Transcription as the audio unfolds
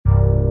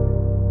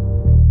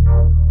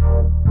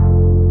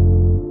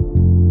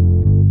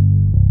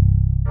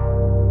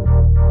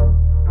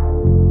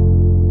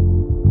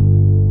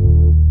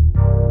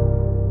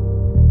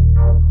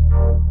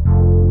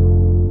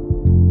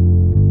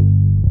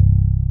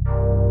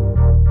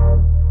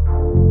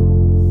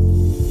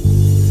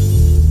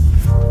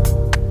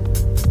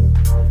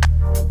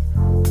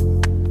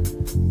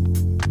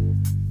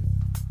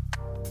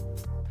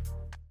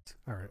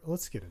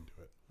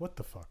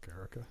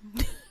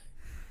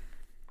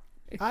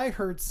I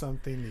heard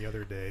something the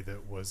other day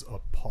that was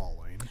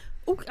appalling.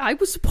 Oh, I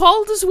was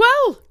appalled as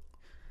well.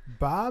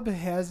 Bob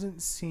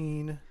hasn't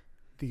seen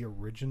the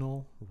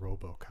original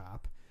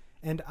Robocop,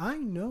 and I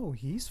know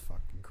he's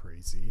fucking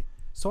crazy.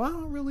 So I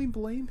don't really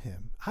blame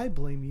him. I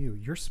blame you.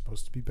 You're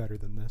supposed to be better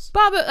than this.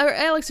 Bob, or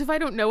Alex, if I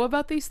don't know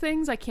about these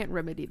things, I can't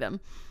remedy them.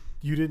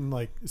 You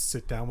didn't,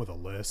 sit down with a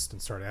list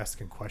and start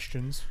asking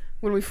questions?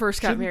 When we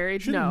first got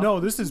married? No. No,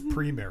 this is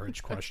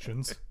pre-marriage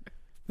questions.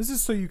 This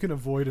is so you can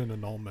avoid an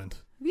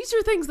annulment. These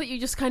are things that you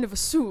just kind of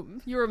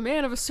assume. You're a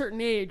man of a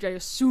certain age. I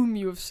assume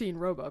you have seen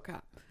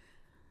Robocop.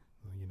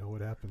 Well, you know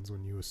what happens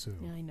when you assume.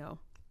 Yeah, I know.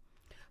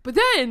 But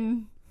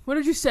then, what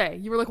did you say?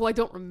 You were like, well, I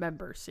don't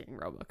remember seeing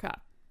Robocop.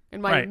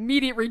 And my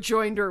immediate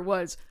rejoinder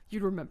was,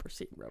 you'd remember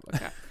seeing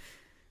Robocop.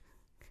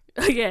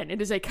 Again,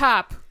 it is a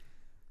cop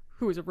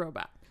who is a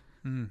robot.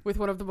 With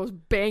one of the most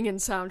banging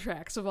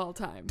soundtracks of all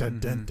time. Dun,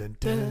 dun, dun,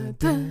 dun,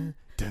 dun,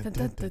 dun,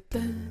 dun, dun,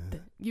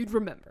 dun. You'd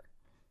remember.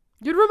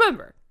 You'd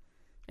remember.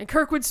 And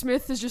Kirkwood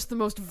Smith is just the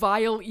most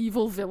vile,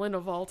 evil villain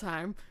of all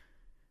time.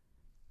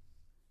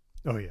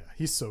 Oh, yeah.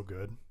 He's so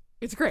good.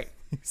 It's great.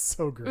 He's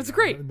so great. It's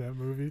great. In that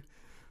movie.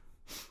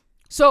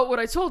 So what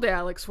I told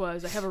Alex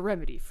was I have a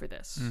remedy for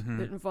this.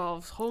 It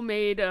involves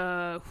homemade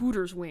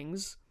Hooters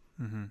wings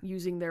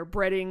using their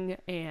breading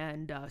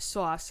and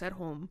sauce at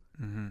home.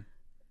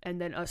 And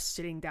then us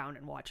sitting down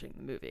and watching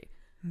the movie.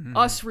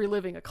 Us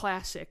reliving a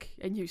classic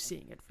and you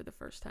seeing it for the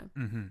first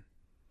time.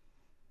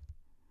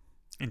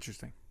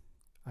 Interesting.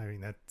 I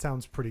mean, that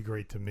sounds pretty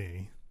great to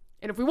me.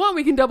 And if we want,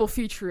 we can double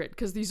feature it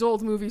because these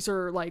old movies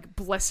are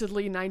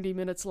blessedly 90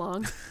 minutes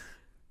long.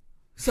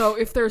 So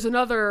if there's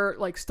another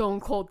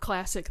Stone Cold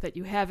classic that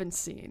you haven't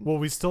seen. Well,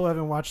 we still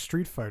haven't watched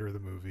Street Fighter, the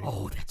movie.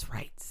 Oh, that's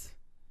right.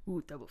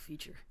 Ooh, double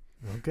feature.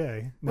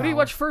 Okay. What do you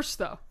watch first,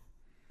 though?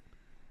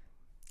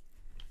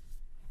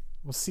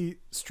 Well, see,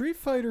 Street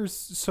Fighter's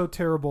so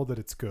terrible that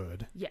it's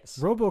good. Yes.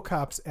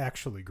 RoboCop's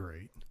actually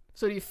great.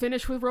 So do you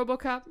finish with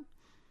RoboCop?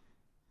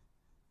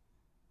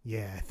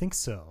 Yeah, I think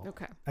so.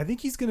 Okay. I think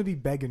he's going to be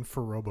begging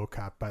for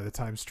RoboCop by the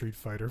time Street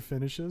Fighter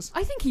finishes.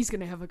 I think he's going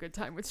to have a good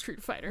time with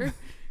Street Fighter.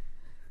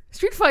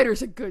 Street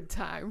Fighter's a good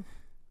time.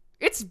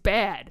 It's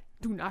bad.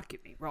 Do not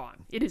get me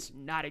wrong. It is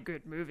not a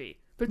good movie,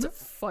 but it's a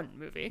fun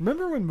movie.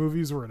 Remember when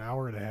movies were an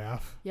hour and a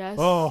half? Yes.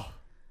 Oh,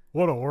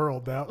 what a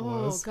world that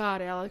was. Oh,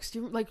 God, Alex.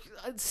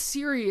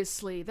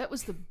 Seriously, that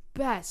was the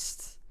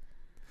best.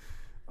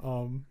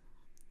 A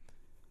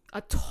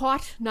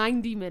taut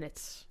 90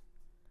 minutes.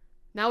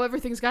 Now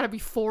everything's got to be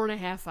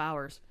 4.5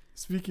 hours.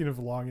 Speaking of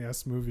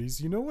long-ass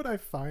movies, you know what I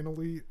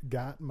finally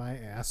got my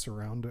ass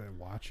around to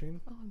watching?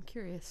 Oh, I'm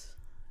curious.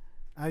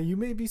 You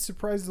may be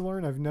surprised to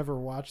learn I've never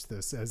watched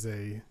this as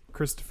a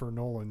Christopher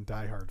Nolan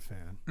diehard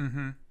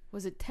fan.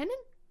 Was it Tenet?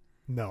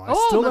 No, I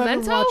still haven't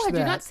Memento? watched Had that.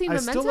 you not seen I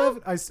Memento? Still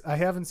haven't, I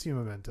haven't seen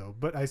Memento,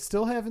 but I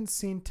still haven't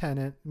seen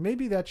Tenet.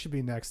 Maybe that should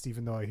be next,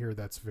 even though I hear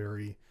that's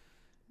very,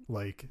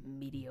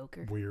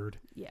 mediocre. Weird.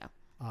 Yeah.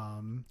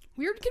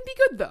 Weird can be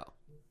good, though.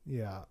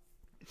 Yeah.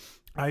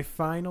 I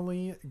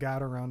finally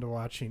got around to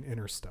watching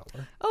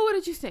Interstellar. Oh, what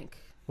did you think?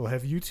 Well,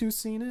 have you two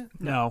seen it?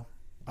 No.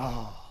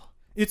 Oh,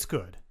 it's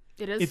good.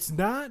 It is? It's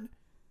not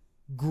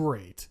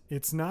great.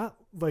 It's not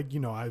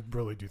I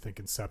really do think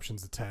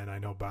Inception's a 10. I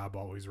know Bob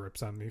always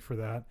rips on me for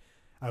that.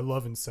 I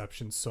love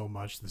Inception so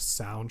much. The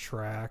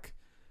soundtrack.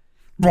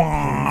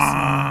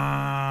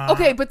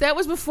 Okay, but that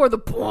was before the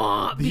became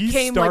like a thing. He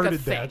started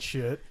that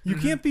shit. You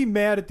can't be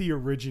mad at the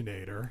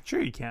originator.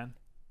 Sure you can.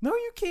 No,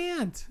 you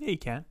can't. Yeah, you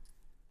can.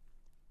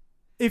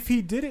 If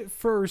he did it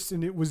first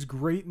and it was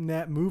great in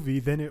that movie,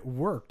 then it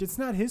worked. It's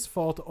not his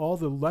fault all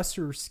the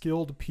lesser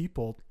skilled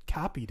people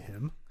copied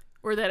him.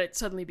 Or that it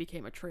suddenly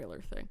became a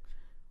trailer thing.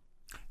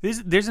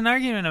 There's an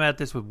argument about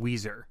this with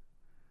Weezer.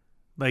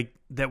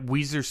 That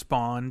Weezer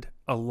spawned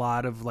a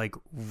lot of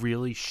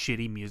really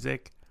shitty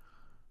music.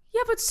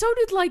 Yeah, but so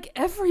did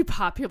every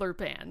popular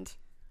band.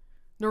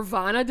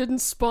 Nirvana didn't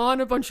spawn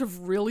a bunch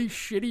of really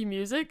shitty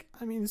music.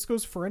 I mean, this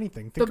goes for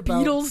anything. The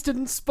Beatles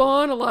didn't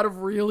spawn a lot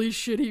of really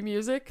shitty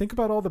music. Think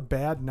about all the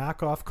bad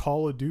knockoff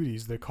Call of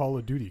Duties that Call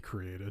of Duty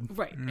created.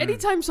 Right.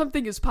 Anytime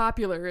something is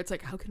popular, it's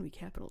how can we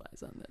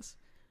capitalize on this?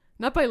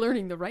 Not by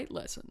learning the right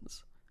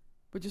lessons,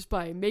 but just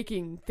by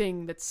making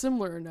thing that's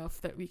similar enough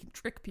that we can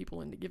trick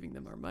people into giving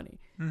them our money.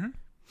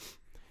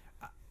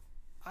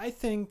 I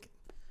think,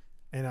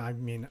 and I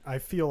mean, I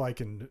feel I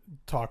can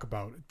talk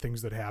about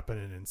things that happen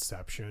in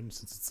Inception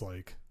since it's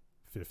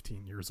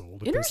 15 years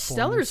old.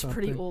 Interstellar's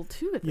pretty old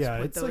too at this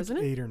point, it's though, isn't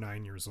it? 8 or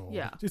 9 years old.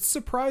 Yeah. It's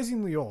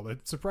surprisingly old.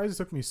 It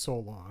took me so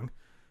long,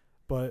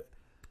 but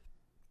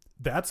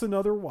that's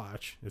another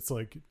watch. It's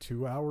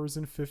 2 hours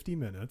and 50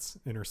 minutes,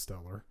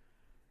 Interstellar.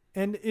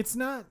 And it's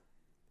not,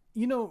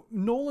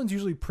 Nolan's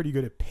usually pretty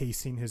good at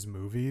pacing his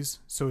movies.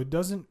 So it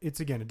doesn't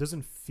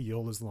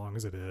feel as long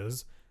as it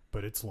is,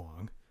 but it's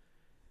long.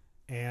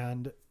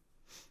 And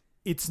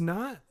it's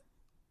not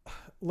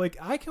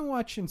I can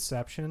watch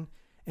Inception,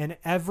 and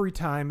every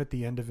time at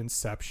the end of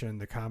Inception,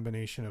 the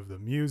combination of the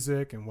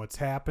music and what's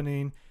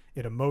happening,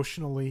 it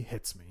emotionally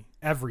hits me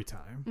every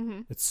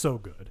time. It's so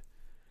good.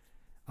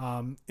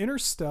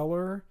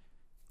 Interstellar,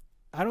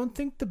 I don't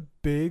think the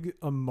big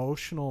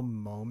emotional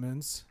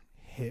moments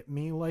hit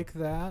me like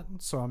that,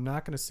 so I'm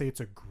not going to say it's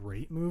a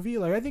great movie.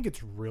 Like, I think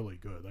it's really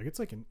good. Like, it's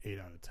like an 8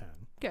 out of 10.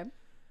 Okay.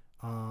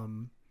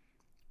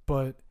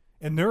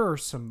 And there are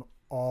some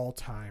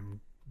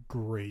all-time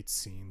great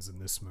scenes in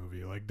this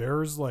movie. Like,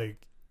 there's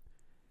like,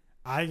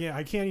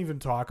 I can't even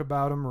talk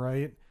about them,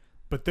 right?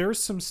 But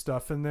there's some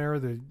stuff in there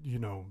that, you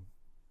know,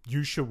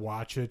 you should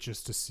watch it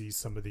just to see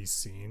some of these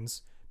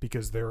scenes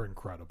because they're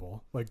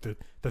incredible. Like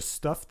the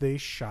stuff they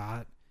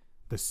shot,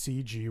 the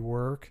CG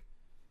work,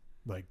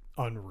 like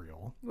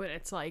unreal. When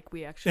it's like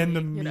we actually, and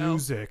the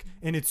music,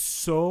 and it's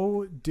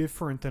so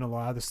different than a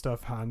lot of the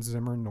stuff Hans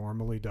Zimmer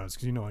normally does.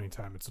 Because, you know,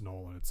 anytime it's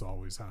Nolan, it's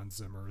always Hans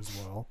Zimmer as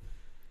well.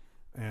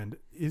 And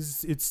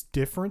it's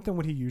different than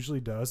what he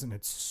usually does, and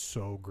it's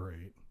so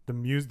great. The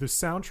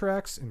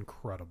soundtrack's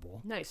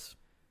incredible. Nice.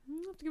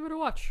 I'll have to give it a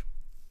watch.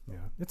 Yeah,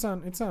 it's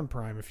on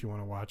Prime if you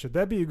want to watch it.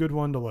 That'd be a good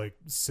one to like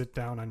sit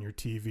down on your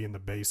TV in the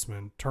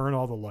basement, turn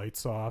all the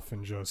lights off,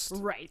 and just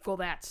Well,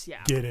 that's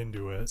get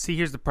into it. See,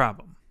 here's the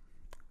problem.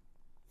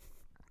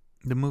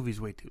 The movie's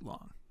way too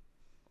long.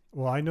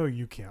 Well, I know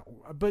you can't,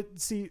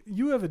 but see,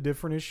 you have a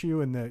different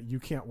issue in that you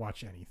can't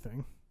watch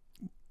anything.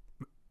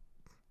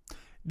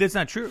 That's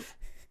not true.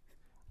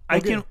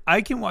 Okay.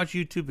 I can watch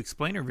YouTube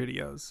explainer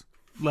videos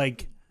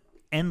like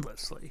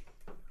endlessly.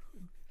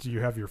 Do you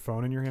have your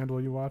phone in your hand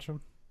while you watch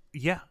them?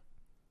 Yeah.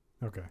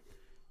 Okay.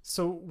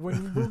 So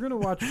when we're gonna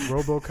watch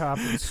Robocop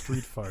and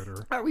Street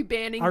Fighter, are we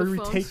banning? Are the we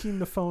phones? taking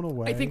the phone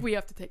away? I think we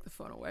have to take the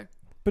phone away.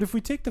 But if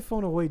we take the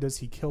phone away, does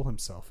he kill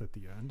himself at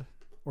the end,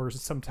 or is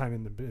it sometime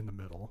in the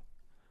middle?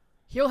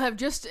 He'll have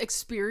just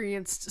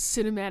experienced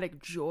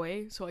cinematic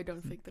joy, so I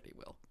don't think that he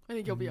will. I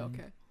think he'll be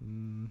okay.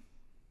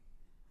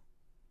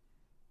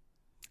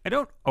 I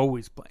don't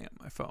always play on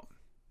my phone.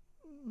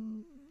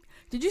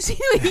 Did you see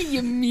that he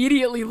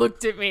immediately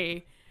looked at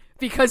me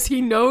because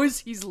he knows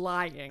he's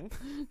lying?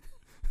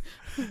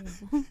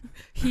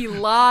 He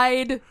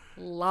lied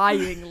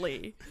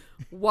lyingly.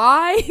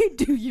 Why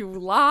do you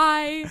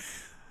lie,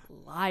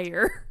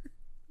 liar?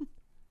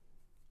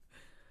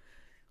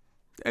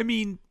 I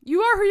mean,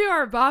 you are who you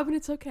are, Bob, and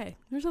it's okay.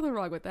 There's nothing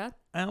wrong with that.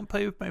 I don't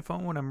play with my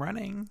phone when I'm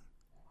running.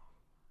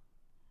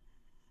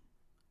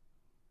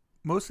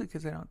 Mostly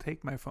because I don't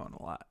take my phone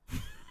a lot.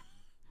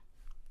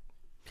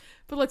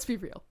 But let's be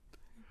real.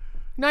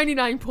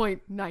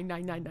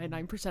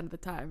 99.99999% of the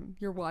time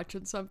you're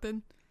watching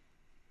something,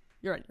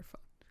 you're on your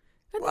phone.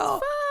 And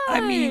Well, that's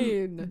fine. I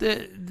mean,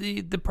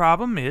 the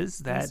problem is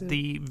that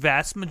the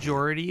vast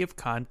majority of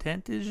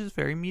content is just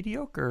very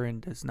mediocre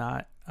and does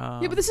not.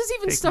 Yeah, but this is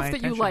even take stuff my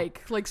that you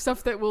attention. like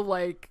stuff that will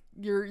like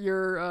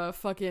your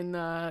fucking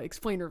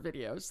explainer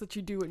videos that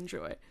you do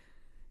enjoy.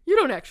 You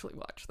don't actually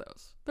watch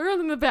those. They're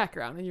in the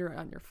background and you're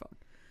on your phone.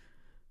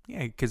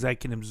 Yeah, because I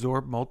can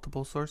absorb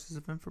multiple sources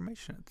of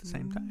information at the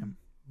same time.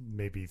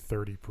 Maybe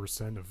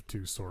 30% of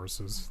two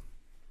sources.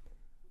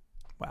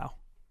 Wow,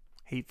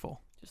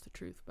 hateful. Just the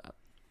truth, Bob.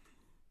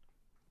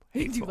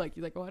 Hateful.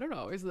 You like, oh, I don't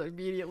know. Is it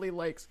immediately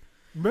likes?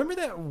 Remember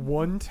that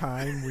one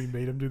time we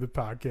made him do the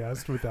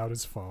podcast without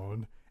his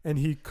phone, and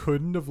he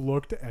couldn't have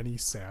looked any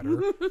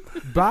sadder?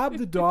 Bob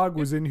the dog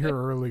was in here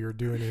earlier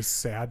doing his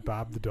sad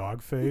Bob the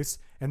dog face,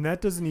 and that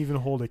doesn't even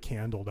hold a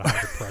candle to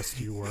how depressed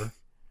you were.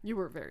 You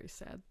were very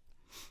sad.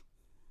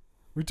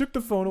 We took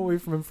the phone away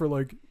from him for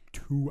like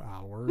 2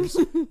 hours.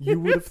 You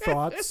would have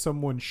thought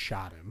someone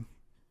shot him.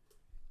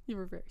 You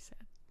were very sad.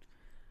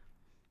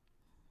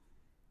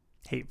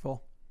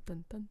 Hateful.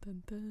 Dun, dun,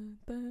 dun, dun,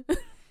 dun.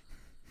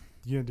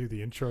 You gonna do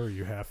the intro, or are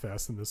you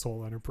half-assing this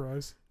whole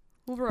enterprise?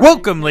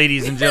 Welcome,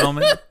 ladies and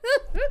gentlemen,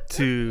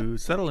 to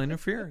Subtle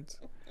Interference.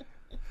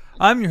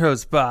 I'm your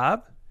host,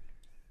 Bob.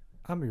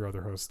 I'm your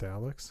other host,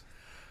 Alex.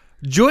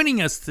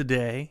 Joining us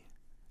today,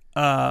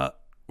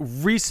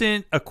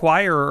 recent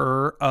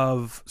acquirer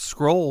of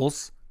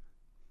scrolls,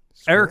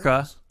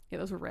 Erica. Yeah,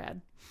 those were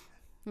rad.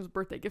 It was a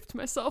birthday gift to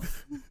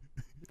myself.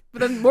 But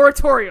then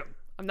moratorium.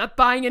 I'm not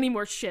buying any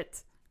more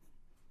shit.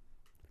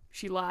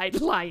 She lied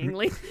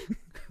lyingly.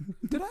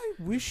 Did I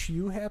wish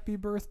you happy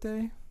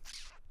birthday?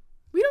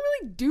 We don't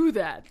really do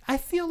that. I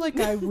feel like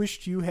I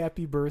wished you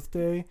happy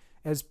birthday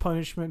as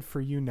punishment for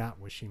you not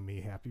wishing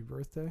me happy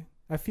birthday.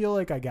 I feel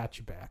like I got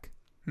you back.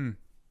 I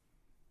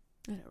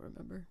don't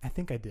remember. I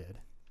think I did.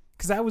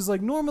 Because I was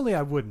like, normally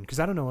I wouldn't, because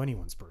I don't know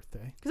anyone's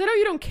birthday. Because I know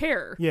you don't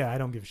care. Yeah, I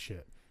don't give a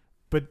shit.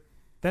 But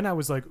then I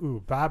was like, ooh,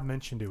 Bob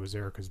mentioned it was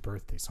Erica's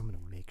birthday, so I'm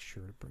going to make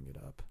sure to bring it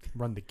up.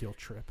 Run the guilt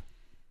trip.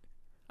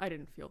 I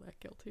didn't feel that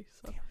guilty,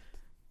 so.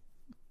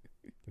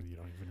 You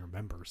don't even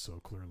remember, so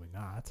clearly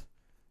not.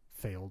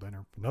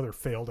 Another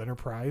failed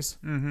enterprise.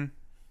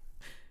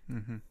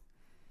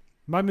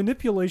 My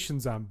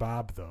manipulations on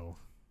Bob, though,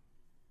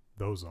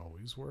 those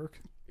always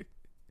work.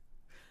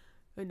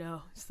 Oh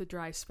no, it's the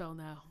dry spell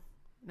now.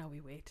 Now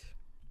we wait.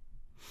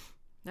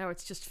 Now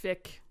it's just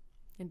fic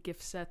and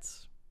gift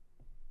sets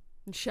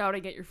and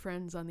shouting at your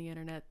friends on the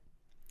internet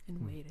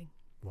and waiting.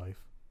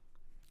 Life.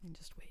 And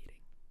just waiting.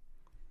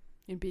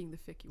 And being the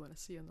fic you want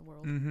to see in the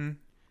world. Mm-hmm.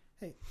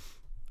 Hey,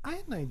 I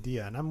had an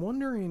idea, and I'm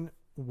wondering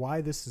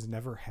why this has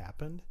never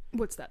happened.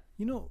 What's that?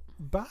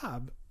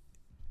 Bob,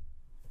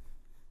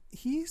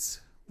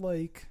 he's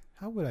like,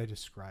 how would I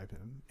describe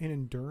him? An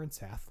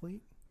endurance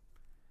athlete?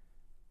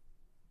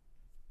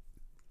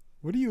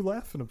 What are you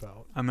laughing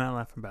about? I'm not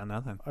laughing about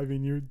nothing. I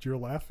mean, you're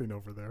laughing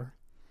over there.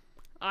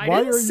 I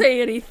didn't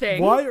say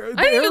anything. I didn't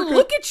even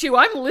look at you.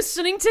 I'm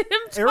listening to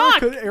him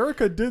talk.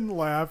 Erica didn't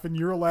laugh, and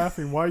you're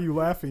laughing. Why are you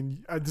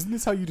laughing? Isn't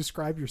this how you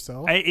describe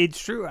yourself? It's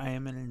true. I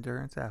am an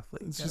endurance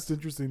athlete. It's just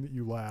interesting that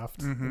you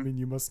laughed. Mm-hmm. I mean,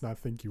 you must not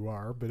think you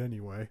are, but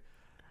anyway.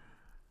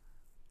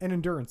 An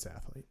endurance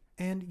athlete.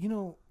 And,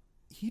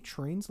 he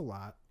trains a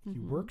lot. He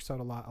works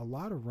out a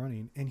lot of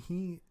running, and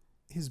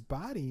his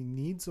body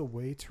needs a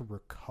way to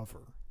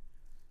recover.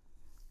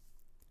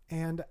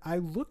 And I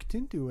looked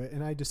into it,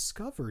 and I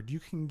discovered you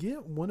can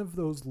get one of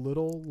those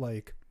little,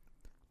 like,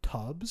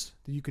 tubs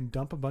that you can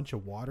dump a bunch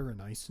of water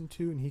and ice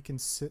into, and he can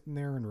sit in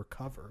there and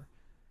recover.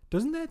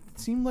 Doesn't that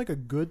seem like a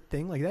good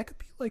thing? Like, that could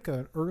be like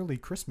an early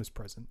Christmas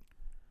present.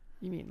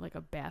 You mean like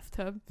a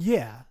bathtub?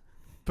 Yeah.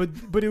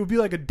 But it would be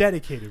like a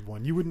dedicated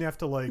one. You wouldn't have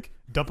to, like,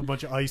 dump a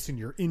bunch of ice in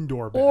your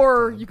indoor bathtub.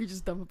 Or you could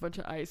just dump a bunch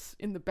of ice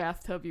in the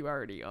bathtub you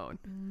already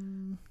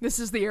own. This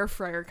is the air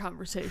fryer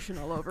conversation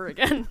all over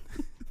again.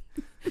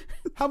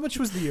 How much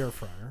was the air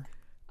fryer?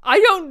 I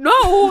don't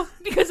know,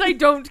 because I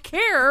don't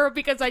care,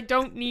 because I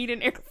don't need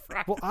an air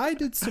fryer. Well, I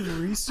did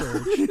some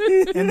research,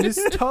 and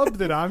this tub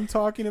that I'm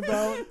talking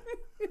about,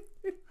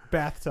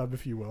 bathtub,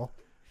 if you will,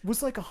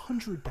 was like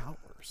 $100.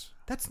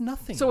 That's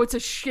nothing. So it's a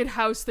shit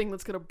house thing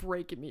that's going to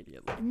break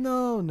immediately.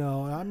 No,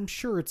 I'm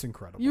sure it's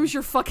incredible. Use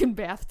your fucking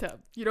bathtub.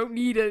 You don't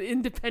need an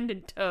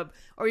independent tub.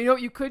 Or you know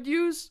what you could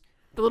use?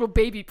 The little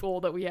baby pool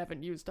that we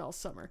haven't used all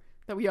summer,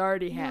 that we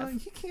already have.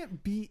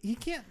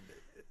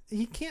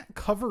 He can't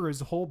cover his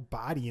whole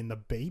body in the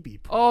baby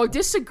pool. Oh,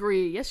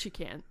 disagree. Yes, you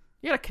can.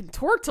 You got to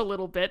contort a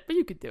little bit, but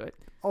you could do it.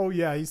 Oh,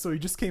 yeah. So he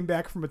just came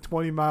back from a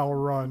 20-mile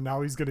run.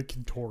 Now he's going to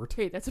contort.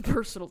 Hey, that's a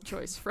personal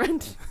choice,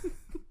 friend.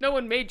 No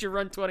one made you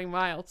run 20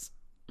 miles.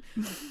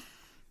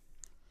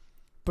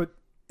 But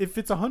if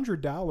it's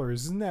 $100,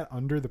 isn't that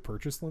under the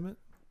purchase limit?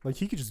 Like,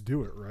 he could just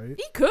do it, right?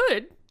 He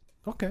could.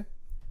 Okay.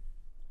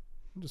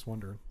 I'm just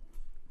wondering.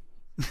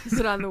 Is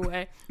it on the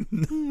way?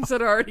 Is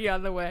it already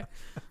on the way?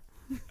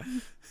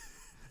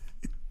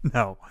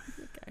 No.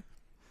 Okay.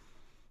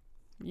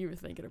 You were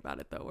thinking about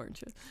it, though,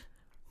 weren't you?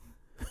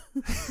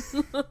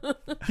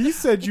 He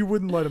said you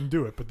wouldn't let him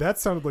do it, but that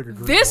sounded like a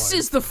green This light.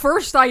 is the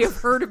first I have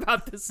heard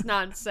about this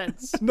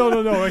nonsense. No.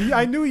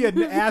 I knew he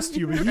hadn't asked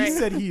you, but he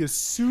said he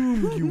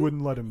assumed you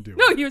wouldn't let him do it.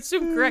 No, you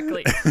assumed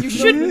correctly. You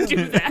shouldn't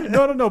do that.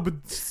 No, but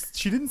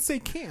she didn't say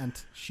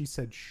can't. She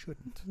said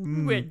shouldn't.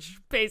 Which,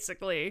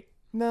 basically...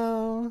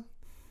 No.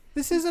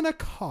 This isn't a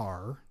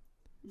car.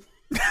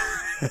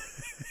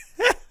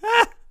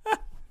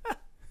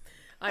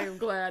 I am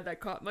glad I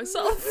caught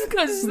myself,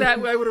 because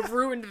that way I would have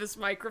ruined this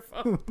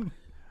microphone.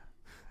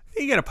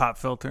 You got a pop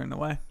filter in the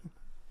way.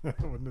 I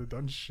wouldn't have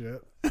done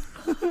shit. No,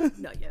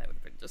 yeah, that would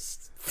have been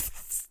just...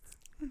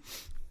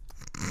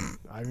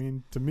 I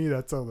mean, to me,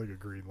 that sounds like a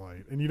green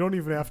light. And you don't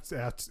even have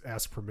to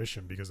ask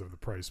permission because of the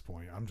price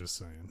point. I'm just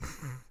saying.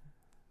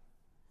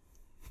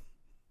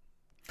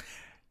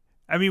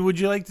 I mean, would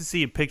you like to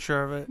see a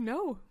picture of it?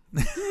 No.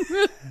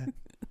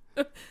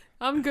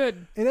 I'm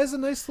good. It has a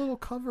nice little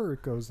cover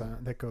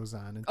that goes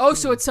on. Oh,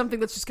 so it's something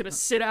that's just going to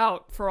sit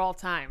out for all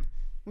time.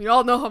 We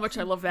all know how much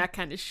I love that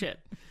kind of shit.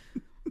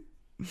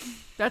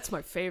 That's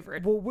my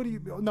favorite. Well, what do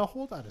you... Now,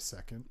 hold on a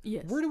second.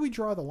 Yes. Where do we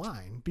draw the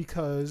line?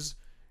 Because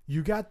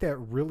you got that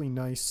really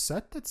nice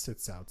set that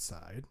sits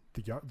outside.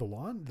 The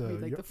lawn.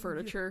 The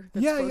furniture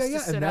that's Yeah. to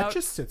And sit that out.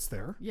 just sits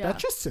there. Yeah. That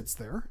just sits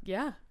there.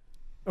 Yeah.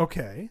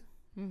 Okay.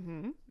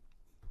 Mm-hmm.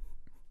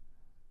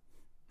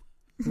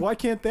 Why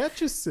can't that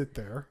just sit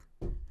there?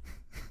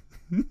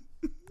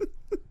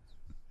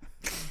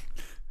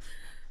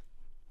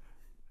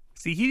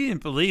 See, he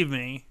didn't believe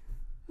me.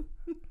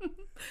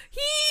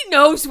 He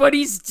knows what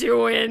he's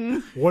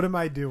doing. What am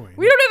I doing?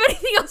 We don't have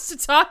anything else to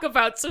talk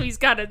about, so he's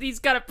got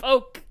to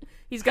poke.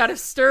 He's got to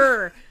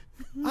stir.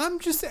 I'm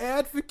just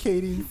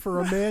advocating for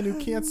a man who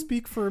can't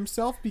speak for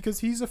himself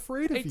because he's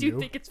afraid of I you. do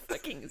think it's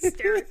fucking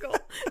hysterical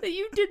that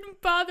you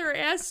didn't bother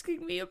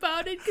asking me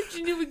about it because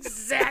you knew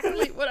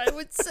exactly what I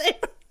would say.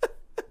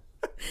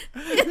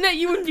 And that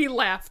you would be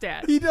laughed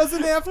at. He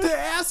doesn't have to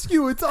ask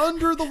you. It's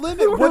under the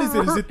limit. What is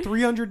it? Is it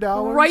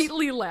 $300?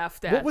 Rightly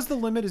laughed at. What was the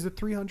limit? Is it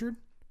 $300?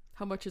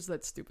 How much is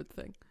that stupid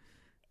thing?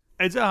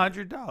 It's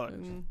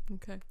 $100.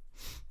 Okay.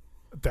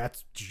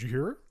 Did you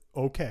hear it?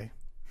 Okay.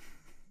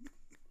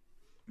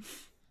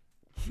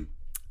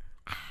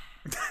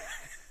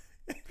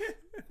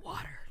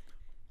 Water.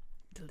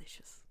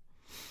 Delicious.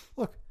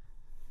 Look,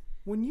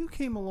 when you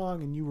came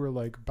along and you were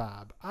like,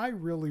 Bob, I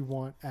really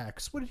want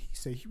X, what did he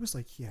say? He was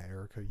like, yeah,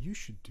 Erica, you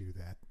should do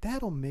that.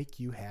 That'll make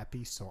you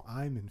happy, so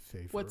I'm in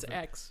favor What's of it.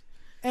 X?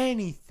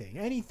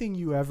 anything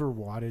you ever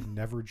wanted,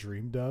 never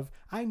dreamed of.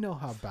 I know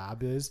how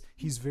Bob is.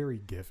 He's very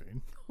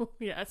giving.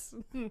 Yes.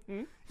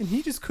 And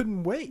he just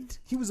couldn't wait.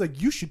 He was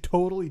like, you should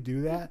totally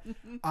do that.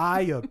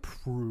 I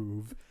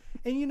approve.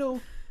 And you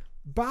know,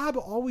 Bob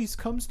always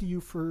comes to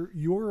you for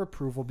your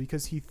approval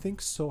because he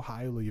thinks so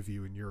highly of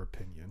you in your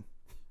opinion.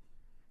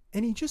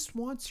 And he just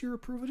wants your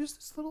approval. Just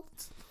this little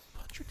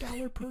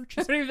 $100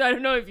 purchase. I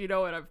don't know if you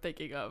know what I'm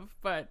thinking of,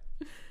 but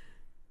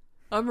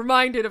I'm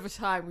reminded of a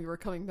time we were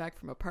coming back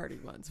from a party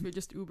once. We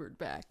just Ubered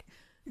back.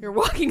 We were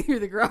walking through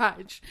the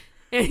garage,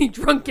 and he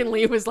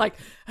drunkenly was like,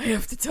 I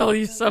have to tell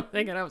you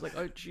something. And I was like,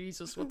 oh,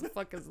 Jesus, what the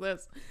fuck is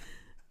this?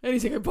 And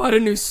he's like, I bought a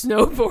new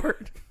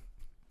snowboard.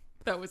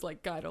 That was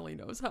like, God only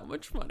knows how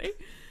much money.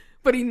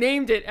 But he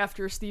named it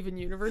after a Steven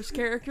Universe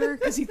character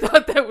because he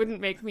thought that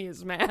wouldn't make me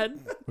as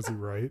mad. Was he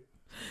right?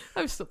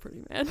 I'm still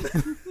pretty mad.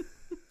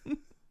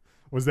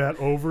 Was that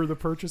over the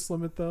purchase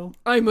limit, though?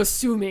 I'm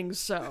assuming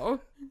so.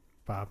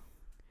 Bob.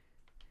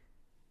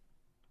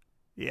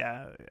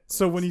 Yeah.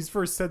 So when he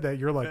first said that,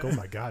 you're like, oh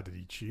my God, did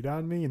he cheat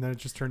on me? And then it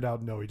just turned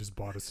out, no, he just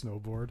bought a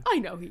snowboard. I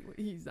know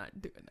he's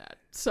not doing that.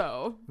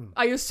 So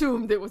I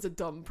assumed it was a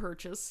dumb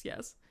purchase,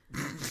 yes.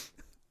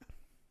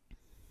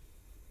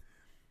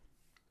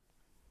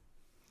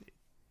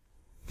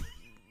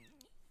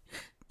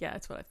 Yeah,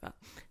 that's what I thought.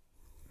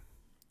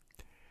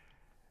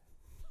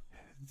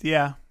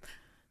 Yeah.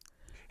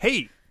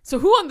 Hey. So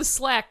who on the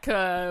Slack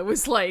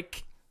was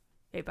like,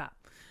 hey, Bob?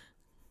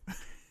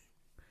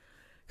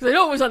 Because I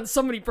know it was on,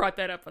 somebody brought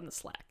that up on the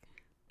Slack.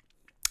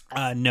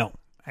 No,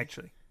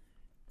 actually.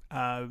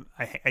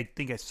 I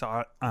think I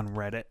saw it on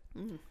Reddit.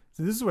 Mm-hmm.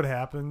 So this is what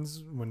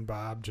happens when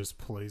Bob just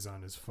plays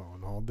on his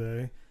phone all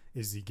day,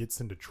 is he gets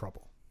into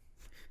trouble.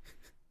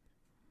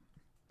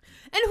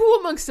 And who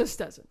amongst us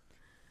doesn't?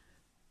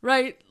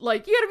 Right?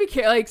 Like, you gotta be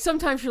careful. Like,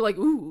 sometimes you're like,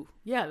 ooh,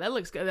 yeah, that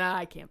looks good. Nah,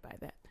 I can't buy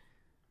that.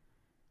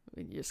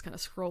 And you just kind of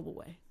scroll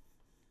away.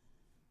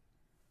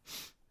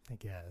 I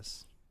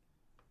guess.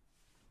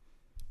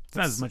 It's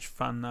not as much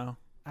fun, though.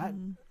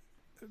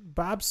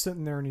 Bob's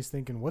sitting there and he's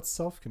thinking, what's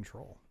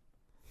self-control?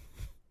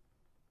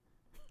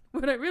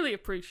 What I really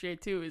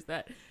appreciate, too, is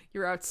that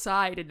you're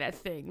outside in that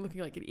thing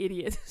looking like an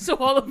idiot so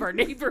all of our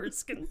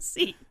neighbors can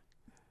see.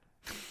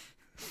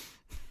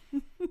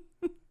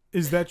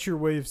 Is that your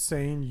way of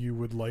saying you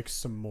would like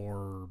some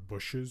more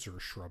bushes or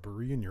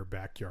shrubbery in your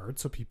backyard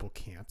so people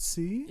can't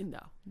see? No,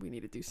 we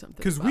need to do something.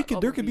 Because about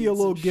there could be a weeds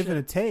little and give and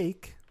a shit.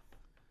 take.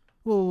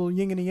 A little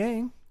yin and a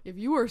yang. If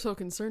you were so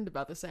concerned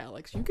about this,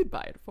 Alex, you could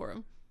buy it for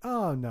him.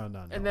 Oh, no.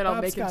 And then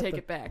I'll make him take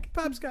it back.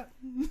 Bob's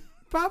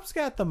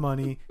got the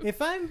money.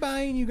 If I'm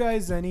buying you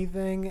guys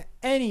anything,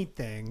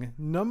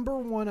 number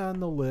one on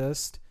the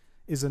list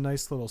is a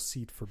nice little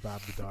seat for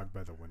Bob the dog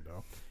by the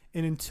window.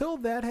 And until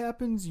that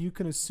happens, you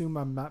can assume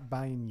I'm not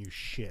buying you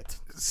shit.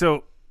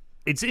 So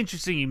it's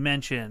interesting you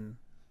mention,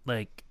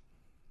 like,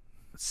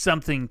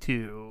 something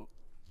to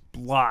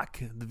block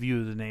the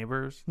view of the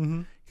neighbors.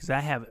 Because I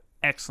have an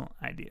excellent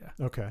idea.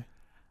 Okay.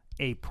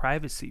 A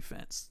privacy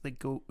fence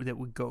that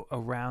would go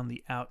around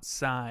the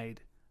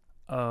outside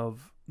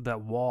of the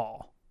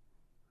wall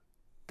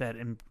that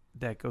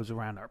goes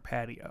around our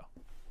patio.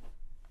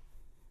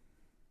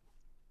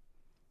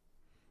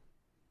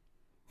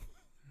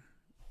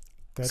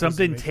 That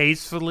Something doesn't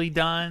tastefully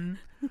done,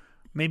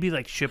 maybe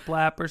like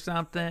shiplap or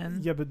something.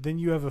 Yeah, but then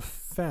you have a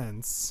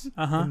fence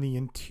in the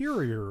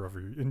interior of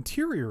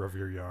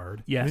your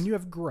yard. Yes. And then you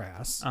have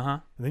grass.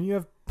 And then you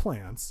have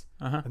plants.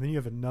 And then you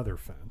have another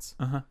fence.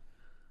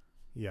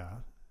 Yeah.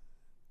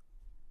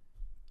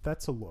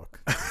 That's a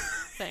look.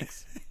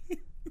 Thanks.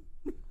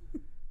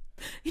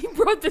 He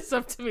brought this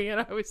up to me,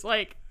 and I was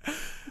like,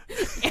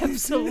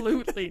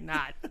 absolutely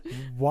not.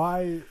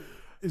 Why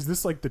is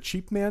this like the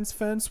cheap man's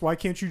fence? Why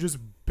can't you just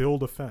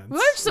build a fence?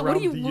 What are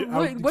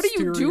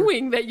you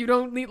doing that you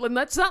don't need? And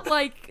that's not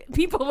like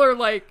people are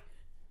like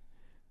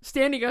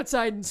standing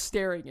outside and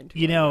staring into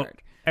your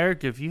yard.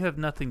 Eric, if you have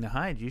nothing to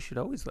hide, you should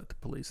always let the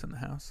police in the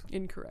house.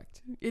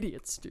 Incorrect.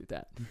 Idiots do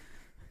that.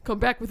 Come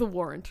back with a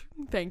warrant.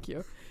 Thank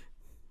you.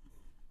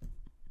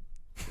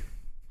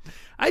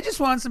 I just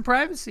want some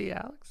privacy,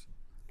 Alex.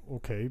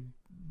 Okay.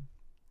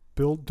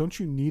 Don't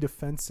you need a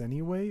fence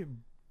anyway?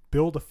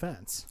 Build a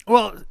fence.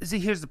 Well, see,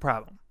 here's the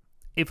problem.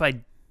 If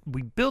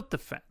we built the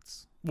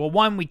fence, well,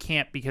 one, we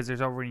can't because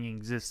there's already an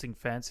existing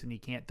fence and you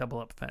can't double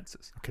up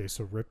fences. Okay,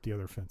 so rip the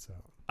other fence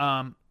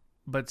out.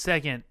 But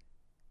second,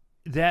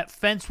 that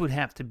fence would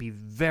have to be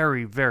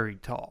very, very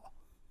tall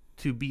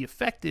to be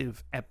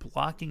effective at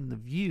blocking the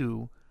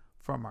view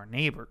from our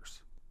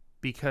neighbors,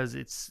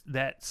 because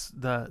that's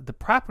the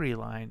property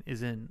line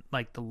is in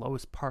like the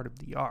lowest part of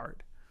the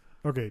yard.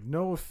 Okay,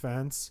 no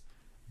offense,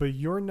 but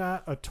you're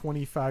not a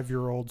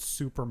 25-year-old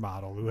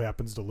supermodel who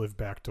happens to live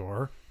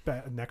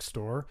next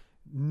door.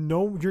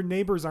 No, your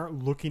neighbors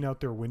aren't looking out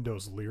their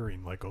windows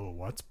leering like, oh,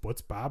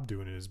 what's Bob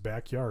doing in his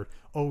backyard?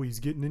 Oh, he's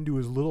getting into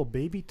his little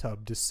baby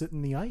tub to sit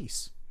in the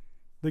ice.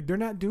 Like, they're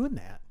not doing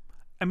that.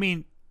 I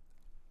mean,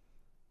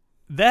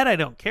 that I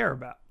don't care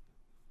about.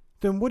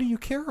 Then what do you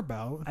care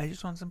about? I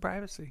just want some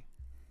privacy.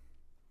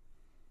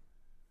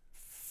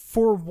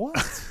 For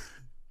what?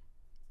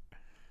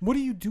 What do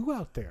you do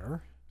out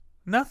there?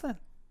 Nothing.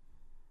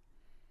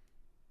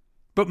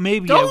 But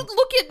maybe Don't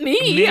look at me.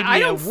 maybe I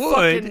don't would.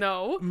 fucking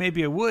know.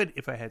 Maybe I would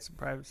if I had some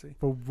privacy.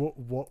 But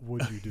what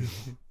would you do?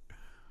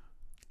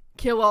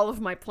 Kill all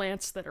of my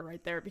plants that are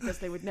right there because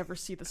they would never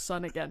see the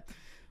sun again.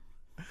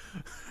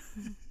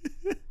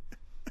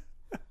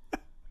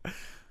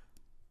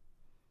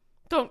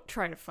 Don't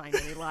try to find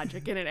any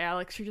logic in it,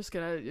 Alex. You're just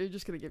gonna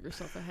give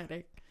yourself a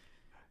headache.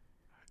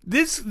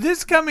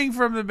 This coming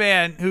from the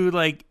man who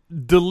like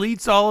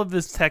deletes all of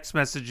his text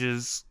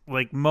messages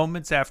like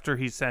moments after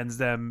he sends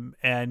them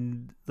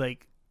and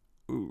like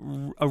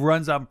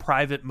runs on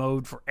private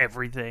mode for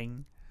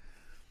everything.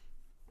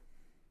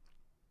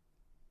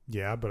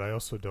 Yeah, but I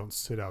also don't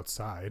sit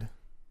outside.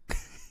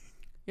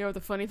 You know what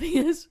the funny thing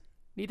is?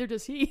 Neither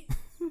does he.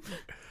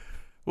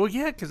 Well,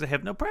 yeah, because I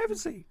have no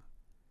privacy.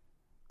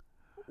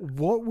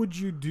 What would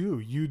you do?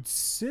 You'd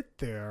sit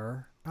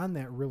there on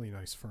that really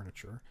nice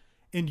furniture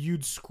and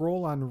you'd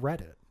scroll on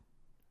Reddit.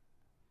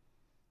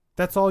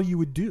 That's all you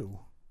would do.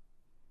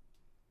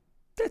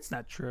 That's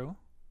not true.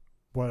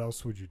 What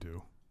else would you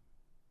do?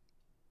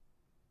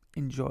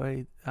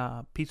 Enjoy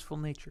peaceful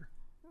nature.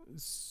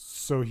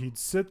 So he'd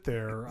sit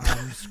there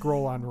and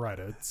scroll on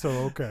Reddit. So,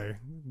 okay,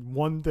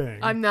 one thing.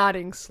 I'm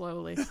nodding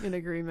slowly in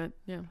agreement.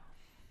 Yeah.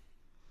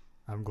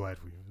 I'm glad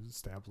we've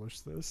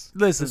established this.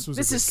 Listen, this was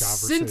This a is good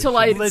conversation.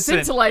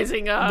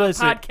 scintillating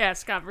Listen.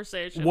 podcast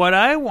conversation. what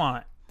I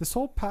want, This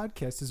whole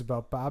podcast is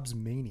about Bob's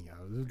mania.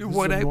 This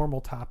What is a I-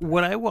 normal topic.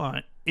 what I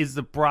want is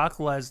the Brock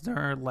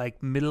Lesnar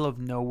like middle of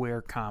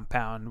nowhere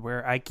compound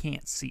where I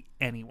can't see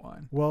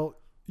anyone. Well,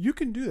 you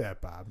can do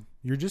that, Bob.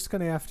 You're just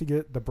going to have to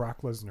get the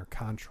Brock Lesnar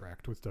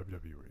contract with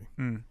WWE.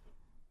 Mm.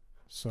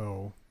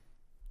 So,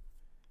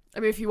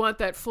 I mean, if you want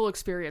that full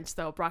experience,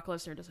 though, Brock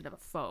Lesnar doesn't have a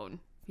phone.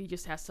 He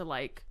just has to,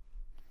 like,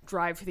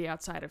 drive to the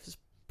outside of his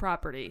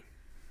property.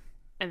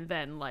 And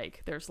then,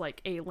 like, there's,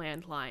 like, a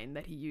landline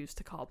that he used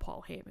to call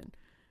Paul Heyman.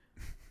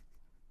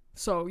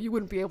 So you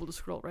wouldn't be able to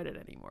scroll Reddit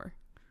anymore.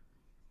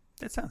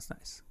 That sounds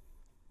nice.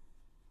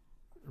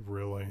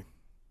 really.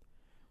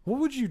 What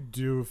would you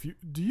do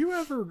do you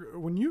ever,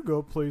 when you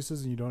go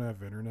places and you don't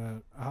have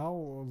internet, how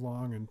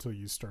long until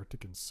you start to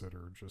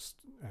consider just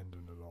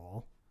ending it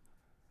all?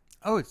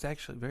 Oh, it's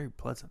actually very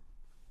pleasant.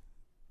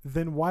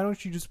 Then why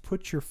don't you just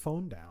put your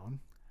phone down?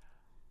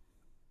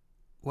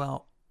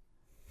 Well,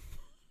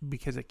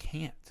 because I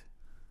can't.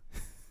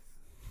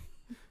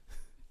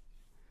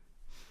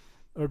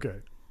 Okay.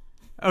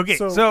 Okay,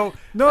 So- so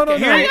No, Okay, no,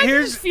 here- no. I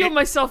here's- just feel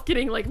myself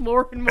getting, like,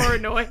 more and more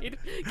annoyed.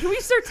 Can we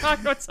start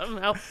talking about something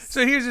else?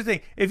 so here's the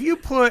thing. If you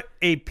put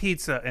a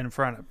pizza in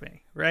front of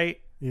me, right?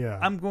 Yeah.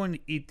 I'm going to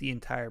eat the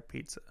entire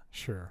pizza.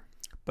 sure.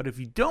 But if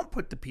you don't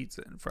put the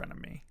pizza in front of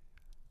me,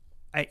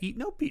 I eat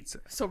no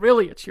pizza. So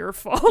really, it's your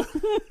fault.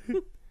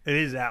 It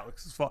is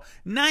Alex's fault.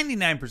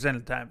 99%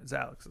 of the time, it's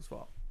Alex's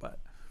fault. But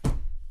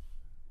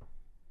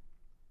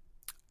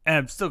and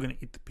I'm still going to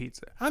eat the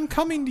pizza. I'm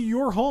coming to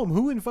your home.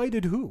 Who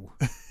invited who?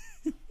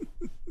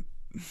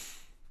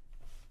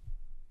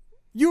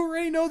 You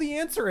already know the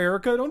answer,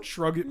 Erica. Don't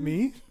shrug at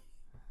me.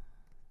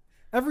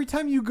 Every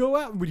time you go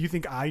out, would you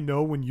think I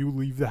know when you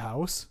leave the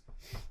house?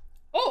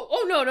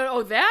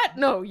 No, that?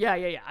 No,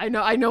 yeah.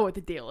 I know what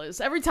the deal is.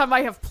 Every time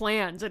I have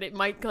plans and it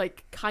might,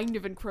 like, kind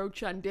of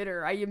encroach on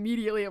dinner, I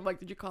immediately am like,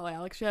 did you call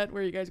Alex yet?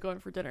 Where are you guys going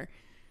for dinner?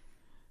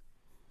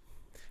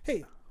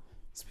 Hey,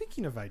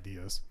 speaking of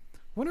ideas,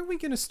 when are we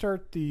going to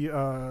start the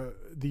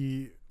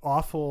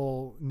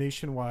awful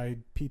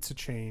nationwide pizza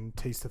chain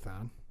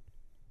Taste-a-thon?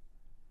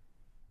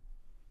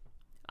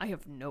 I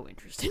have no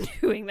interest in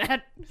doing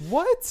that.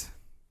 What?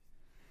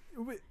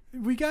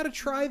 We got to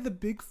try the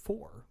big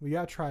four. We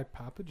got to try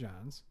Papa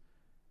John's,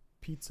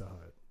 Pizza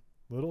Hut,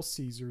 Little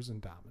Caesars,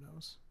 and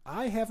Domino's.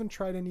 I haven't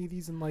tried any of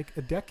these in like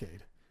a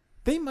decade.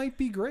 They might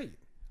be great.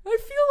 I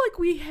feel like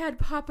we had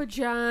Papa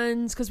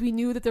John's because we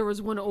knew that there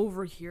was one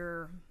over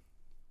here.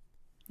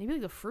 Maybe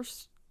like the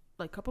first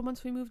couple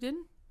months we moved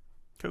in.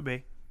 Could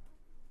be.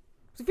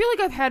 I feel like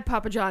I've had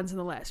Papa John's in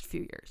the last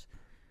few years.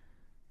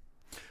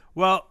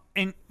 Well,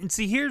 and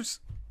see,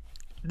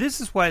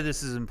 this is why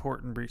this is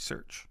important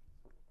research.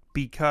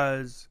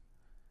 Because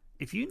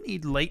if you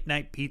need late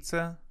night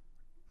pizza,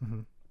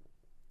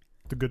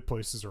 The good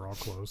places are all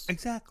closed.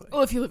 exactly.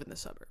 Well, if you live in the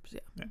suburbs,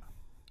 yeah.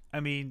 I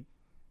mean,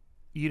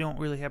 you don't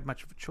really have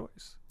much of a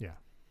choice. Yeah.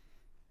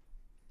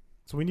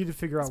 So we need to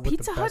figure out Is what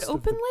Pizza the Hut best of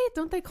open the- late?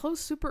 Don't they close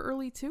super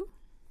early too?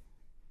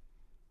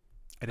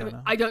 I don't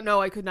know. I don't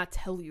know. I could not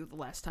tell you the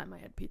last time I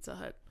had Pizza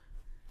Hut.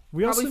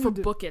 We also Probably for need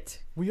to, Book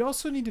It. we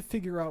also need to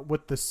figure out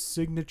what the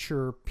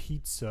signature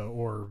pizza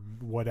or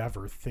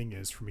whatever thing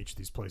is from each of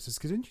these places.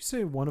 Because didn't you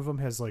say one of them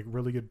has like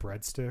really good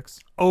breadsticks?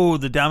 Oh,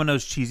 the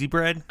Domino's cheesy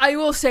bread? I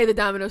will say the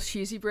Domino's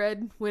cheesy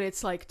bread when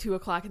it's like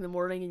 2:00 in the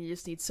morning and you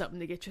just need something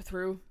to get you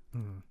through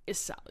is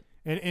solid.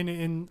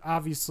 And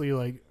obviously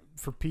like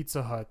for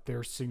Pizza Hut,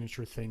 their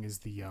signature thing is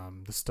the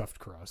stuffed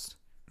crust.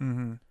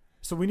 Mm-hmm.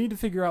 So we need to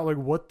figure out like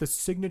what the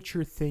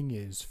signature thing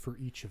is for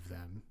each of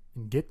them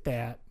and get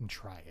that and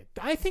try it.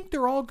 I think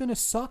they're all going to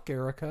suck,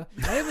 Erica.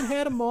 I haven't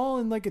had them all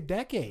in like a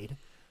decade.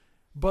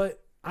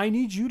 But I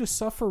need you to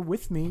suffer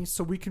with me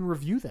so we can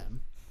review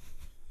them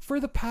for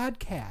the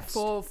podcast.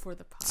 For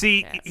the podcast.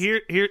 See,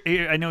 here,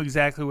 I know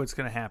exactly what's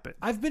going to happen.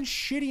 I've been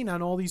shitting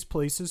on all these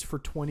places for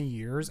 20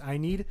 years. I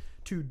need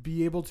to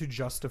be able to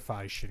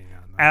justify shitting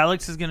on them.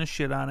 Alex is going to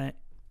shit on it.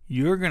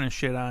 You're going to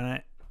shit on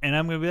it. And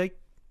I'm going to be like,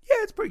 yeah,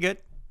 it's pretty good.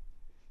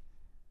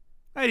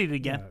 I'd eat it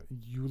again. Yeah,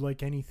 you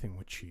like anything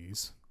with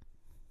cheese.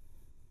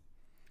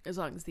 As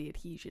long as the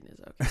adhesion is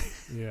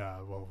okay. Yeah,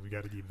 well, we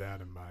got to keep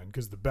that in mind.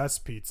 Because the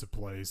best pizza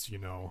place,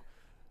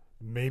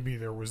 maybe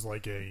there was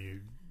like a,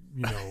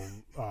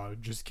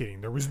 just kidding.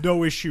 There was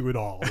no issue at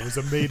all. It was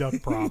a made-up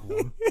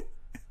problem.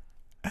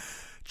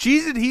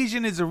 Cheese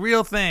adhesion is a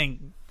real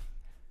thing.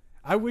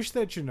 I wish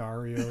that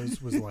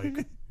Gennaro's was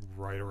like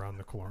right around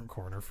the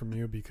corner from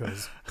you,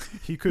 because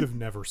he could have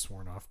never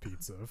sworn off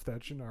pizza if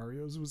that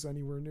Gennaro's was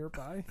anywhere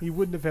nearby. He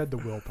wouldn't have had the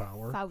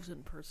willpower.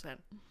 1000%. Yeah.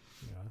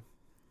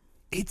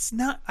 It's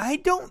not. I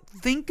don't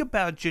think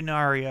about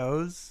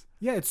Gennaro's.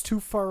 Yeah, it's too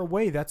far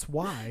away. That's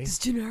why. Does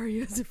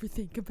Gennaro's ever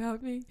think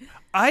about me?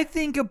 I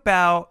think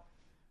about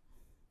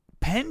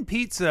Penn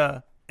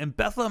Pizza in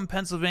Bethlehem,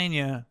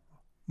 Pennsylvania,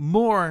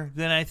 more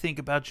than I think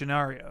about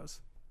Gennaro's.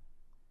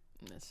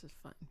 That's just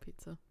fine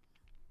pizza.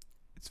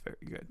 It's very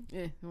good.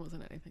 Yeah, it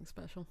wasn't anything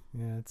special.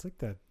 Yeah, it's like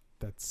that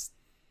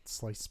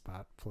Slice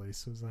Spot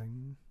place. I was like,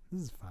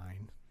 this is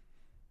fine.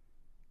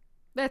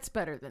 That's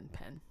better than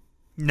Penn.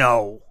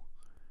 No.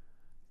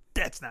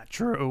 That's not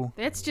true.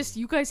 That's just,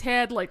 you guys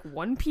had like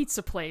one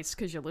pizza place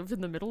because you lived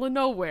in the middle of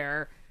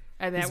nowhere,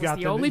 and that He's was got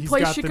the the- only he's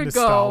place got you the could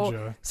go.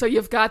 nostalgia. So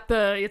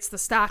it's the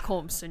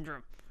Stockholm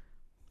syndrome.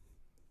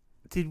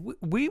 Did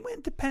we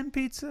went to Penn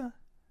Pizza?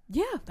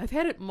 Yeah, I've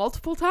had it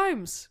multiple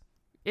times.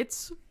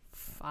 It's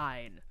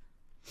fine.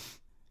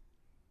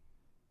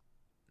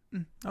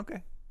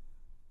 Okay.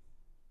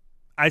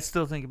 I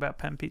still think about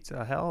Penn Pizza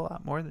a hell of a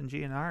lot more than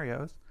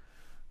Gennaro's.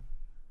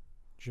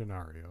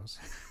 Gennaro's.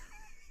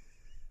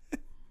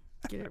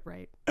 Get it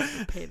right.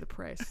 You'll pay the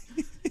price.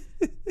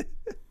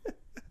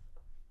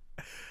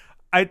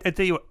 I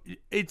tell you what,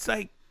 it's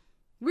like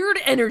Weird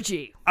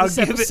energy. I'll This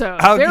give it- episode.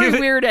 I'll Very give it-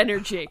 weird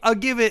energy. I'll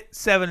give it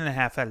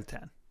 7.5 out of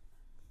 10.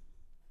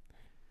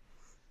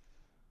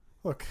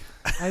 Look,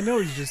 I know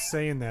he's just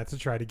saying that to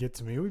try to get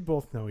to me. We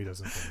both know he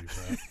doesn't believe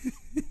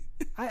that.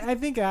 I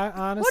think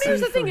honestly. What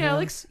is the for thing, him,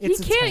 Alex? He it's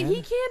a can't. 10.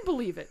 He can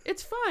believe it.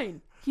 It's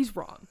fine. He's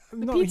wrong.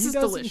 The No, pizza's he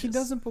doesn't. delicious. He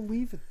doesn't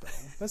believe it though.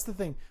 That's the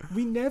thing.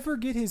 We never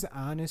get his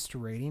honest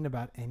rating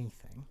about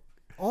anything.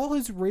 All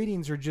his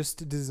ratings are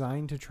just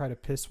designed to try to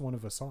piss one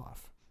of us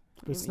off.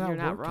 But it's not You're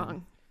not working.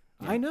 wrong.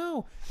 I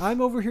know. I'm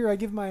over here. I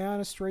give my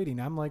honest rating.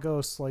 I'm like,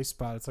 oh, Slice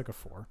Spot. It's like a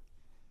 4.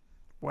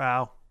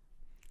 Wow.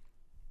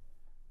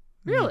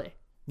 Really?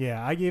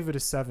 Yeah, I gave it a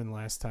 7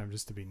 last time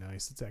just to be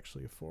nice. It's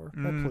actually a 4.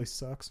 That place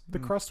sucks. The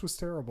crust was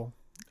terrible.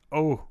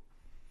 Oh.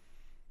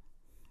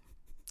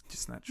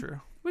 Just not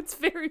true. What's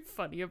very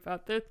funny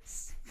about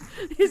this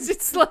is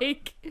it's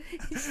like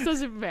it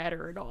doesn't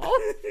matter at all.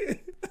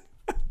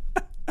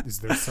 Is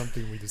there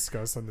something we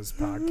discuss on this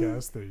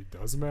podcast that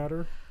does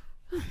matter?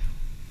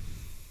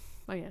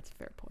 Oh yeah, it's a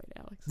fair point,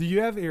 Alex. Do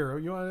you have Arrow?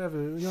 You want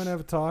to have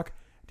a talk?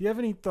 Do you have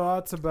any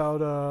thoughts about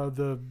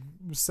the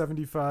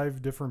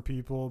 75 different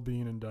people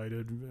being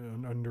indicted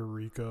under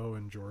RICO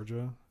in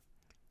Georgia?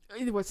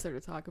 What's there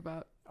to talk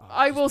about?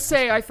 I will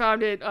say I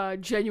found it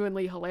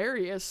genuinely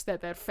hilarious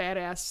that fat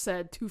ass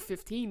said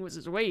 215 was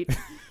his weight.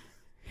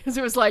 Because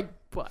it was like,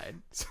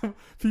 bud. So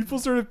people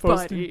started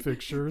posting Buddy.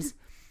 pictures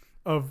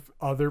of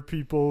other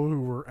people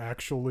who were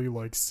actually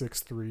like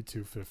 6'3",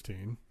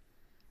 215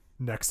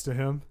 next to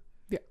him.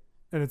 Yeah.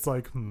 And it's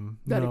like, Not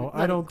no, even- I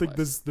not don't even think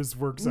close. this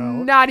works out.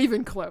 Not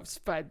even close,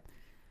 but...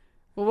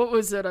 Well, what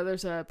was it?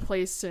 There's a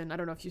place in... I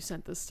don't know if you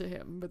sent this to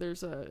him, but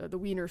there's the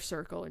Wiener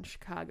Circle in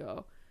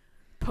Chicago.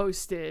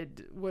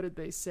 Posted, what did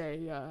they say?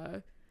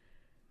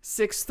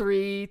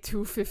 6'3",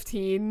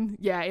 215.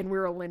 Yeah, and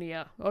we're a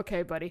linea.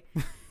 Okay, buddy.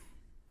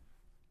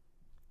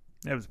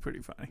 That was pretty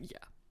funny. Yeah.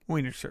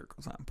 Wiener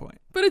Circle's on point.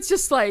 But it's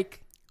just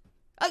like...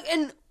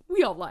 And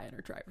we all lie on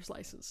our driver's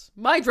license.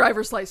 My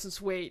driver's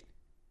license weight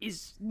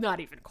is not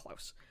even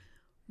close.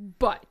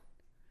 But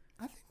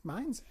I think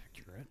mine's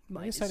accurate.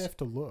 Mine I guess is- I'd have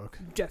to look.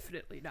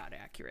 definitely not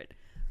accurate.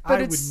 But I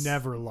would it's-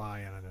 never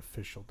lie on an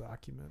official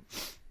document.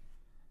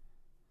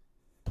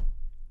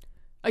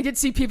 I did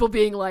see people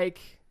being like,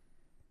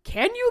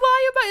 can you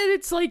lie about it?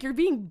 It's like you're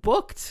being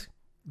booked.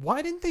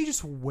 Why didn't they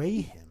just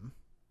weigh him?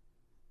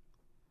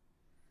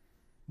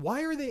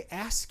 Why are they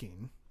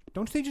asking?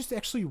 Don't they just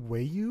actually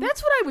weigh you?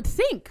 That's what I would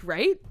think,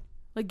 right?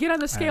 Like, get on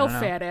the scale, don't know.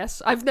 fat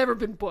ass. I've never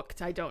been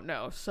booked. I don't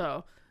know,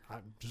 so.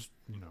 I'm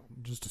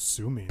just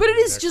assuming. But it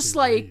they is would just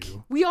actually weigh like,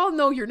 you. we all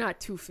know you're not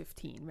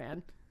 215,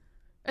 man.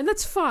 And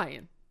that's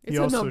fine. It's He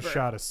a also number.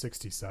 shot a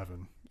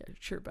 67. Yeah,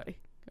 sure, buddy.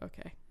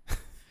 Okay.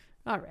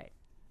 All right.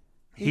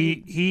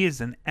 He is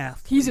an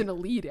athlete. He's an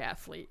elite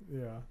athlete.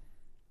 Yeah.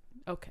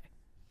 Okay.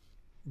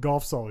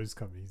 Golf's always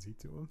come easy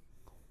to him.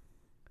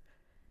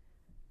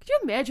 Could you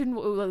imagine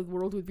what the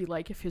world would be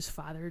like if his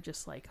father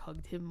just like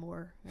hugged him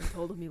more and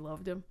told him he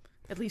loved him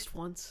at least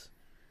once?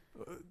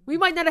 We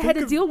might not have had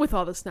to deal with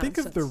all this nonsense.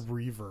 Think of the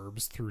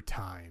reverbs through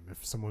time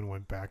if someone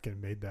went back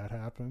and made that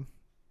happen.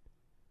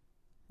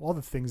 All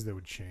the things that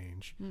would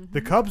change. Mm-hmm.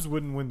 The Cubs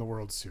wouldn't win the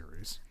World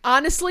Series.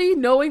 Honestly,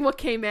 knowing what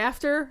came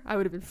after, I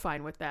would have been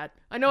fine with that.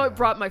 I know it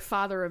brought my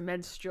father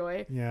immense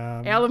joy.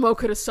 Yeah. Alamo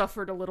could have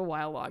suffered a little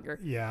while longer.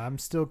 Yeah, I'm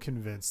still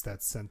convinced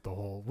that sent the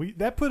whole...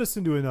 that put us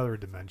into another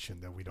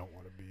dimension that we don't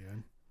want to be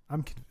in.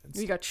 I'm convinced.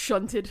 We got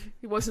shunted.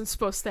 It wasn't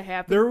supposed to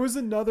happen. There was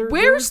another...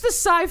 Where's the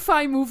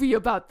sci-fi movie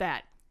about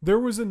that? There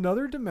was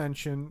another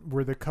dimension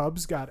where the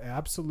Cubs got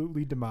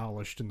absolutely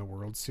demolished in the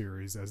World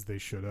Series, as they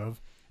should have.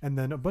 And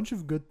then a bunch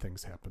of good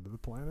things happened to the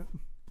planet.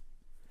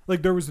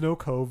 Like, there was no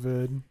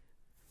COVID.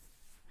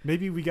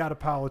 Maybe we got a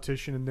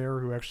politician in there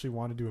who actually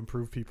wanted to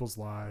improve people's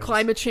lives.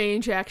 Climate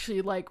change,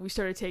 actually, like, we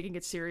started taking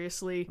it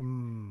seriously.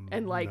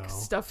 And, like,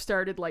 stuff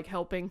started, like,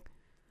 helping.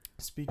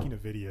 Speaking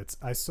of idiots,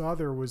 I saw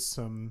there was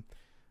some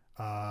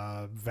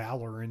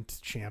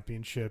Valorant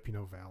championship. You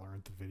know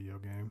Valorant, the video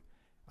game.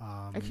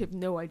 I have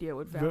no idea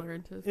what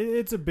Valorant is.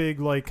 It's a big,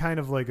 like, kind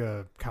of like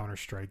a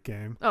Counter-Strike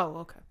game. Oh,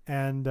 okay.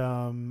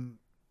 And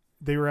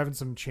they were having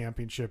some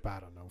championship,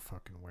 I don't know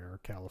fucking where,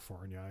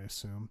 California, I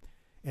assume.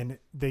 And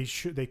they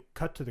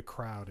cut to the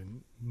crowd,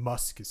 and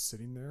Musk is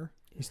sitting there.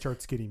 He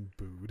starts getting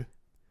booed.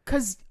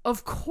 'Cause,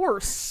 of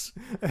course.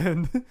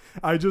 And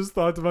I just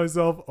thought to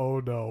myself, oh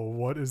no,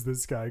 what is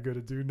this guy going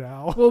to do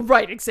now? Well,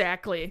 right,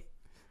 exactly.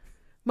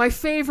 My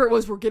favorite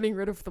was we're getting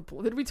rid of the...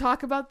 Did we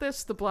talk about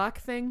this? The block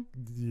thing?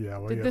 Yeah,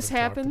 well, Did this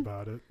happen?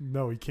 About it.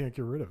 No, you can't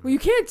get rid of it. Well, you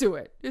can't do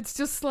it. It's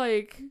just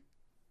like...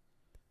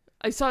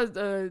 I saw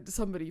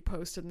somebody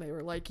posted and they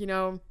were like, you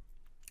know,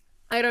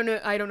 I don't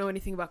know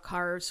anything about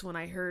cars. When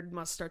I heard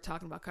Musk start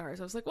talking about cars,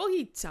 I was like, well,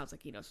 he sounds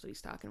like he knows what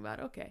he's talking about.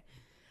 Okay.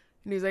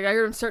 And he's like, I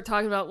heard him start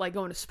talking about like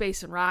going to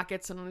space and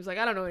rockets. And I was like,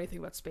 I don't know anything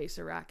about space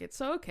or rockets.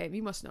 So, okay,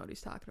 he must know what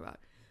he's talking about.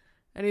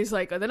 And he's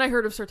like, then I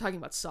heard him start talking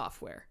about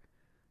software.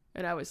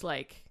 And I was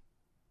like,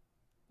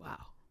 wow,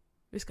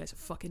 this guy's a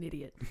fucking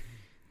idiot.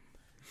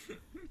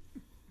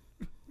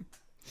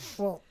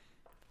 Well,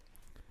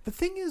 the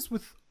thing is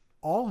with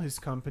all his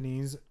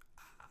companies,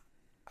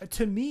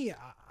 to me,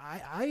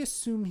 I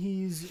assume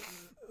he's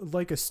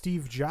like a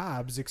Steve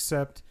Jobs,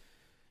 except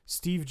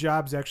Steve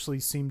Jobs actually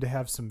seemed to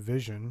have some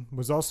vision,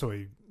 was also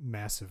a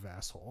massive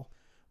asshole,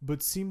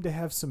 but seemed to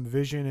have some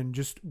vision and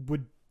just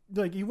would...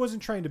 Like, he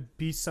wasn't trying to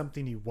be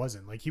something he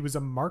wasn't. Like, he was a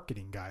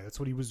marketing guy. That's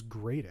what he was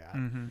great at.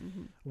 Mm-hmm.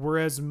 Mm-hmm.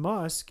 Whereas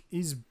Musk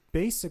is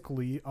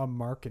basically a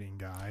marketing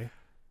guy,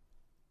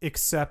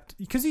 except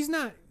because he's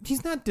not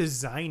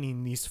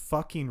designing these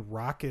fucking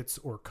rockets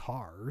or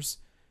cars.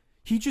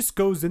 He just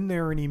goes in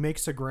there and he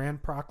makes a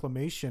grand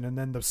proclamation, and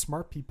then the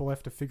smart people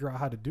have to figure out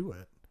how to do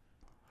it.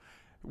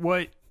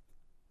 What?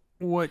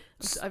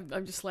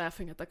 I'm just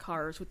laughing at the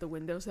cars with the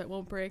windows that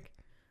won't break.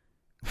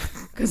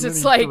 Because it's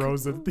he like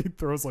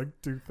throws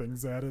like two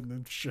things at it and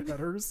then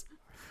shatters.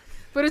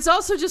 But it's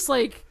also just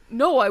like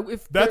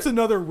that's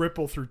another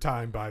ripple through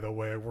time, by the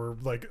way, where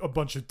like a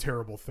bunch of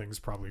terrible things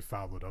probably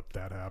followed up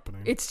that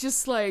happening. It's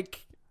just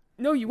like,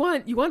 no, you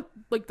want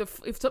like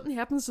if something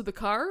happens to the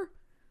car,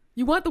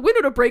 you want the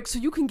window to break so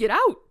you can get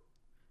out.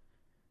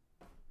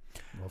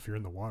 Well, if you're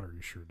in the water,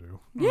 you sure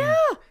do. Yeah,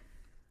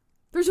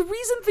 there's a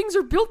reason things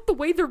are built the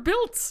way they're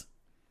built.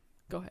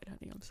 Go ahead,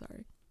 honey. I'm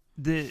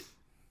sorry.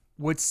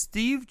 What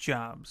Steve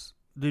Jobs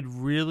did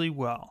really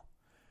well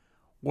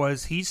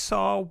was he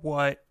saw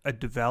what a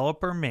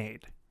developer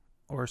made,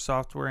 or a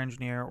software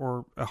engineer,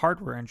 or a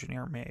hardware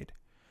engineer made,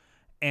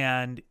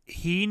 and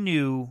he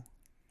knew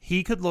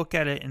he could look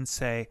at it and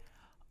say,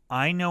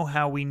 I know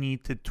how we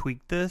need to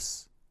tweak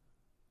this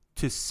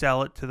to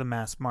sell it to the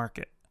mass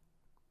market.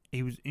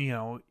 He was,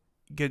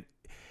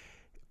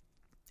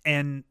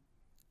 and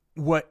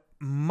what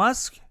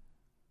Musk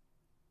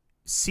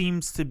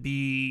seems to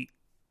be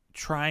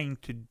trying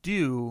to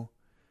do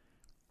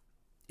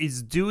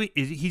is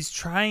he's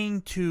trying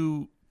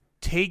to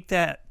take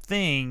that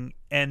thing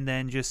and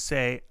then just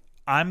say,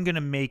 I'm going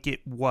to make it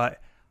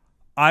what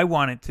I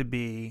want it to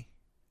be,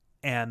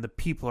 and the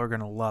people are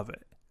going to love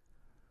it.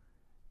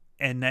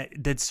 And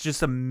that's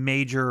just a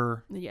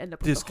major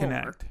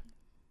disconnect.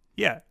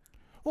 Yeah.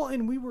 Well,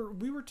 and we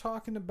were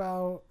talking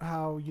about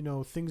how,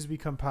 things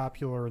become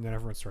popular and then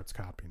everyone starts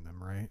copying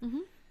them, right? Mm-hmm.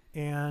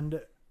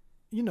 And,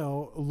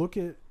 look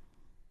at,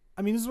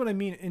 this is what I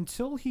mean.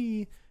 Until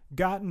he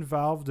got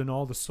involved in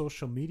all the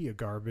social media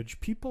garbage,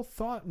 people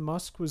thought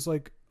Musk was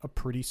like a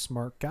pretty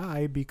smart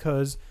guy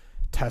because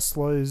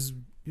Tesla is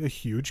a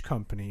huge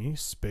company.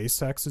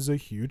 SpaceX is a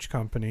huge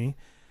company.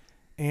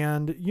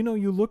 And,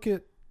 you look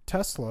at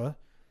Tesla,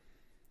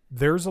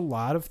 there's a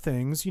lot of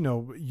things,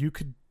 you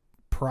could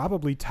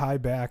probably tie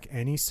back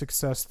any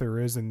success there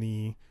is in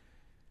the,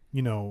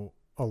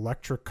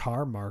 electric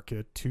car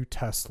market to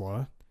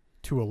Tesla.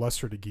 To a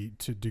lesser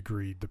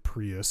degree, the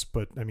Prius,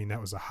 but that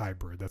was a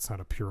hybrid. That's not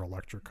a pure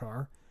electric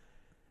car.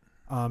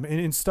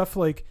 And stuff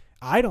like,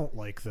 I don't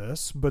like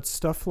this, but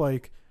stuff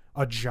like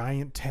a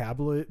giant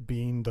tablet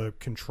being the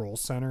control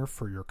center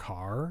for your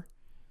car,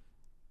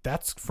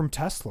 that's from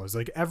Tesla's.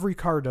 Like every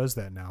car does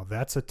that now.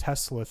 That's a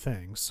Tesla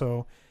thing.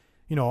 So,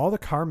 all the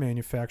car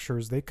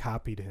manufacturers, they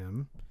copied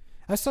him.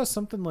 I saw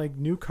something like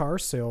new car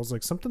sales,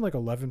 like something like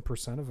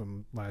 11% of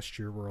them last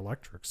year were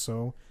electric.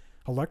 So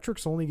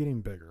electric's only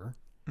getting bigger.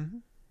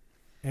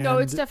 Mm-hmm. No,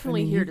 it's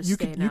definitely here to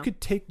stay now.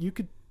 You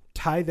could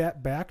tie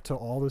that back to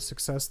all the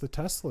success the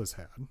Tesla's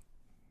had.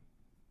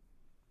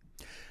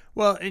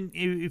 Well, and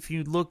if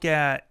you look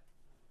at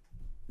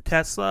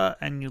Tesla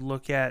and you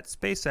look at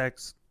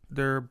SpaceX,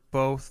 they're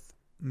both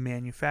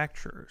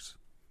manufacturers.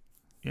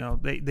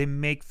 They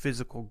make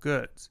physical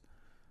goods.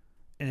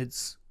 And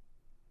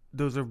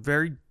those are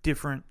very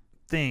different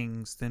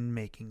things than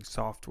making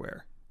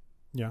software.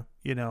 Yeah.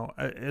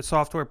 A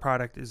software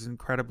product is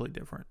incredibly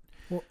different.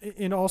 Well,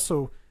 and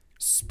also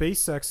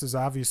SpaceX is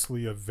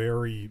obviously a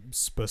very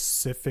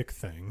specific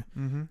thing.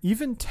 Mm-hmm.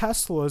 Even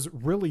Teslas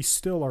really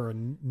still are a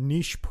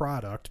niche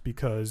product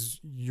because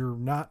you're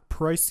not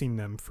pricing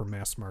them for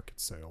mass market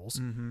sales.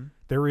 Mm-hmm.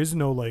 There is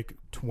no like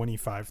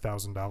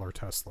 $25,000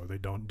 Tesla.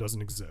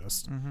 Doesn't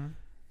exist. Mm-hmm.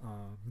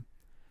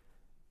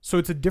 So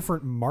it's a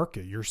different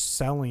market. You're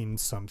selling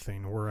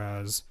something,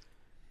 whereas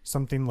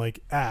something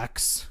like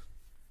X,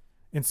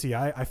 and see,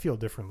 I feel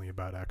differently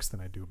about X than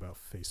I do about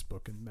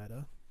Facebook and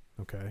Meta.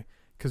 Okay.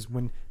 Because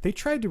when they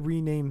tried to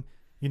rename,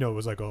 it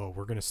was like, oh,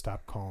 we're going to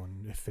stop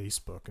calling it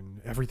Facebook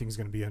and everything's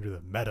going to be under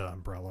the Meta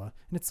umbrella.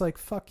 And it's like,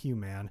 fuck you,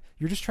 man.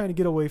 You're just trying to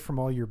get away from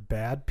all your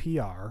bad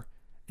PR.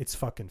 It's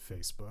fucking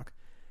Facebook.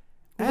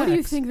 What do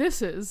you think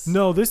this is?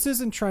 No, this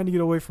isn't trying to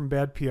get away from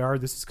bad PR.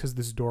 This is because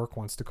this dork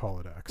wants to call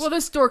it X. Well,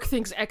 this dork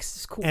thinks X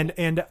is cool.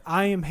 And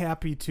I am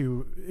happy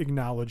to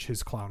acknowledge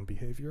his clown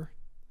behavior.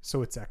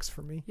 So it's X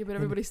for me. Yeah, but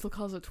everybody still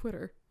calls it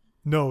Twitter.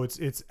 No,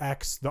 it's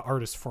X, the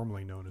artist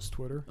formerly known as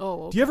Twitter.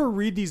 Oh, okay. Do you ever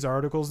read these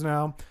articles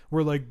now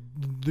where like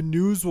the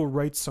news will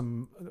write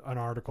an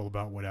article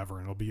about whatever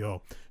and it'll be,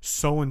 oh,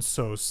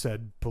 so-and-so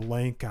said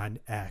blank on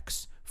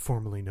X,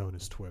 formerly known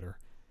as Twitter.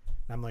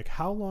 And I'm like,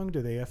 how long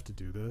do they have to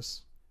do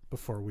this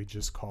before we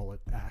just call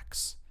it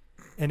X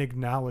and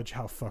acknowledge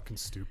how fucking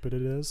stupid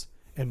it is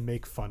and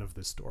make fun of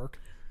this dork?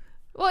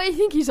 Well, I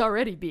think he's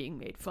already being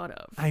made fun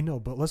of. I know,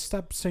 but let's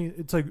stop saying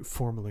it's like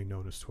formerly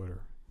known as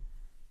Twitter.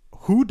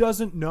 Who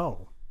doesn't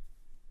know?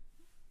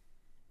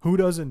 Who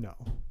doesn't know?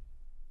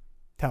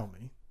 Tell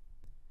me.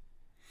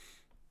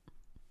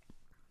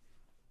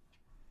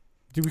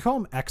 Do we call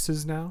them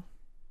X's now?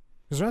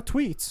 Because they're not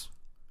tweets.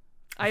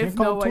 I have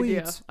no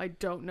idea. I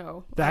don't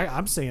know.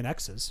 I'm saying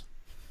X's.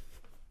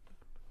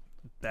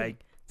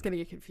 It's going to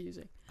get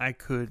confusing. I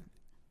couldn't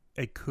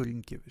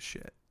give a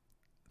shit.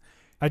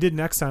 I did an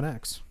X on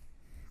X.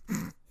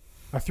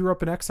 I threw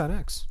up an X on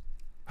X.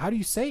 How do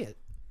you say it?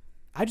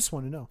 I just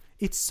want to know.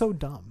 It's so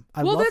dumb.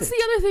 I love it. Well, that's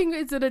the other thing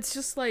is that it's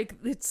just like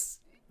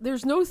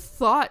there's no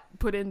thought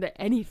put into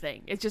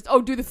anything. It's just,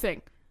 oh, do the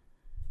thing.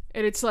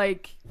 And it's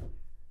like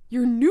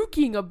you're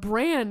nuking a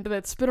brand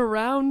that's been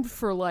around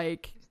for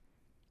like,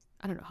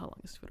 I don't know how long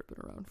has Twitter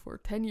been around for?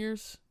 10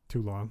 years?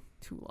 Too long.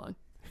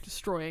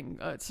 Destroying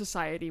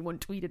society one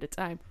tweet at a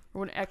time or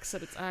one X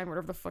at a time,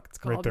 whatever the fuck it's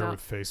called right there now.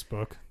 with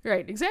Facebook.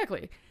 Right,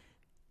 exactly.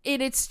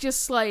 And it's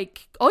just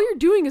like all you're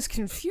doing is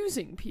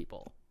confusing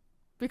people.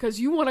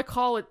 Because you want to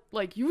call it,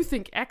 like, you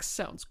think X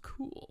sounds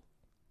cool.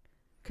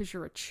 Because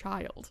you're a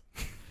child.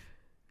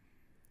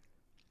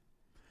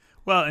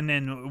 Well, and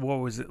then what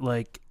was it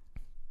like?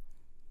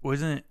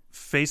 Wasn't it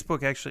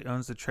Facebook actually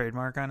owns the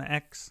trademark on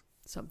X?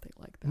 Something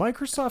like that.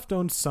 Microsoft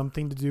owns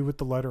something to do with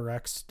the letter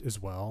X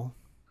as well.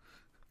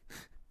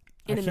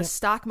 And in the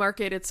stock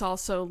market, it's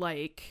also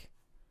like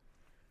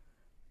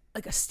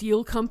a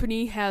steel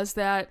company has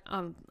that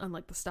on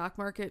like the stock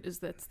market,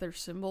 that's their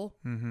symbol.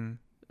 Mm-hmm.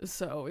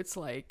 So it's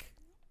like,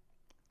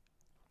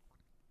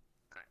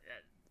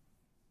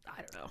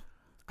 I don't know.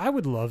 I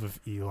would love if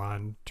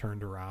Elon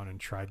turned around and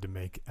tried to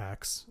make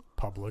X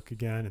public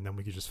again, and then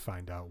we could just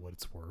find out what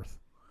it's worth.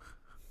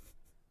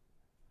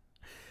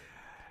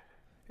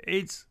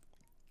 It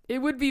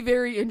would be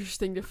very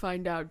interesting to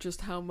find out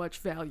just how much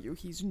value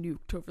he's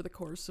nuked over the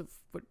course of,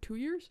 2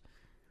 years?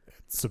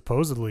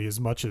 Supposedly as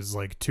much as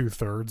like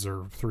 2/3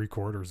 or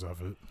 3/4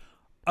 of it.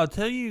 I'll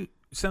tell you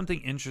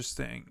something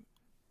interesting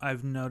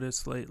I've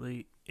noticed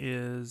lately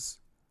is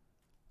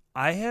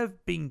I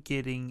have been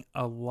getting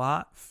a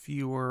lot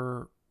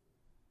fewer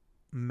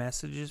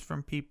messages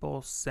from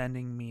people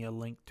sending me a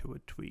link to a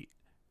tweet.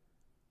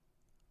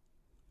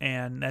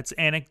 And that's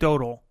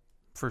anecdotal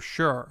for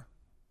sure,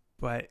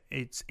 but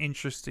it's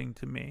interesting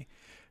to me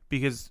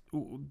because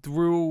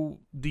through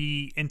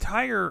the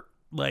entire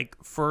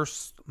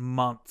first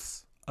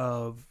months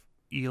of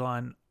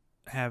Elon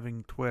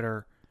having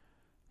Twitter,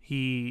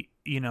 he,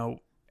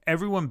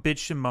 everyone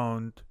bitched and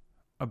moaned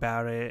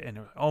about it, and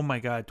oh my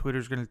god,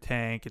 Twitter's gonna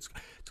tank, it's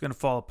gonna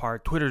fall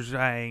apart, Twitter's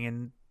dying,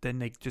 and then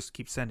they just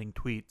keep sending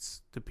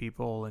tweets to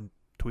people and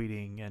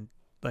tweeting and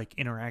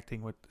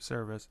interacting with the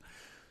service.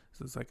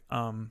 So it's like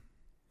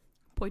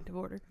point of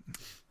order.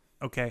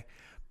 Okay,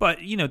 but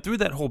through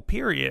that whole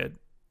period,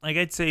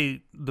 I'd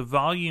say the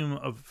volume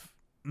of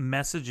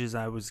messages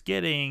I was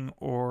getting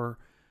or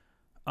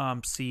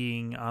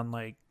seeing on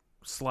like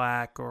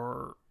Slack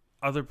or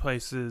other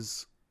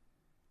places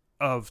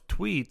of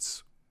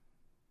tweets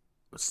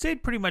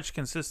stayed pretty much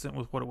consistent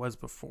with what it was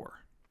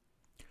before.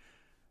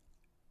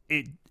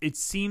 It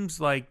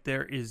seems like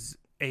there is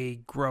a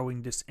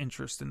growing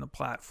disinterest in the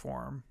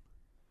platform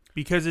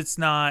because it's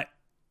not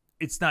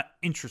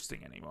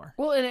interesting anymore.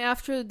 Well, and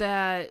after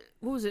that,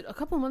 what was it, a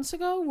couple months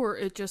ago, where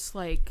it just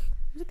like,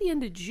 it was at the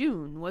end of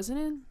June, wasn't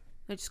it?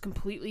 It just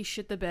completely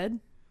shit the bed.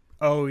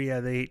 Oh yeah,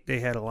 they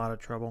had a lot of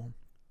trouble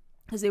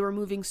Because they were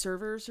moving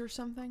servers or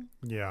something.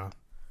 Yeah.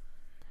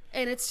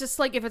 And it's just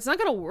like, if it's not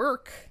going to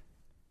work,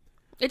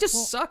 it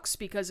just sucks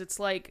because it's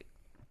like,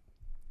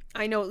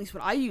 I know at least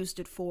what I used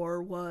it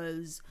for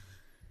was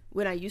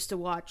when I used to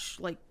watch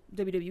like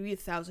WWE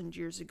 1,000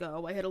 years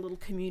ago. I had a little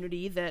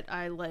community that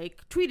I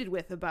like tweeted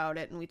with about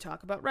it, and we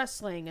talk about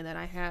wrestling. And then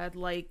I had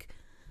like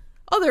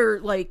other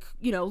like,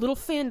 you know, little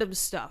fandom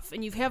stuff.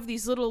 And you have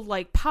these little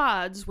like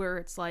pods where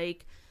it's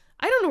like,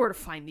 I don't know where to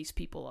find these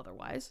people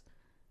otherwise.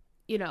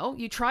 You know,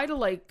 you try to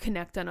like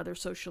connect on other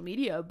social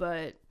media,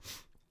 but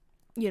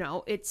you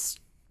know, it's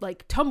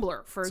like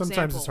Tumblr, for example.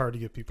 Sometimes it's hard to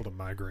get people to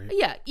migrate.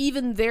 Yeah,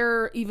 even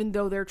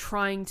though they're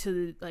trying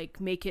to like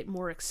make it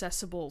more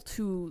accessible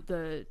to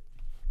the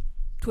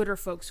Twitter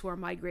folks who are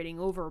migrating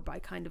over by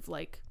kind of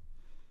like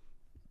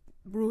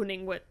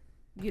ruining what,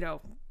 you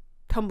know,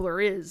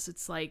 Tumblr is.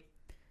 It's like,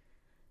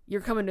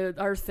 you're coming to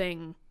our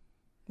thing,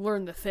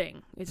 learn the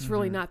thing. It's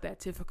really not that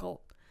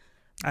difficult.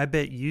 I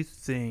bet you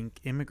think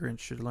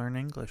immigrants should learn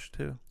English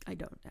too. I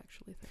don't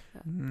actually think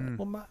that.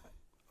 Well,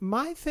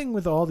 my thing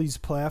with all these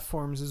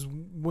platforms is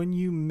when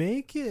you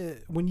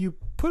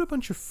put a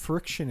bunch of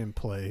friction in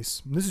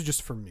place, and this is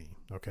just for me,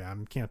 okay? I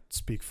can't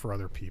speak for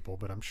other people,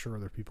 but I'm sure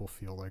other people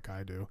feel like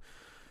I do.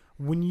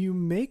 When you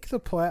make the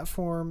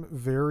platform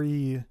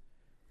very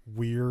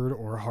weird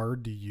or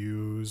hard to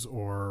use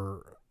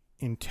or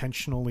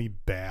intentionally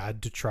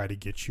bad to try to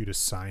get you to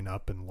sign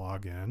up and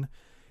log in,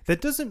 that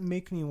doesn't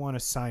make me want to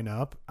sign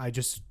up. I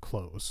just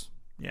close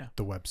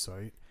the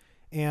website.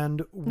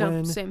 And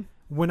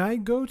when I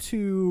go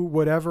to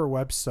whatever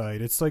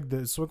website, it's like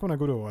when I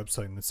go to a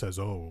website and it says,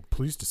 "Oh,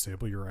 please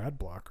disable your ad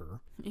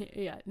blocker."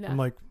 Yeah, no. I'm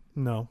like,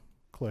 no,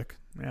 click.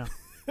 Yeah.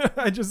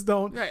 I just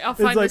don't. Right, I'll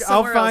find this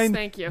somewhere else.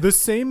 Thank you. The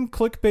same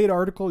clickbait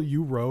article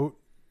you wrote,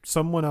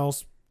 someone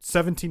else,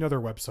 17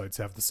 other websites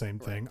have the same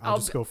thing. I'll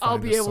just go find it.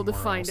 I'll be able to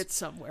somewhere find else. it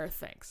somewhere.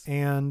 Thanks.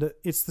 And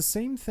it's the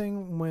same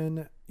thing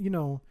when, you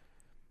know,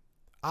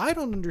 I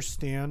don't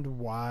understand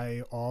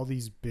why all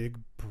these big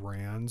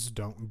brands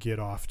don't get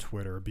off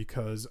Twitter,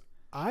 because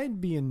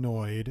I'd be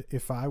annoyed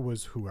if I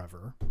was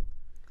whoever.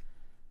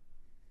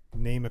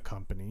 Name a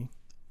company,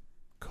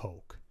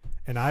 Coke,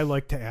 and I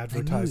like to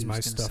advertise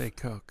my stuff. Say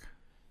Coke.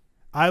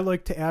 I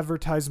like to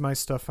advertise my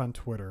stuff on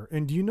Twitter.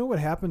 And do you know what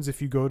happens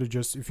if you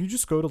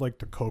just go to like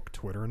the Coke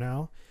Twitter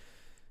now?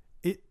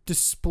 It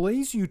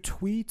displays you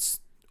tweets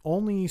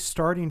only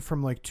starting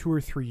from like 2 or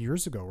 3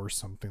 years ago or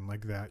something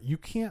like that. You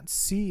can't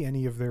see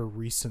any of their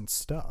recent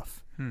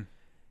stuff.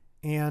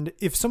 And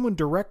if someone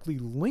directly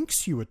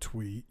links you a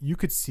tweet, you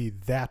could see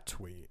that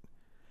tweet.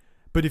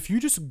 But if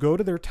you just go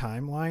to their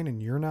timeline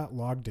and you're not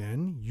logged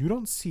in, you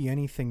don't see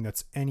anything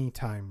that's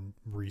anytime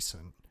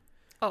recent.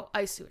 Oh,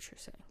 I see what you're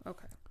saying.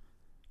 Okay.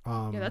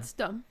 Yeah, that's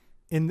dumb.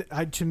 And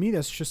to me,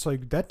 that's just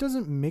like, that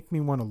doesn't make me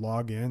want to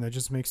log in. That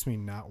just makes me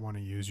not want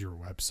to use your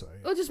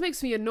website. Well, it just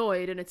makes me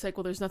annoyed, and it's like,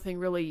 well, there's nothing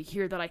really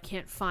here that I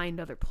can't find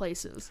other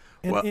places.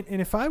 And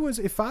if I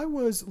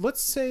was,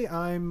 let's say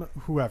I'm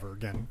whoever,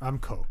 again, I'm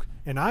Coke,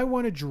 and I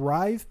want to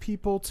drive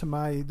people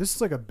to this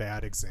is like a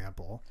bad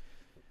example.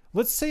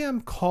 Let's say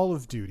I'm Call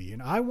of Duty,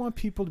 and I want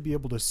people to be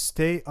able to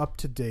stay up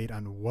to date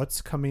on what's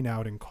coming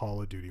out in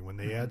Call of Duty when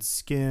they add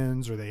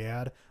skins or they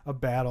add a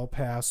battle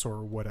pass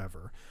or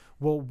whatever.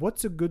 Well,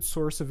 what's a good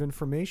source of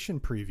information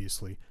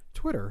previously?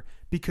 Twitter,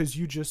 because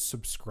you just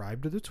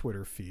subscribe to the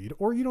Twitter feed,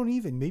 or you don't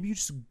even. Maybe you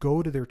just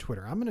go to their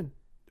Twitter. I'm going to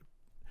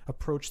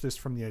approach this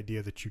from the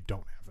idea that you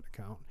don't have an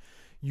account.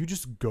 You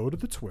just go to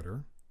the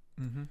Twitter.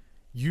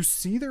 You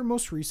see their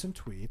most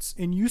recent tweets,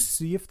 and you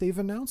see if they've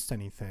announced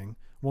anything.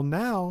 Well,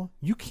 now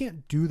you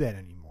can't do that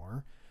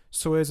anymore.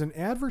 So as an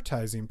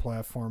advertising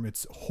platform,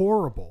 it's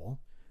horrible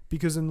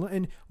because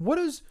what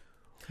does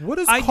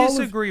I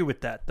disagree with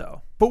that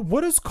though. But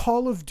what does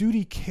Call of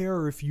Duty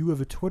care if you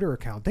have a Twitter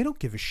account? They don't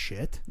give a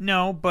shit.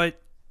 No,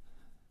 but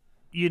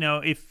you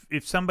know, if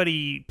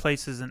somebody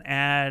places an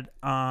ad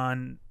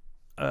on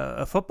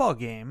a football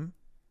game,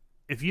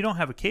 if you don't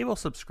have a cable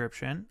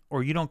subscription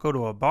or you don't go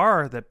to a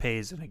bar that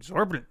pays an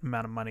exorbitant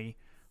amount of money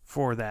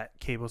for that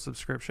cable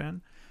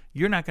subscription,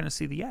 you're not going to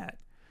see the ad.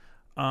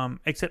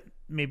 Except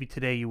maybe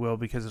today you will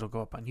because it'll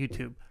go up on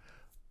YouTube.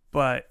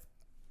 But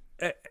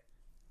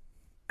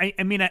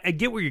I mean, I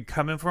get where you're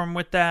coming from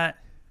with that.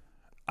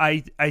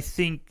 I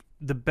think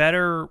the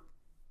better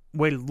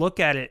way to look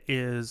at it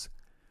is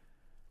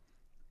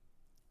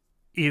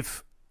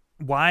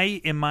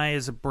why am I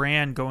as a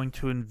brand going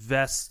to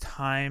invest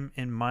time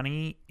and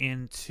money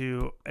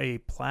into a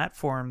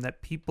platform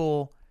that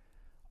people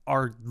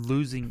are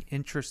losing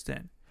interest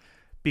in.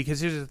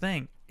 Because here's the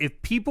thing.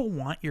 If people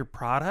want your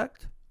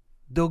product,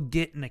 they'll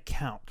get an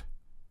account.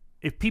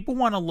 If people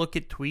want to look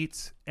at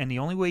tweets, and the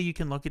only way you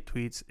can look at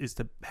tweets is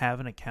to have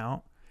an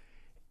account,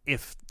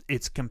 if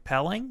it's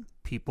compelling,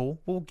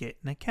 people will get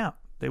an account.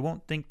 They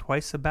won't think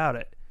twice about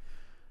it.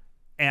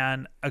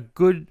 And a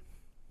good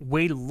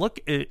way to look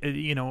at,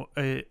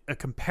 a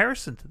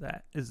comparison to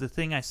that is the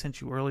thing I sent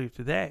you earlier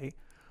today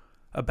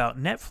about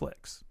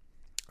Netflix.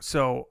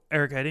 So,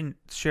 Eric, I didn't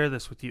share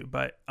this with you,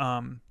 but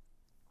it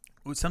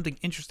was something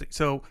interesting.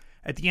 So,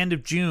 at the end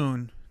of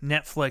June,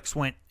 Netflix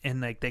went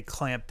and they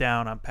clamped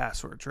down on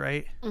passwords,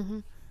 right? Mm-hmm.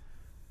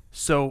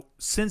 So,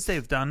 since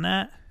they've done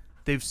that,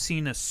 they've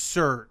seen a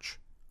surge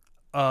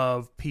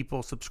of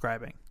people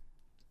subscribing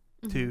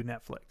to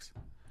Netflix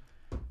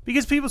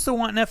because people still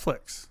want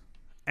Netflix,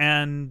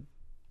 and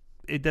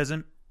it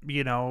doesn't,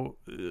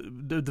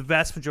 the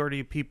vast majority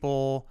of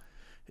people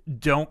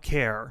don't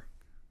care.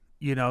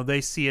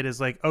 They see it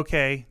as like,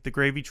 okay, the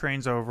gravy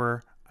train's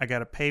over. I got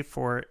to pay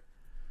for it.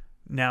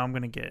 Now I'm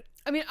going to get.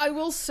 I mean, I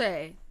will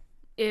say,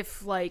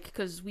 if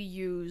because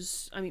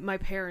my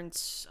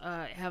parents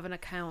have an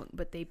account,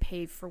 but they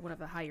pay for one of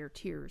the higher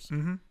tiers.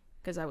 Mm-hmm.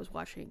 Because I was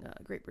watching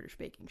a Great British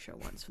Baking Show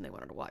once when they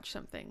wanted to watch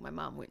something. My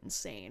mom went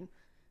insane,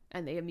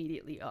 and they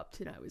immediately upped,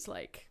 and I was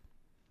like,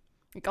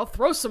 I'll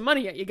throw some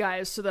money at you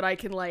guys so that I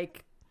can,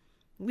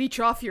 leech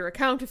off your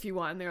account if you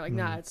want. And they're like,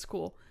 nah, it's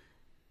cool.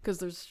 Because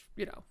there's,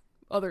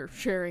 other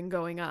sharing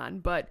going on.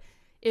 But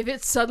if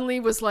it suddenly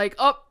was like,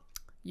 oh,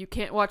 you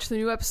can't watch the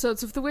new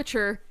episodes of The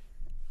Witcher,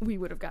 we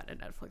would have gotten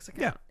a Netflix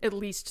account. Yeah. At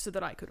least so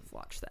that I could have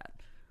watched that.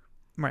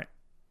 Right.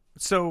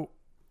 So,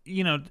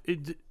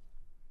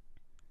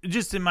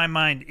 just in my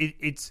mind,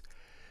 it's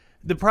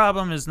the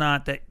problem is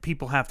not that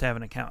people have to have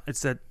an account.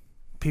 It's that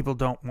people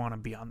don't want to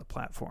be on the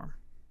platform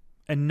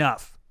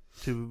enough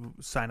to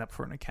sign up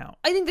for an account.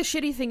 I think the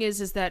shitty thing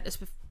is that,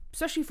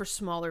 especially for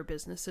smaller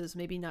businesses,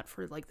 maybe not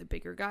for the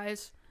bigger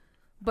guys,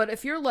 but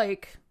if you're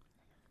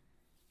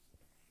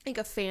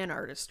a fan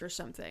artist or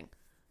something,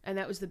 and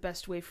that was the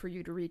best way for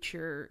you to reach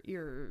your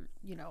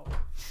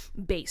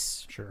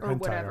base, sure, or hentai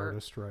whatever.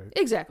 Artist, right?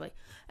 Exactly.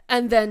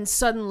 And then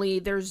suddenly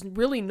there's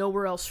really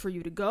nowhere else for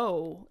you to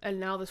go, and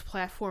now this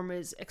platform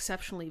is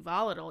exceptionally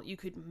volatile. You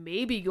could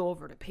maybe go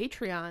over to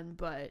Patreon,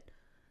 but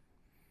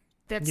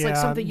that's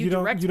something you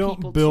direct people to.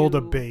 You don't build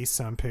a base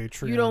on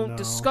Patreon. You don't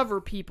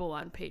discover people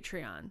on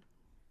Patreon.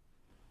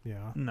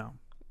 Yeah. No.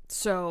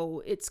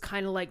 So it's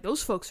kind of like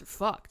those folks are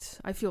fucked.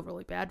 I feel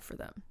really bad for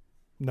them.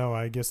 No,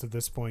 I guess at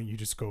this point you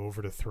just go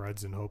over to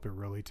Threads and hope it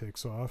really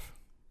takes off.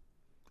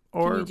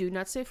 Or can you do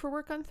not safe for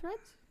work on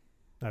Threads?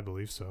 I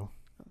believe so.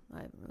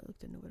 I haven't really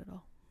looked into it at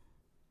all.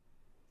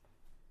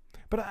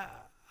 But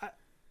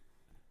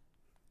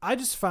I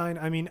just find,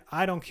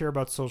 I don't care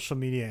about social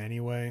media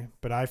anyway,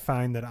 but I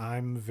find that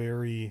I'm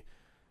very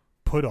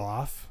put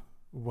off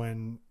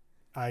when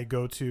I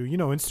go to,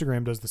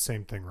 Instagram does the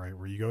same thing, right?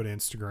 Where you go to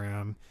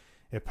Instagram,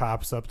 it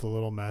pops up the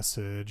little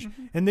message,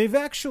 and they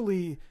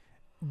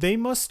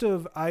must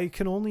have, I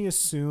can only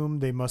assume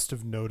they must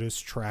have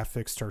noticed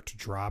traffic start to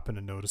drop in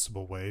a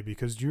noticeable way,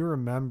 because do you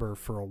remember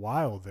for a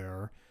while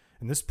there,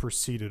 and this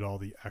preceded all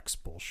the X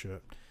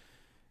bullshit,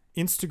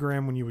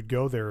 Instagram, when you would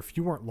go there, if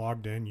you weren't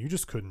logged in, you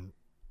just couldn't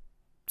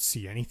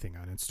see anything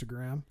on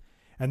Instagram.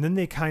 And then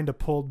they kind of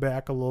pulled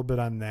back a little bit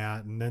on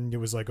that, and then it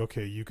was like,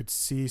 okay, you could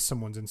see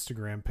someone's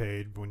Instagram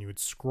page. When you would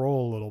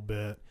scroll a little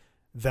bit,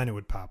 then it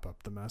would pop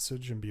up the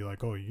message and be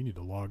like, oh, you need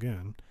to log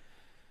in.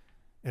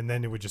 And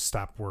then it would just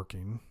stop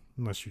working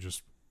unless you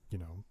just,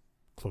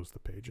 close the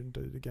page and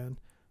did it again.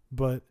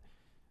 But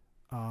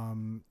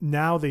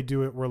now they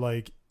do it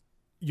where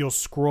you'll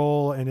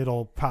scroll and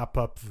it'll pop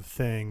up the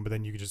thing, but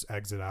then you can just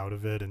exit out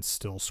of it and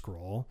still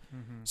scroll.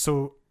 Mm-hmm.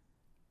 So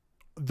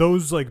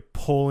those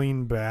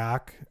pulling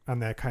back on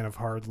that kind of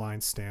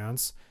hardline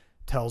stance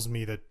tells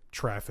me that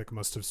traffic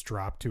must have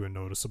dropped to a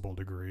noticeable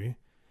degree.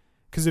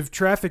 Because if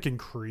traffic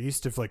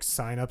increased, if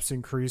signups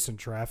increased and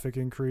traffic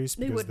increased,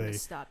 they wouldn't have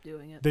stopped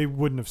doing it. They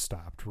wouldn't have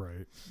stopped,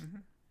 right? Mm-hmm.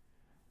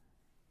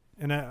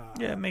 And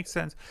yeah, it makes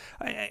sense.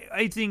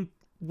 I think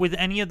with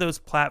any of those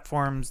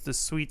platforms, the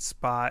sweet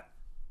spot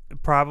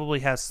probably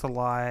has to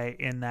lie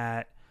in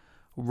that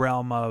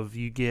realm of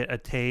you get a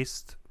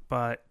taste,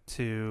 but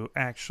to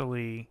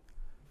actually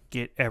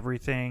get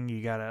everything,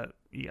 you gotta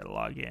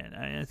log in.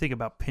 I think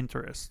about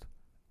Pinterest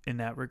in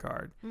that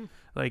regard.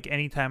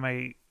 Anytime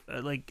I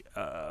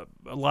a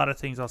lot of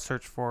things I'll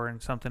search for and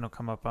something will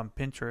come up on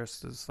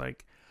Pinterest is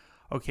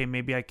okay,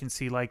 maybe I can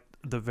see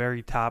the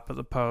very top of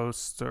the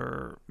post,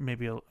 or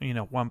maybe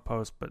one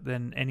post, but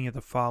then any of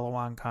the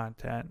follow-on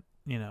content,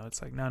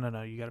 it's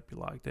no, you got to be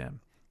logged in,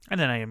 and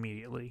then I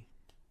immediately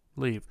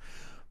leave.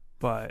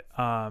 But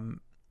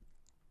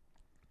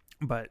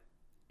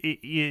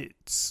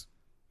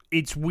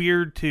it's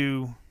weird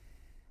to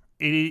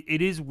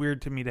it is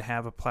weird to me to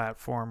have a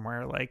platform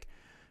where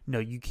no,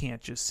 you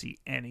can't just see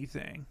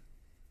anything,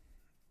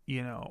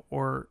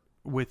 or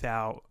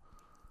without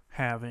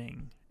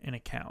having an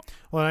account.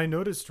 Well, I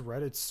noticed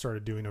Reddit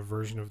started doing a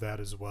version of that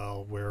as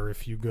well, where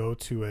if you go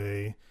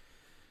to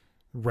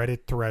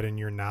Reddit thread and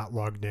you're not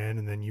logged in,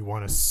 and then you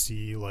want to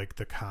see like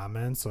the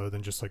comments other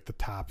than just like the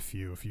top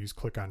few. If you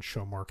click on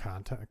show more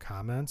content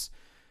comments,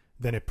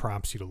 then it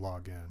prompts you to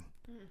log in.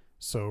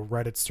 So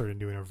Reddit started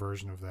doing a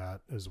version of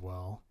that as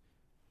well.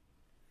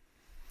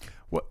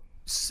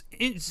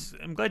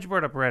 I'm glad you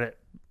brought up Reddit,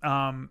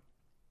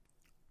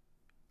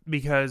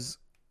 because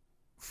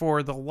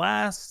for the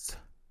last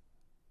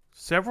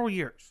several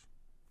years,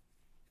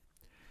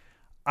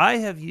 I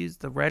have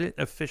used the Reddit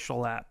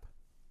official app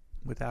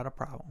without a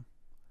problem.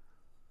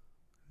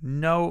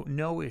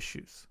 No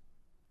issues.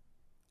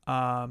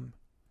 And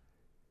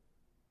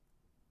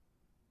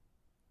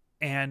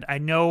I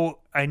know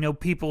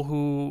people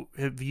who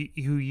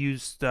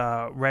used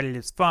Reddit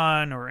as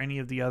fun or any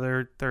of the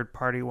other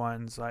third-party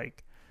ones,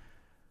 like,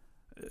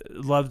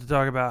 love to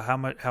talk about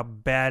how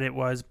bad it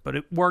was, but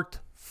it worked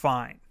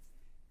fine.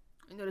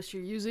 I noticed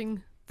you're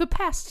using the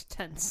past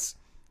tense.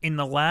 In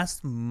the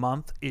last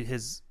month, it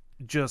has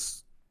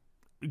just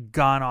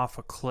gone off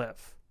a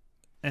cliff,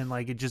 and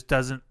like it just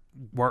doesn't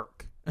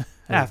work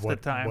half the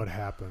time. What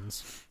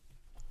happens?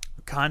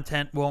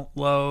 Content won't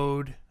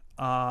load,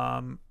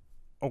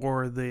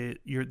 or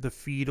the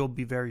feed will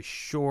be very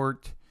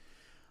short.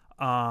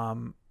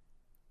 I'll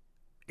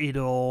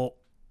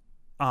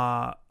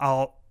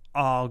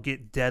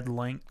get dead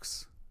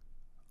links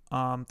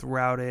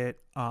throughout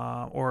it,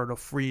 or it'll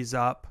freeze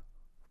up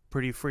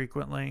pretty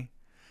frequently.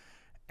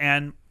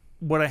 And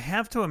what I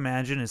have to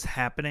imagine is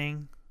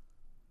happening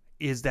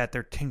is that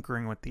they're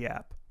tinkering with the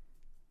app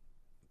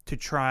to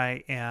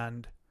try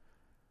and,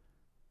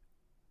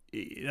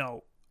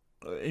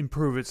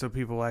 improve it so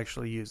people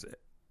actually use it.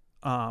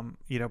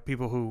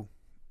 People who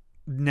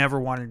never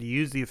wanted to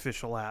use the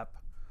official app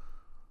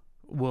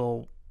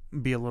will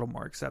be a little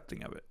more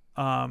accepting of it.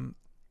 And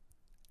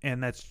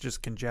that's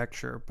just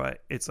conjecture, but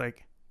it's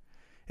like,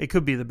 it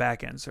could be the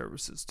back end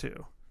services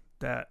too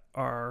that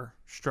are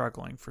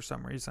struggling for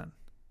some reason.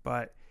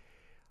 But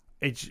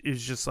it's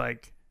just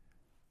like,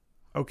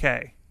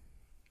 okay,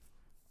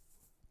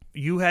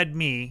 you had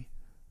me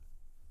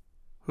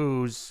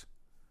who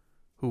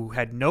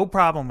had no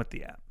problem with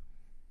the app.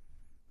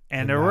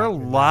 And there were a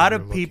lot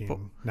of people.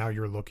 Now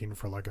you're looking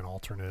for like an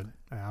alternate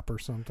app or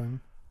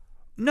something?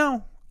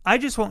 No, I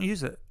just won't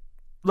use it.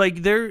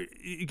 Like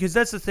because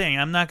that's the thing.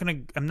 I'm not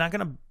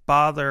gonna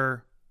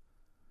bother.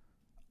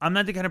 I'm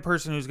not the kind of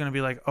person who's gonna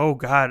be like, oh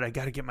God, I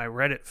got to get my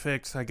Reddit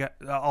fixed.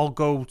 I'll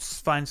go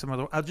find some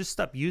other. I'll just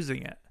stop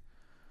using it,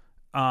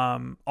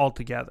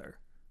 altogether.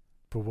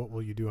 But what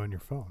will you do on your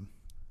phone?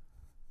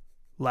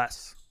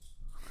 Less.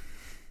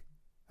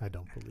 I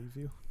don't believe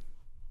you.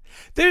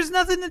 There's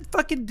nothing to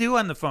fucking do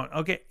on the phone.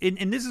 Okay,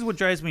 and this is what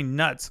drives me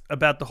nuts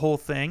about the whole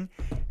thing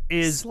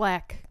is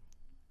Slack.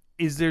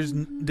 There's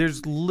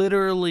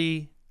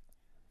literally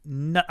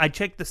no, I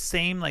check the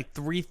same like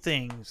 3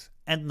 things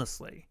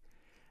endlessly,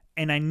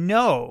 and I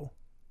know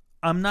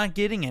I'm not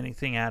getting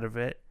anything out of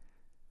it,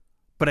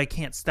 but I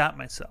can't stop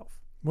myself.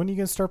 When are you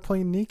gonna start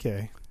playing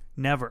Nikkei?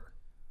 Never.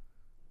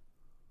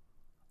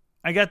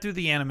 I got through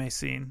the anime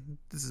scene.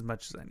 This is as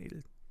much as I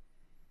needed.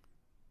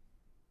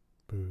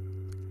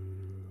 Boo.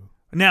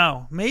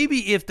 Now,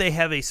 maybe if they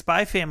have a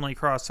Spy Family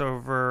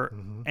crossover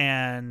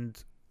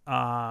and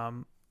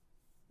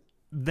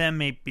then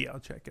maybe I'll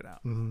check it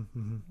out.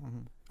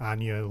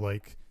 Anya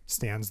like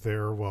stands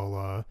there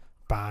while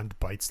Bond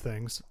bites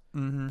things.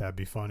 That'd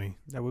be funny.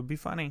 That would be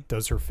funny.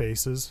 Does her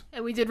faces.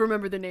 And we did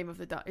remember the name of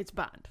the dog. It's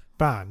Bond.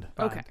 Bond.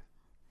 Okay.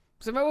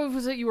 So what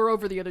was it you were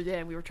over the other day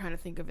and we were trying to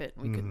think of it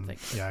and we couldn't think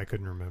of it. Yeah, I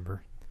couldn't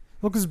remember.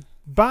 Well, because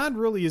Bond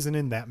really isn't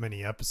in that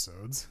many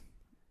episodes.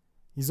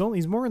 He's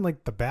more in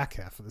like the back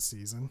half of the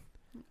season.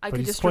 I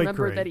could just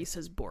remember that he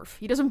says borf.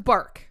 He doesn't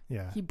bark.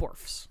 Yeah. He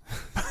borfs.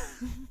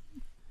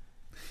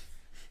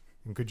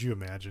 And could you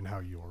imagine how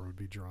Yor would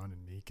be drawn in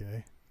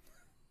Nikkei?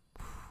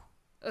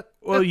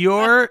 Well,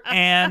 Yor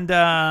and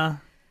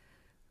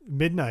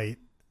Midnight.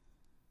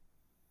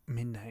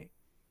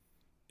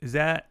 Is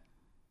that?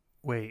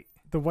 Wait.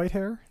 The white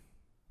hair?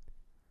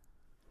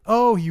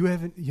 Oh,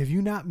 have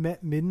you not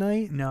met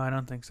Midnight? No, I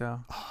don't think so.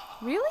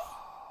 Really?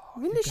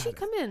 When does she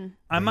come in?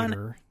 I'm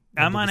on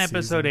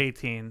episode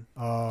 18.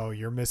 Oh,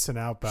 you're missing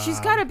out, Bob.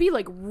 She's got to be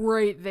like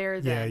right there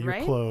then, yeah, you're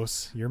right?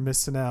 close. You're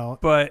missing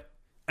out. But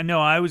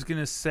no, I was going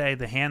to say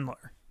the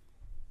handler.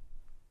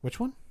 Which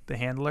one? The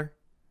handler.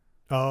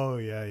 Oh,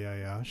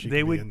 yeah. She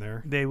could be in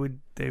there. They would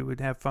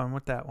have fun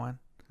with that one.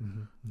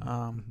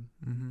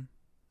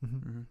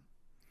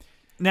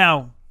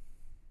 Now,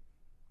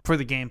 for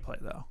the gameplay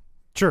though.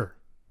 Sure.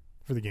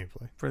 For the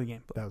gameplay.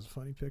 That was a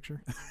funny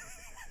picture.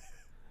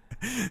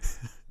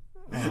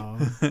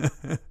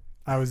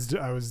 I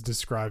was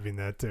describing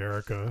that to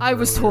Erica. I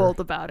was told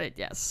about it,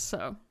 yes.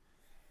 So.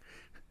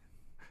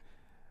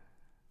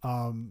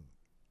 No,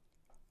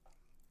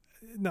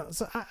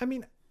 so I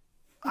mean,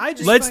 I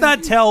just let's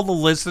not tell the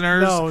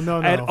listeners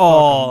no at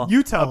all.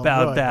 You tell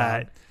about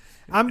that.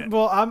 I'm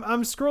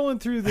scrolling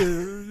through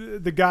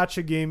the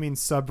Gacha Gaming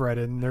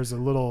subreddit, and there's a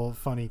little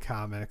funny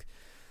comic.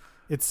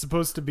 It's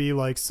supposed to be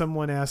like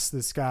someone asked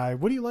this guy,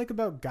 "What do you like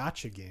about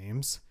gacha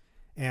games?"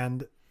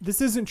 And this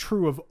isn't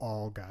true of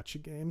all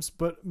gacha games,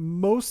 but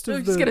most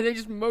of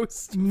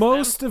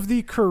most of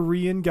the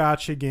Korean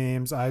gacha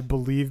games, I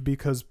believe,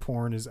 because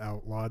porn is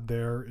outlawed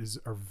there,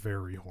 are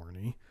very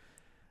horny.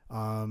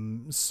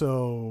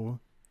 So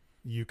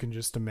you can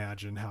just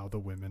imagine how the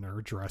women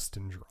are dressed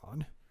and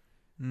drawn.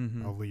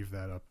 Mm-hmm. I'll leave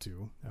that up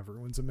to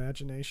everyone's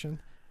imagination.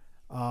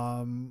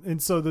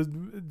 And so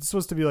it's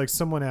supposed to be like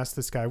someone asked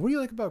this guy, "What do you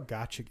like about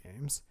gacha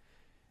games?"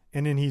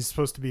 And then he's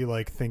supposed to be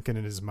like thinking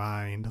in his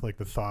mind, like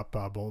the thought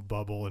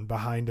bubble, and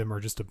behind him are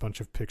just a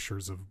bunch of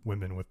pictures of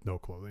women with no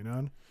clothing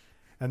on.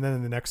 And then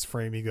in the next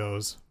frame, he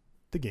goes,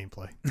 "The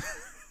gameplay."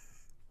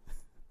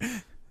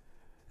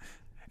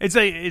 It's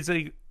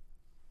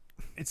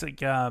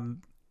like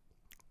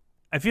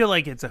I feel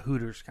like it's a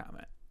Hooters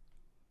comment.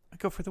 I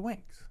go for the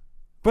wings.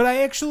 But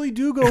I actually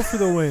do go for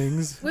the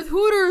wings. With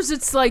Hooters,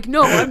 it's like,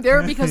 no, I'm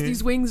there because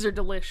these wings are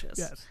delicious.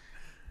 Yes.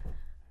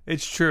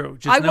 It's true.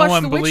 Just I no watched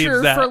one The believes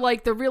Witcher that. for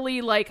like the really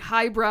like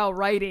highbrow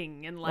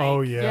writing and like, oh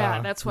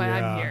yeah, that's why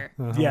I'm here.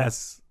 Uh-huh.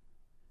 Yes.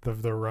 The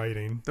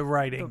writing. The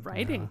writing. The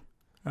writing.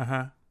 Yeah.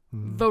 Uh-huh.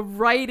 The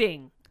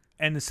writing.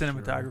 And the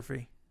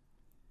cinematography.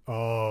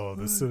 Oh,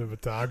 the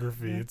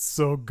cinematography. It's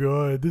so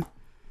good.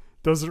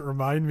 Doesn't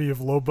remind me of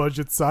low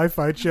budget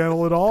sci-fi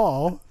channel at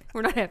all.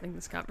 We're not having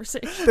this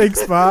conversation.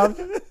 Thanks, Bob.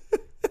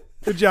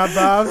 Good job,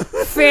 Bob.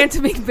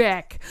 Phantoming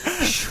back.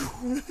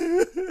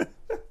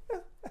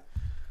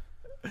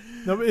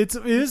 No, it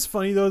is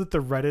funny though that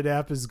the Reddit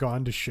app has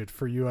gone to shit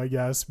for you, I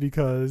guess,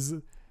 because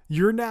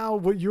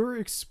what you're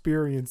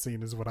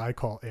experiencing is what I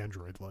call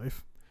Android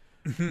life,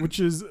 which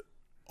is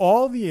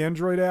all the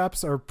Android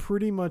apps are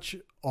pretty much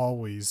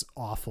always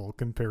awful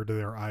compared to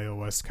their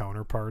iOS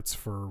counterparts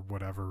for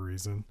whatever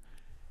reason.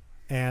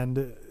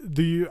 And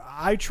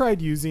I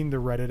tried using the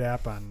Reddit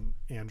app on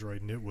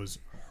Android and it was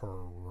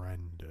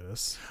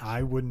horrendous.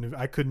 I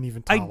couldn't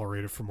even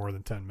tolerate it for more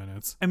than 10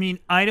 minutes. I mean,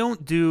 I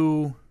don't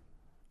do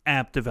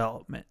app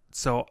development,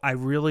 so I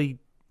really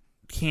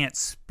can't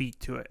speak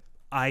to it.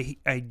 I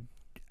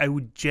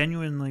would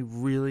genuinely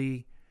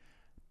really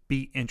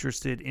be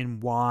interested in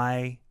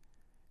why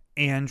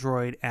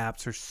Android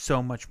apps are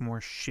so much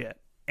more shit.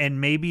 And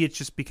maybe it's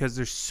just because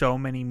there's so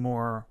many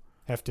more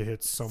have to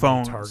hit so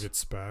phones. many target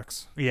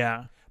specs.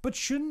 Yeah. But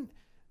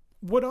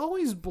what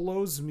always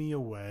blows me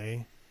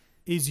away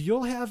is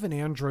you'll have an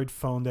Android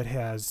phone that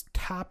has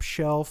top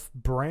shelf,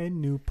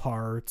 brand new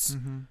parts,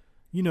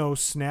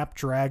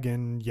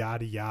 Snapdragon,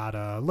 yada,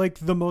 yada, like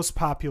the most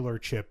popular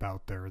chip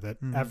out there that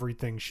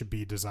everything should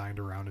be designed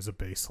around as a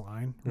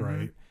baseline,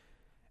 right?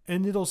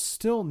 And it'll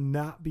still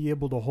not be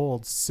able to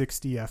hold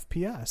 60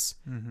 FPS.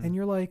 And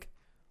you're like,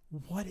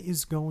 what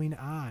is going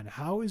on?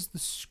 How is the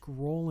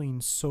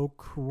scrolling so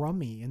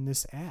crummy in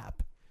this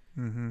app?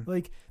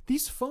 Like,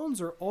 these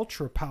phones are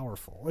ultra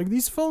powerful. Like,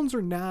 these phones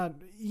are not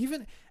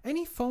even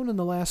any phone in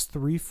the last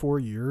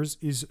 3-4 years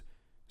is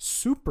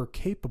super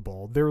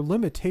capable. Their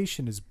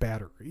limitation is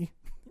battery,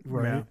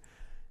 right?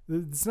 Yeah.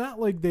 It's not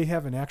like they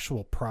have an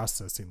actual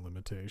processing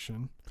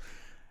limitation.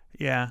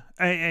 Yeah,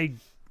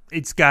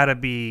 it's gotta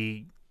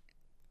be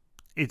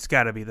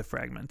the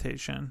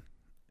fragmentation.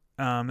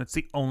 It's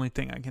the only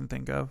thing I can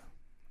think of,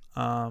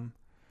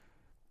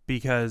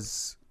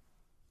 because,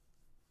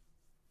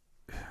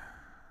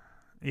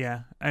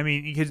 yeah, I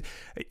mean, because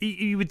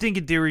you would think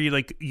in theory,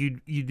 like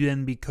you'd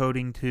then be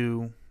coding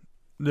to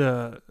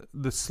the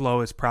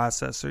slowest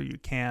processor you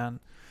can,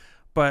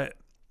 but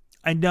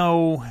I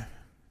know,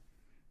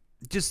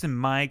 just in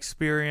my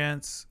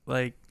experience,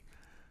 like,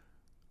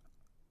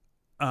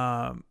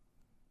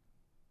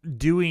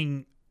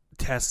 doing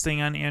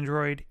testing on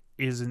Android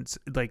isn't,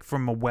 like,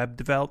 from a web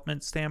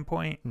development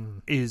standpoint,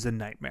 is a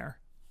nightmare.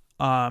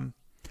 And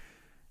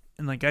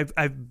like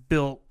I've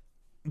built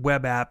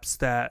web apps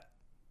that,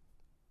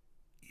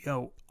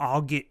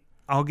 I'll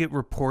get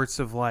reports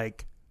of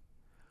like,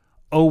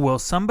 oh, well,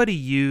 somebody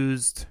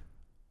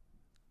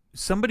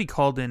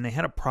called in, they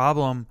had a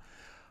problem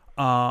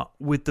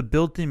with the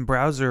built-in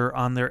browser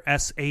on their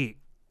S8.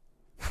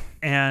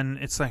 And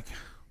it's like,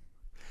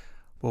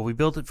 well, we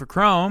built it for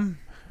Chrome.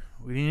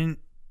 We didn't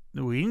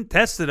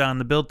test it on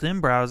the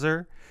built-in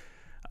browser.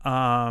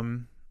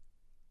 And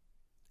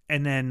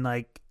then,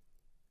 like,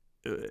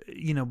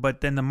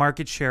 but then the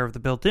market share of the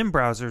built-in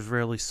browser is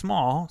really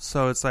small.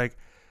 So it's like,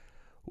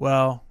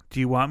 well, do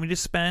you want me to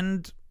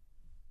spend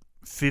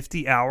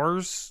 50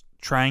 hours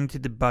trying to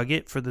debug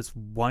it for this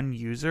one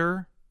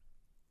user?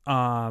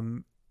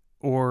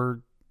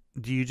 Or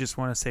do you just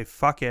want to say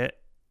fuck it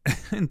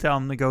and tell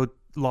them to go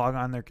log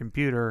on their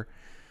computer?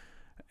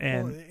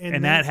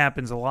 And that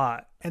happens a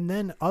lot. And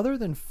then, other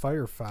than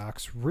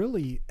Firefox,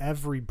 really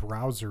every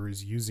browser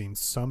is using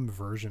some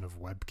version of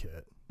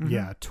WebKit.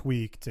 Yeah,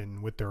 tweaked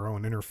and with their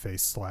own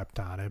interface slapped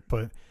on it,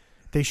 but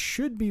they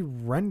should be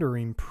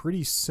rendering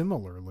pretty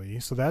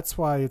similarly. So that's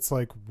why it's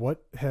like,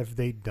 what have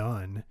they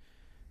done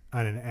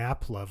on an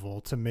app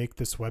level to make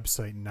this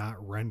website not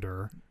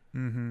render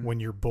when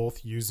you're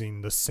both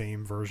using the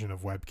same version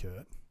of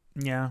WebKit?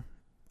 Yeah,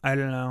 I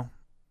don't know.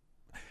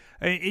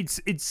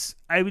 It's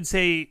I would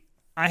say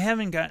I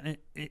haven't gotten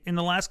it in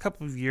the last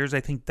couple of years.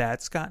 I think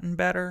that's gotten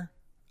better.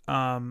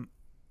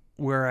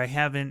 Where I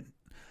haven't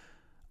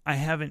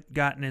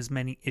gotten as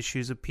many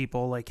issues of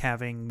people like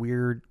having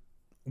weird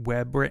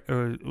web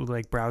or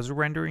like browser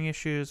rendering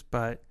issues,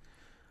 but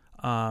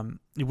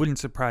it wouldn't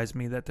surprise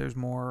me that there's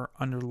more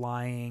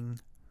underlying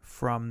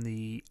from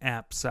the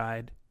app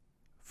side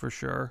for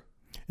sure.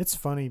 It's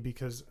funny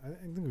because I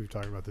think we've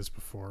talked about this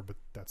before, but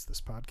that's this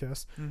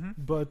podcast. Mm-hmm.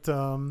 But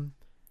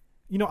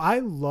I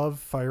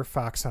love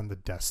Firefox on the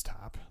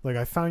desktop. Like,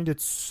 I find it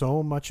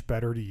so much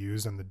better to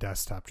use on the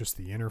desktop, just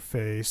the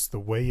interface, the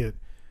way it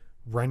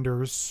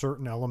renders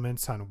certain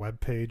elements on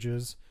web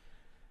pages.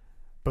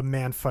 But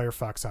man,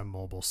 Firefox on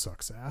mobile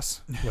sucks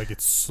ass. Like,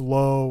 it's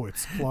slow,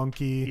 it's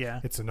clunky. Yeah.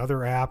 It's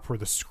another app where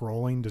the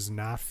scrolling does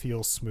not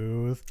feel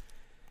smooth.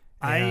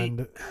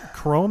 And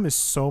Chrome is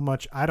so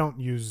much. I've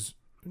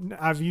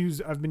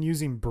been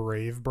using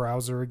Brave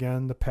browser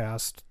again the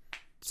past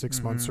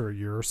 6 months or a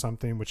year or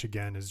something, which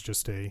again is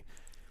just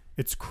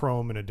it's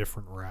Chrome in a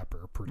different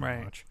wrapper pretty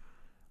much.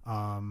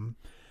 And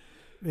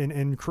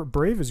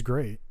Brave is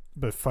great,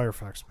 but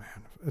Firefox,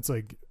 man, it's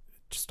like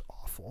just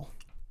awful.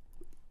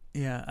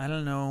 Yeah, I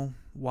don't know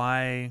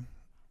why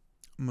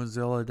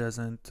Mozilla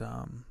doesn't.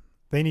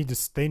 They need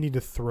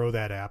to throw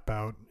that app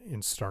out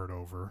and start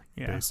over,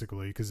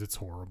 basically, because it's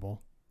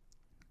horrible.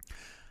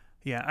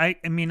 Yeah, I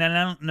mean, I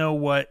don't know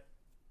what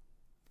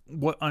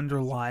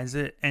underlies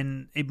it,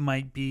 and it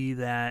might be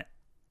that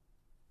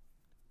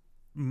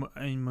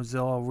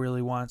Mozilla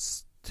really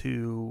wants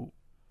to,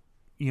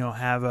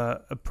 have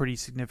a pretty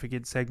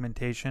significant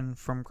segmentation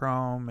from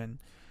Chrome,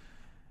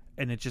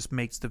 and it just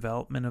makes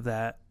development of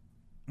that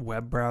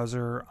web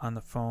browser on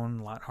the phone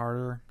a lot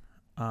harder.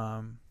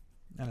 I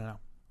don't know.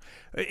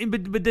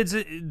 But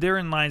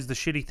therein lies the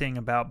shitty thing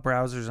about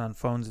browsers on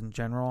phones in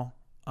general.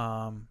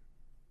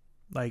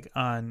 Like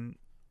on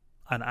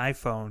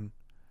iPhone,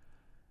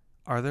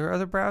 are there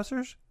other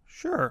browsers?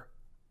 Sure.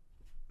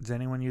 Does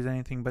anyone use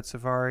anything but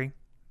Safari?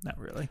 Not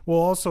really. Well,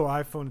 also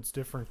iPhone, it's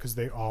different because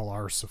they all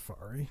are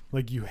Safari.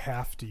 Like, you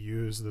have to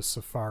use the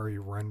Safari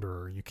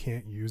renderer. You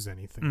can't use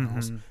anything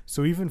else.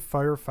 So even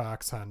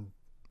Firefox on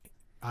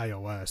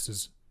iOS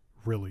is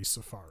really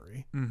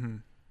Safari. Mm-hmm.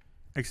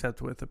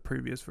 Except with a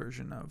previous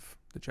version of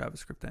the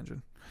JavaScript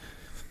engine.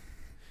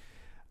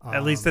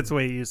 At least that's the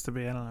way it used to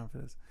be. I don't know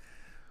if it is.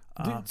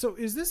 So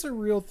is this a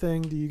real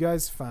thing? Do you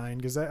guys find,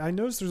 because I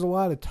noticed there's a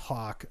lot of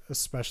talk,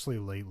 especially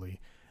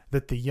lately,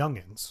 that the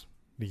youngins,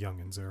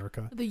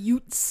 Erica, the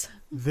Utes,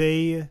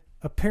 they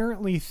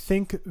apparently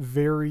think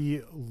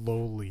very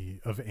lowly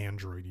of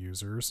Android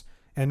users.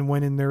 And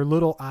when in their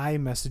little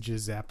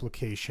iMessages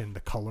application, the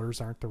colors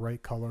aren't the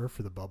right color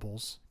for the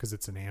bubbles because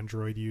it's an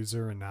Android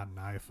user and not an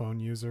iPhone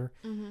user,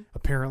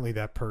 apparently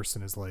that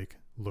person is like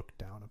looked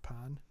down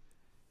upon.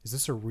 Is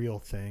this a real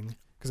thing?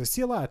 Because I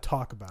see a lot of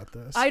talk about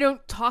this. I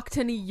don't talk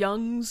to any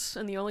youngs,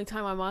 and the only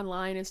time I'm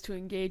online is to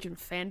engage in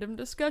fandom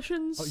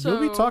discussions. So...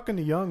 You'll be talking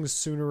to youngs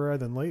sooner rather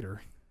than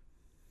later.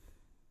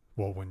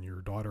 Well, when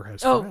your daughter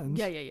has friends.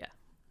 Yeah.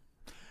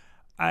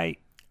 I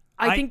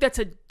think that's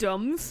a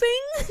dumb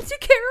thing to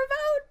care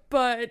about,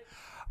 but...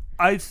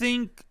 I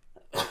think,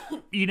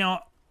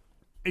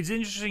 it's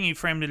interesting you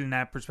framed it in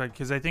that perspective,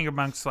 because I think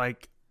amongst,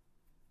 like,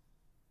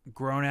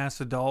 grown-ass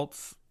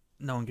adults,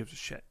 no one gives a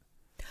shit.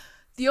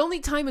 The only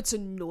time it's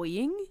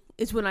annoying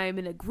is when I am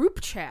in a group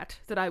chat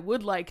that I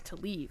would like to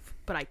leave,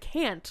 but I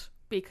can't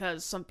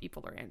because some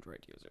people are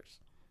Android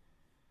users.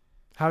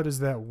 How does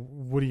that...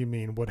 What do you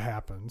mean? What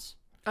happens?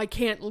 I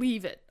can't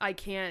leave it. I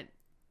can't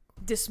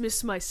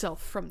dismiss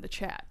myself from the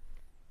chat.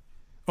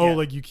 Oh, Yeah.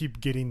 like you keep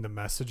getting the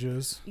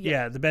messages?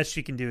 Yeah, the best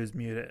you can do is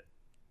mute it.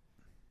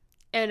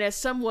 And as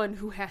someone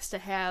who has to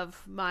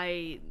have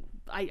I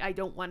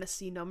don't want to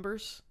see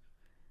numbers.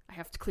 I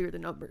have to clear the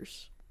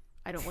numbers.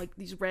 I don't like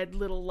these red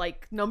little,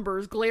 like,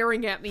 numbers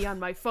glaring at me on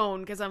my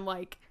phone because I'm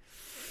like,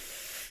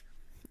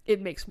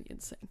 it makes me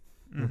insane.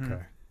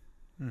 Okay.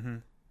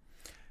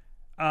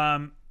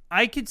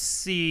 I could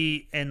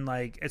see in,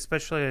 like,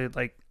 especially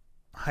like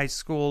high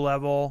school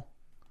level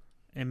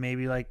and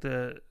maybe like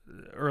the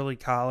early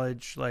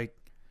college, like,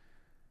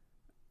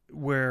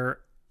 where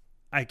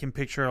I can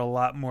picture a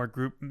lot more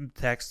group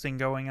texting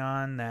going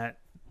on,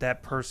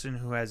 that person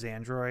who has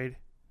Android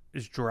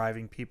is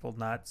driving people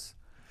nuts.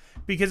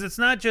 Because it's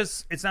not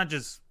just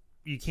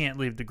you can't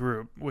leave the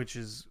group, which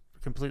is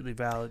completely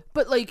valid.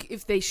 But, like,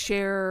 if they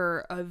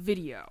share a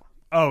video,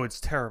 oh, it's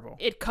terrible.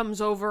 it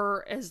comes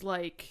over as,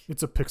 like...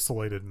 It's a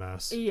pixelated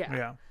mess.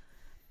 Yeah.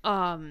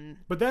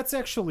 But that's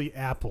actually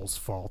Apple's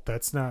fault.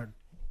 That's not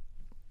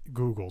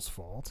Google's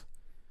fault.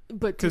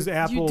 But 'Cause do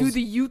Apple's-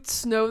 the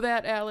Utes know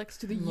that, Alex?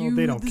 Do the Utes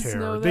They don't care.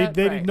 know that?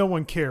 Right. No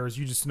one cares.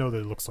 You just know that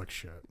it looks like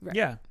shit. Right.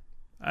 Yeah.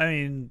 I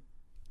mean,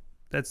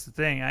 that's the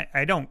thing.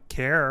 I don't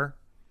care.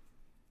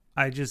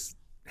 I just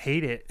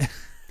hate it.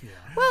 Yeah.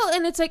 Well,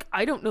 and it's like,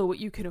 I don't know what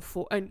you can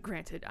afford. And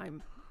granted,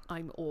 I'm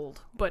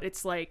old, but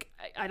it's like,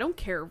 I don't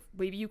care.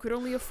 Maybe you could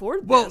only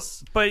afford Well,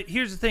 this. but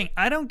here's the thing.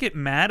 I don't get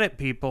mad at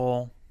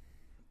people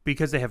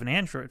because they have an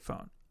Android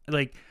phone.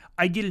 Like,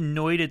 I get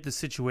annoyed at the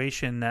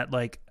situation that,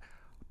 like,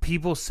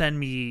 people send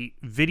me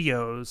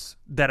videos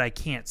that I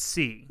can't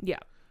see. Yeah.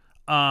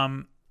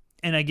 And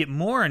I get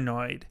more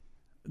annoyed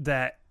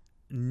that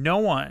no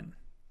one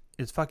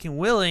is fucking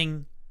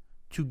willing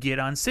to get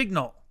on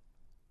Signal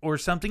or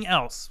something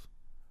else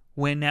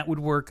when that would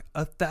work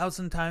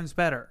 1,000 times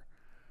better.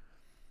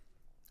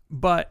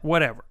 But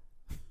whatever.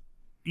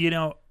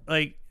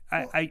 Like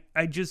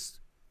I just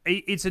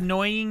it's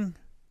annoying,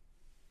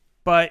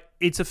 but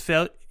it's a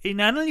fail.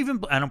 And I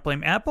don't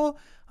blame Apple.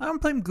 I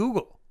don't blame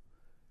Google.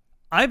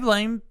 I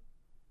blame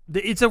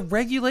it's a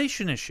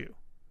regulation issue.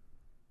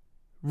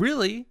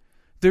 Really,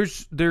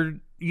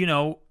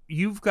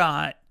 you've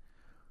got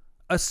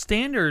a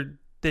standard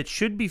that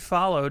should be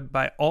followed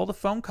by all the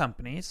phone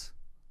companies,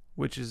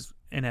 which is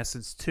in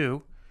essence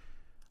two,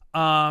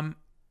 and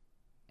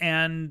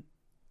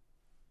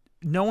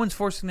no one's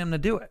forcing them to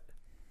do it.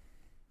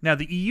 Now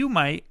the EU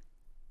might,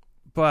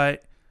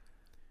 but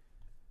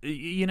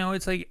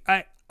it's like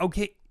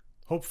okay.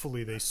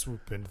 Hopefully they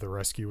swoop into the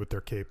rescue with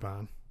their cape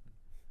on.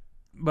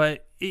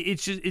 But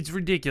it's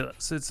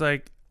ridiculous. It's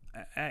like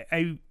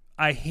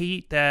I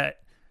hate that.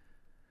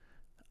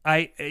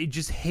 I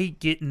just hate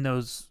getting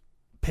those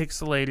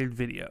pixelated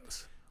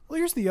videos. Well,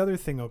 here's the other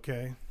thing,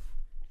 okay?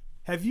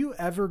 Have you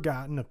ever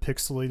gotten a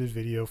pixelated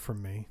video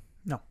from me?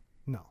 No.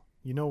 No.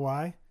 You know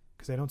why?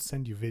 Because I don't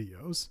send you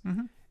videos.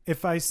 Mm-hmm.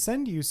 If I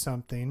send you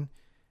something,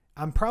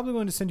 I'm probably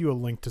going to send you a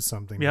link to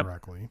something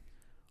directly.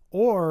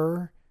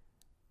 Or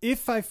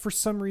if I, for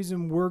some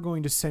reason, were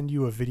going to send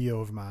you a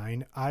video of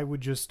mine, I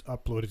would just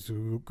upload it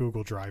to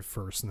Google Drive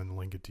first and then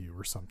link it to you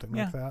or something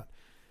like that.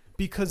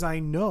 Because I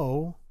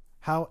know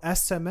how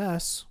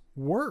SMS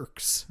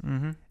works.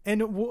 Mm-hmm.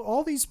 And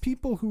all these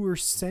people who are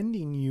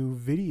sending you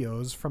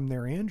videos from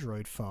their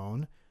Android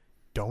phone,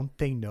 don't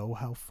they know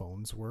how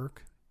phones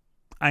work?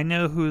 I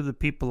know who the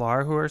people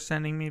are who are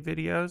sending me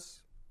videos.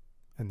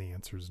 And the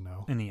answer is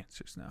no.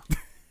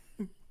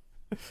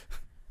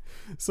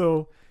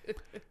 So,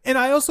 and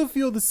I also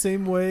feel the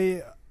same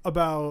way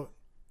about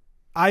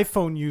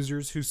iPhone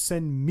users who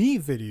send me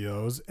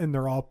videos and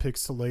they're all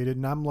pixelated.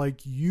 And I'm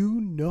like,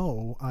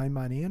 I'm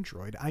on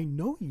Android. I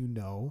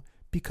know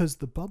because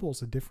the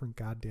bubble's a different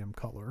goddamn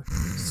color.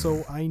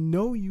 So I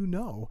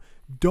know.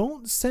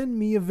 Don't send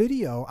me a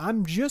video.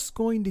 I'm just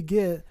going to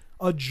get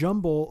a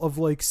jumble of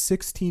like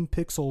 16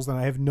 pixels and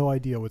I have no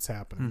idea what's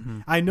happening. Mm-hmm.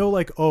 I know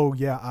like, oh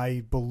yeah,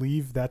 I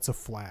believe that's a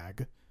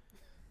flag.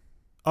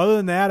 Other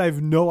than that, I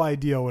have no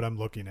idea what I'm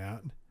looking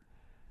at.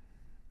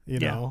 You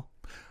know?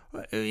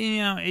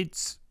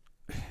 It's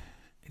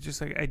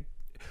just like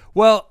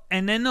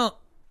and then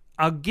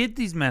I'll get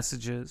these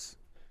messages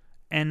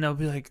and they'll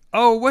be like,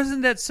 "Oh,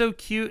 wasn't that so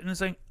cute?" And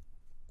it's like,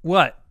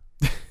 "What?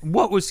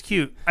 What was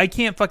cute? I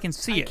can't fucking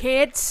see it. I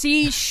can't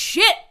see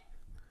shit."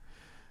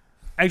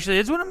 Actually,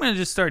 it's what I'm going to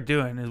just start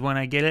doing is when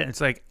I get it, it's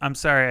like, "I'm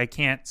sorry, I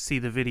can't see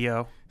the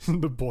video."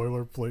 The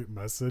boilerplate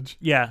message.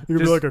 Yeah. You're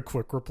going to be like a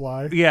quick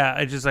reply. Yeah,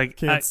 I just like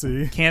can't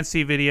see. Can't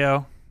see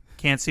video.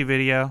 Can't see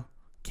video.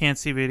 Can't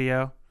see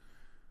video.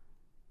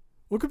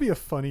 What could be a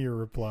funnier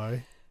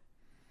reply?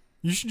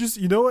 You should just,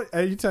 you know what?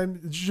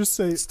 Anytime you should just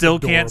say still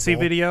adorable. Can't see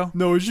video.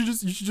 No, you should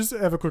just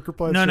have a quick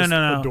reply.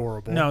 No.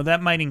 Adorable. No,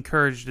 that might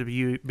encourage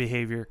the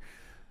behavior.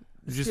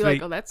 Just be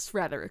like, oh, that's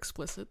rather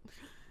explicit.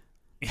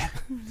 Yeah.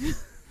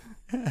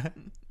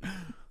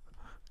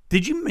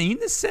 Did you mean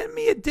to send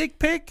me a dick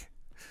pic?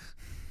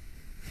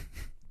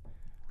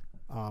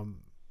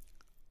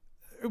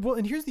 Well,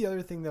 and here's the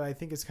other thing that I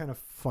think is kind of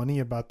funny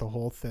about the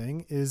whole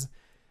thing is,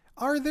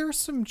 are there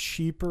some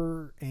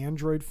cheaper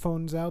Android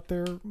phones out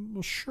there?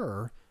 Well,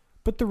 sure.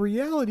 But the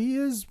reality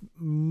is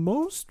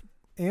most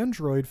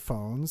Android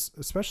phones,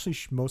 especially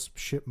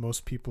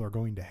most people are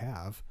going to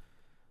have,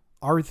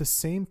 are the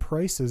same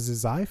prices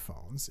as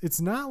iPhones.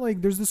 It's not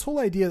like there's this whole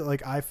idea that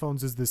like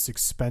iPhones is this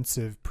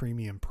expensive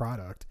premium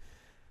product.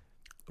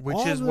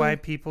 Which is why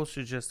people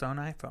should just own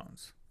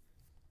iPhones.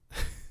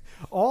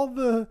 All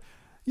the,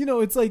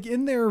 it's like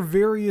in their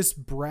various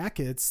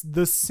brackets,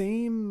 the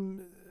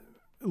same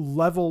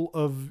level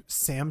of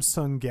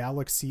Samsung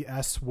Galaxy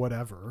S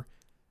whatever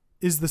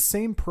is the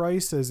same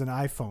price as an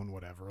iPhone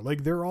whatever.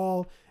 Like they're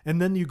all,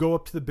 and then you go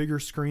up to the bigger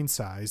screen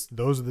size,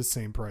 those are the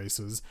same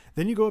prices.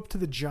 Then you go up to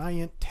the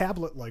giant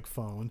tablet-like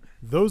phone,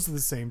 those are the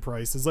same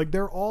prices. Like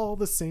they're all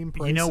the same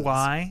prices. You know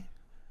why?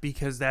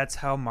 Because that's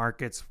how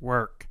markets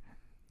work.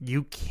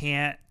 You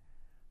can't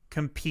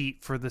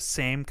compete for the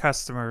same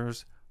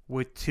customers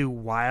with two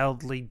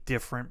wildly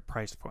different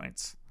price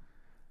points.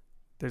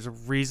 There's a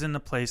reason the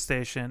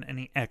PlayStation and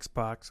the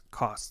Xbox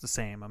cost the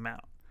same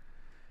amount.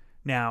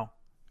 Now,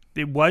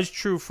 it was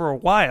true for a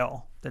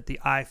while that the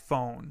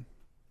iPhone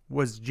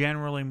was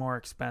generally more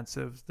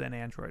expensive than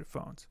Android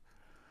phones.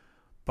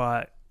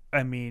 But,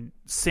 I mean,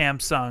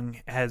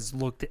 Samsung has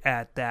looked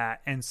at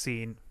that and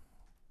seen,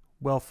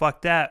 well,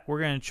 fuck that.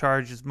 We're going to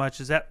charge as much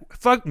as that.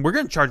 Fuck, we're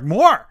going to charge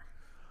more.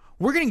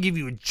 We're going to give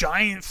you a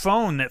giant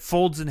phone that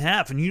folds in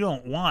half and you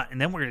don't want,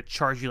 and then we're going to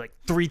charge you like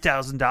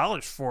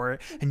 $3,000 for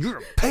it, and you're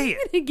going to pay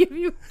it. They give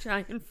you a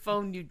giant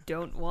phone you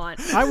don't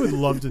want. I would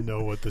love to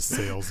know what the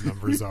sales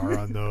numbers are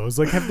on those.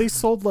 Like, have they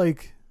sold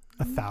like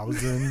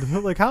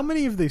 1,000. Like, how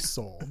many have they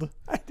sold?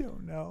 I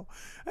don't know.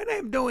 And I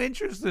have no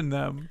interest in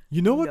them.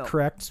 You know what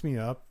cracks me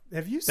up?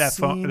 Have you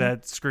seen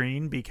that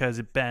screen because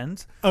it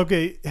bends?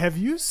 Okay, have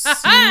you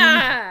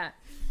seen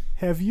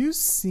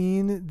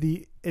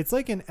it's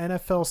like an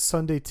NFL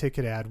Sunday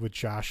Ticket ad with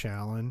Josh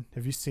Allen.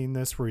 Have you seen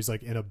this where he's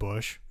like in a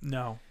bush?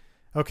 No.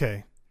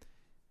 Okay.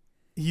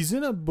 He's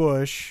in a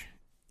bush,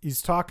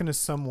 he's talking to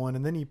someone,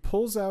 and then he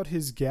pulls out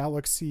his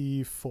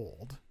Galaxy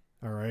Fold.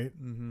 All right?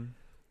 Mm-hmm.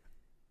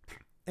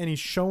 And he's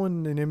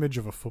showing an image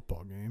of a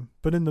football game.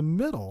 But in the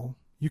middle,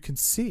 you can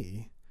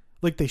see,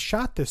 like, they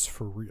shot this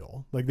for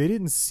real. Like, they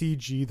didn't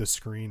CG the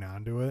screen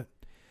onto it.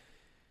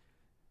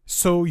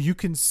 So you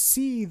can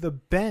see the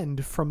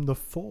bend from the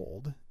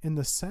fold in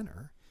the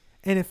center.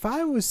 And if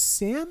I was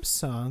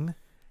Samsung,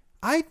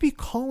 I'd be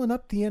calling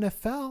up the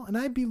NFL and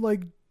I'd be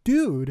like,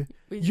 dude,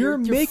 you're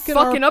making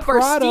fucking our up our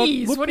product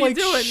skis. look What are you like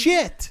doing?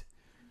 shit.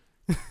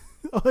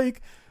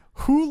 Like,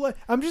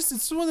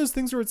 it's one of those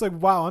things where it's like,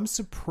 wow, I'm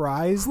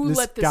surprised Who this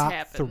let this got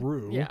happen?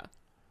 through. Yeah.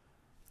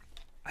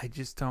 I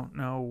just don't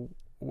know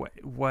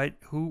what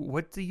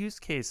the use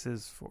case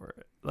is for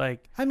it.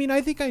 Like, I mean,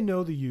 I think I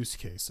know the use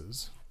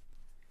cases.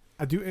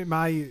 Am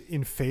I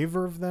in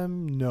favor of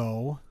them?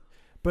 No.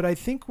 But I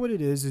think what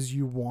it is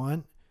you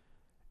want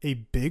a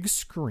big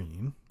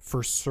screen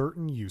for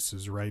certain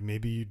uses, right?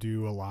 Maybe you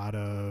do a lot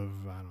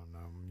of, I don't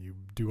know, you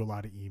do a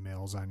lot of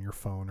emails on your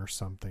phone or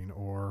something,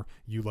 or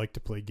you like to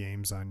play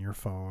games on your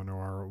phone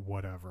or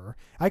whatever.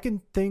 I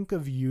can think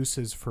of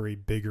uses for a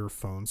bigger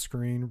phone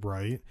screen,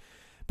 right?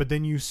 But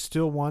then you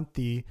still want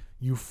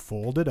you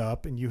fold it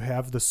up and you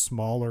have the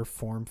smaller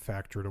form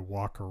factor to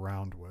walk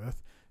around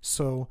with.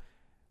 So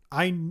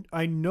I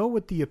know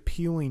what the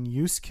appealing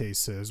use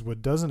case is.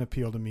 What doesn't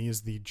appeal to me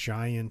is the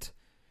giant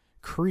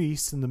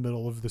crease in the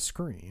middle of the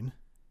screen.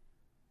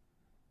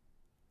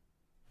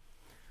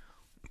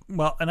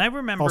 well, and I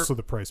remember Also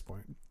the price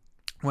point.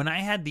 when I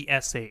had the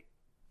S8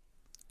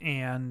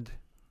 and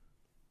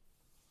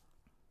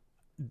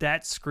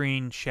that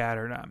screen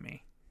shattered on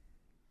me.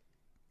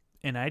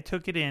 And I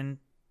took it in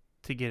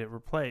to get it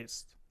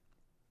replaced.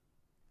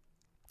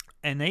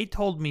 And they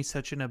told me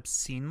such an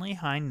obscenely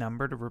high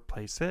number to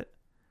replace it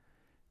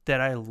that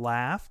I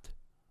laughed.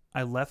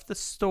 I left the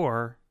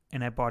store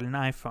and I bought an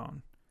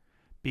iPhone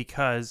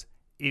because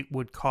it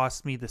would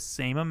cost me the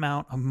same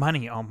amount of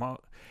money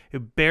almost.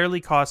 It barely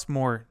cost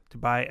more to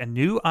buy a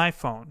new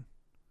iPhone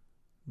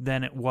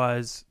than it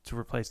was to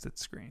replace that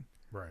screen.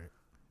 Right.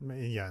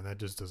 Yeah, that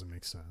just doesn't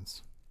make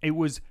sense. It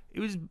was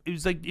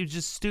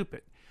just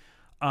stupid.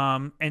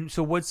 And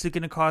so what's it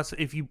going to cost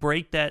if you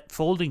break that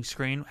folding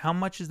screen? How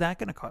much is that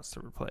going to cost to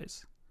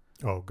replace?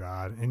 Oh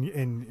God.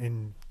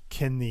 And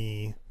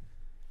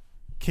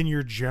can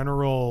your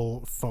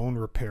general phone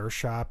repair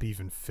shop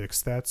even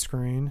fix that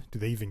screen? Do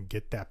they even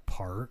get that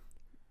part?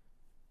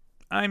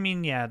 I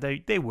mean, yeah,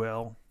 they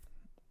will,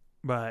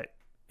 but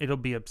it'll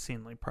be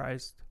obscenely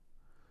priced.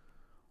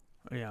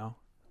 Yeah.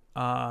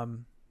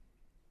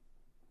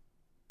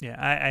 Yeah,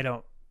 I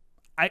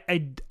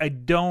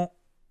don't.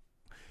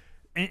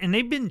 And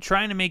they've been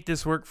trying to make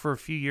this work for a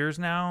few years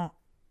now,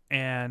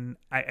 and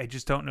I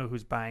just don't know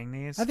who's buying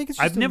these. I think it's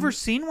I've never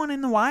seen one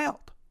in the wild.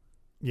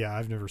 Yeah,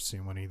 I've never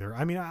seen one either.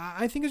 I mean,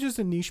 I think it's just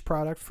a niche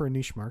product for a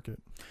niche market.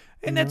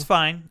 And that's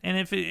fine. And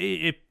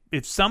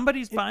if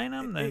somebody's buying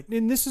them, then...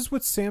 And this is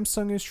what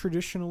Samsung has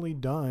traditionally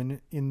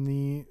done in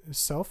the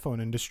cell phone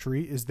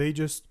industry, is they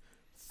just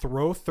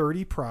throw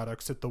 30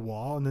 products at the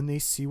wall and then they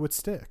see what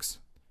sticks.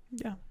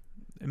 Yeah.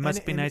 It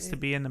must be nice to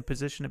be in the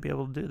position to be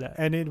able to do that.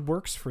 And it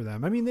works for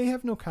them. I mean, they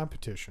have no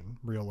competition,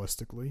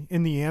 realistically.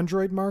 In the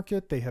Android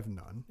market, they have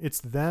none. It's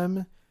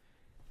them,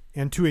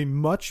 and to a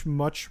much,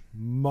 much,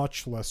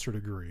 much lesser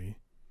degree,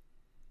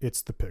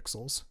 it's the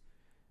Pixels.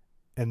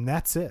 And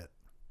that's it.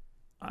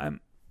 I mean,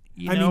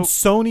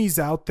 Sony's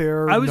out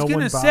there. I was no going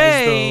one to buys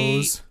say,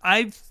 those.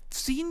 I've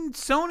seen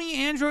Sony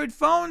Android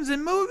phones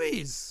in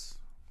movies.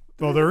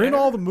 Well, they're in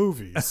all the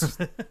movies.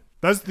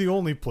 That's the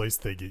only place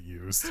they get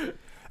used.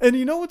 And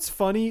you know what's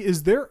funny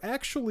is they're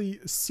actually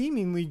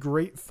seemingly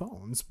great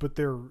phones, but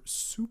they're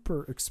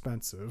super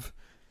expensive.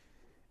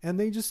 And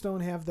they just don't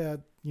have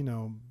that,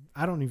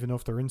 I don't even know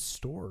if they're in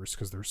stores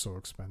because they're so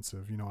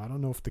expensive. I don't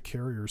know if the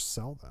carriers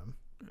sell them.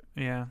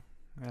 Yeah.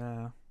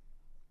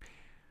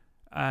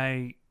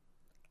 And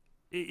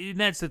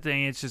that's the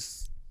thing. It's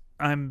just,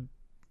 I'm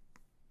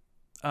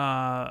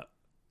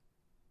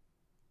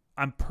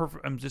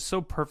just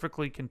so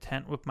perfectly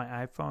content with my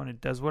iPhone.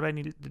 It does what I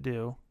need it to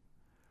do.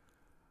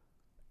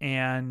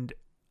 And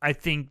I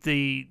think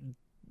the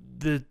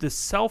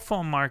cell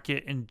phone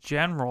market in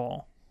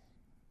general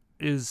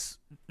is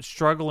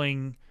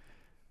struggling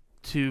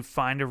to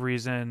find a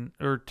reason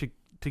or to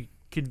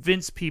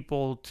convince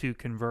people to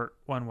convert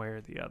one way or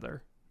the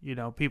other.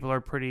 People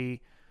are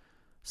pretty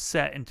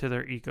set into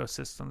their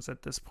ecosystems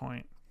at this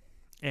point.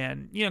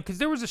 And, because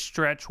there was a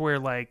stretch where,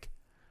 like,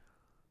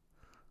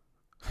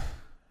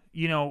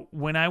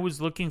 when I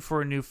was looking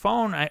for a new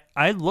phone,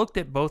 I looked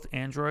at both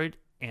Android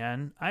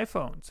and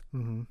iPhones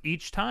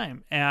each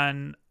time.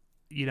 And,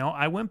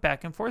 I went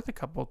back and forth a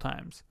couple of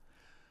times.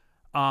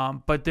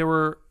 But there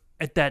were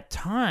at that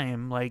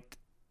time, like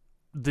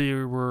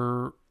there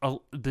were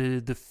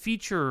the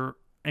feature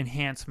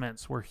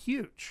enhancements were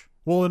huge.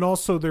 Well, and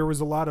also there was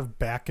a lot of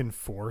back and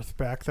forth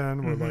back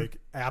then where Mm-hmm. like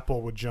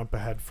Apple would jump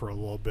ahead for a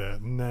little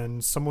bit and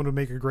then someone would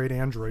make a great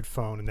Android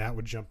phone and that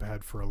would jump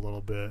ahead for a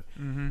little bit.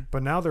 Mm-hmm.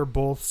 But now they're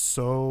both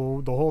the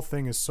whole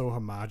thing is so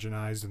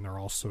homogenized and they're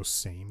all so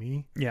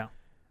samey Yeah.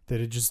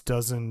 that it just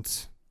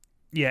doesn't,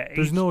 Yeah.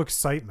 there's no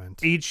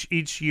excitement.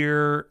 Each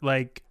year,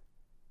 like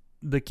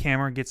the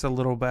camera gets a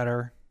little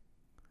better.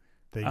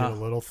 They get a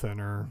little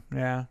thinner.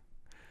 Yeah.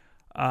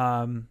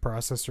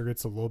 Processor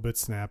gets a little bit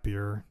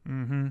snappier.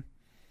 Mm-hmm.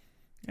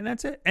 And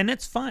that's it. And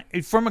it's fine.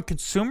 From a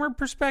consumer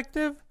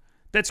perspective,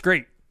 that's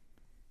great.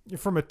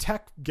 From a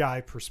tech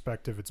guy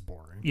perspective, it's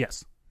boring.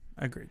 Yes.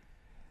 Agreed.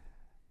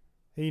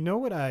 Hey, you know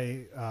what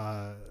I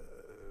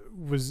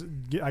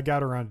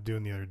got around to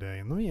doing the other day?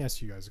 And let me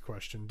ask you guys a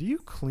question. Do you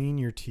clean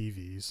your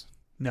TVs?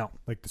 No.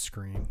 Like the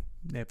screen?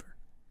 Never.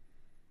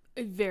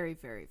 Very,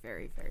 very,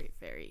 very, very,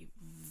 very,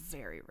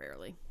 very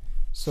rarely.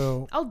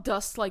 So I'll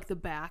dust like the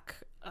back.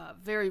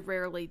 Very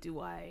rarely do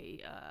I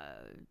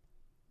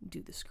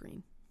do the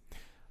screen.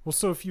 Well,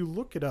 so if you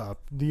look it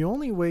up, the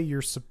only way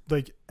you're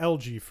like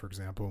LG, for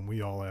example, and we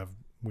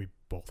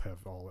both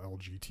have all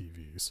LG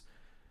TVs.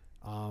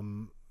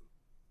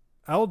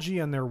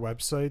 LG on their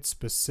website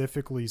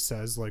specifically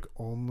says like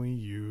only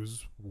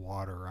use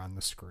water on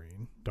the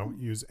screen. Don't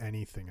use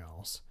anything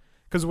else.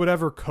 Because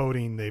whatever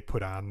coating they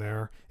put on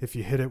there, if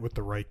you hit it with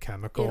the right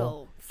chemical,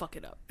 It'll fuck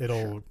it up.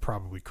 it'll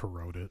probably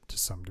corrode it to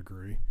some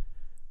degree.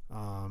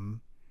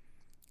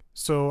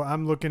 So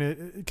I'm looking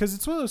at, because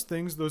it's one of those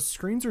things, those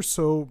screens are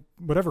so,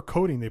 whatever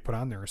coating they put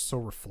on there is so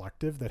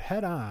reflective that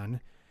head on,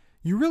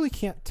 you really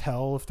can't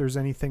tell if there's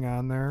anything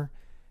on there.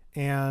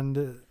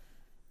 And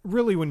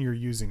really when you're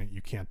using it,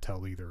 you can't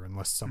tell either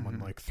unless someone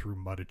like threw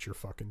mud at your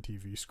fucking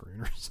TV screen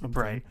or something.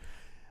 Right.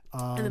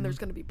 And then there's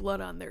going to be blood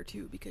on there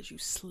too because you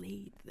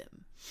slayed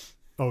them.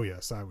 Oh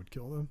yes, I would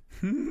kill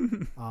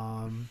them.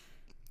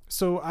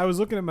 So I was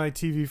looking at my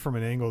TV from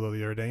an angle the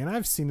other day, and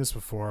I've seen this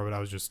before, but I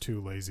was just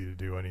too lazy to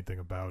do anything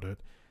about it.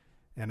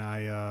 And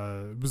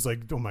I was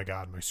like, oh my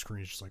God, my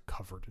screen's just like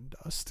covered in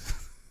dust.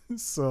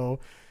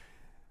 So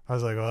I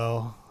was like,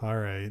 well, all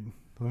right,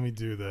 let me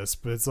do this.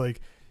 But it's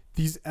like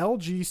these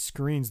LG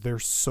screens, they're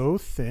so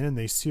thin and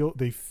they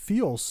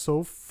feel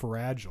so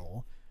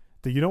fragile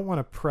that you don't want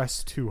to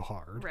press too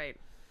hard. Right.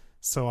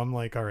 So I'm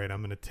like, all right,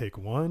 I'm going to take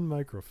one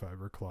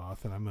microfiber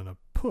cloth and I'm going to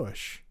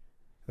push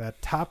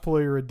that top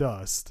layer of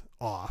dust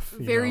off.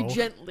 Very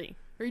gently.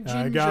 Very And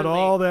gingerly. I got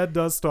all that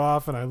dust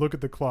off and I look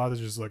at the cloth,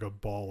 it's just like a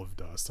ball of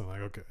dust. I'm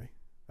like, okay,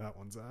 that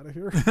one's out of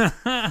here.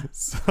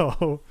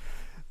 So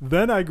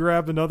then I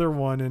grabbed another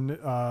one and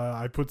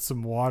I put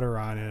some water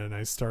on it and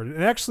I started.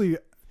 And actually,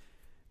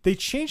 they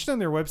changed on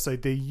their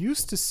website. They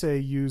used to say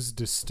use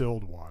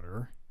distilled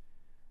water,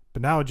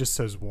 but now it just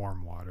says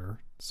warm water.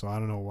 So I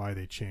don't know why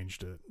they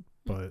changed it,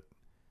 but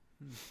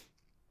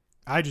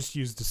I just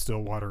use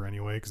distilled water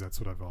anyway because that's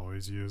what I've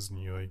always used. And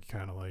you like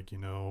kind of like,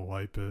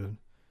 wipe it,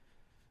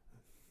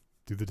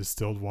 do the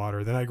distilled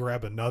water. Then I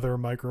grab another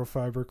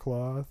microfiber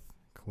cloth,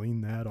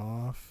 clean that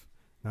off.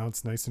 Now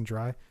it's nice and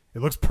dry.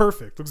 It looks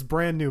perfect. Looks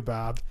brand new,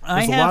 Bob.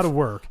 There's a lot of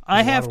work.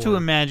 I have to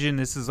imagine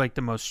this is like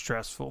the most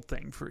stressful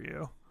thing for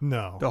you.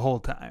 No. The whole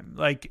time.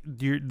 Like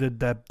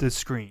the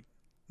screen.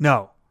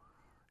 No.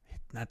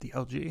 Not the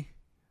LG.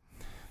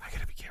 I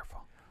gotta be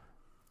careful.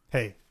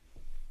 Hey,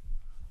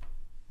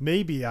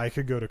 maybe I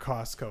could go to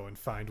Costco and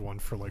find one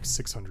for like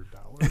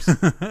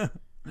 $600.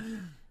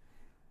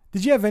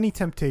 Did you have any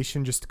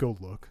temptation just to go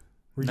look?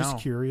 Were you No. just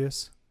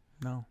curious?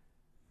 No.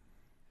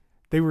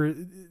 They were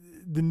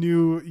the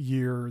new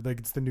year, like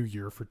it's the new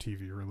year for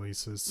TV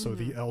releases. So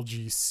the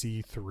LG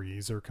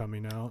C3s are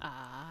coming out.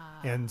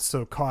 And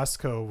so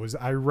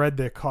I read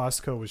that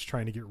Costco was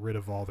trying to get rid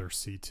of all their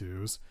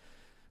C2s.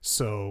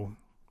 So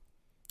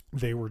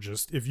they were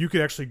just, if you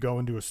could actually go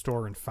into a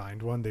store and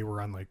find one, they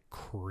were on like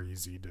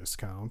crazy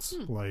discounts.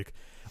 Like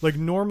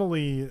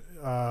normally,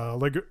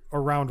 like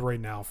around right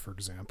now, for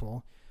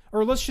example,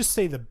 or let's just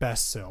say the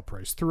best sale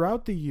price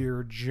throughout the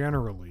year,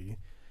 generally,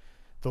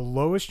 the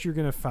lowest you're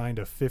going to find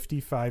a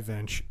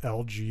 55-inch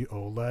LG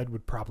OLED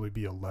would probably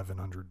be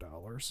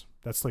 $1,100.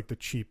 That's like the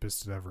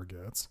cheapest it ever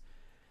gets.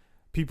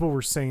 People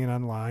were saying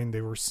online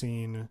they were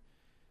seeing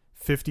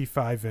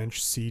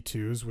 55-inch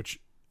C2s, which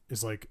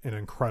is like an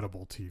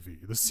incredible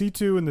TV. The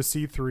C2 and the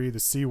C3, the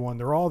C1,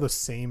 they're all the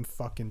same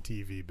fucking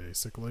TV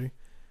basically,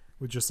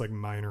 with just like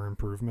minor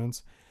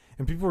improvements.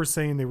 And people were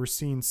saying they were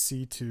seeing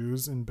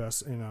C2s in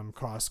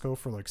Costco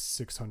for like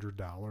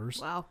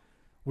 $600. Wow.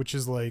 Which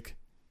is like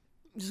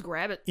just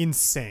grab it.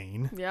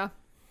 Insane. Yeah.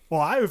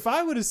 Well, if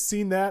I would have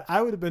seen that,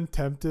 I would have been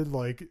tempted,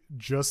 like,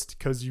 just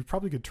because you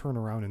probably could turn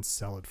around and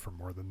sell it for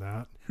more than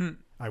that.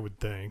 I would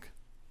think.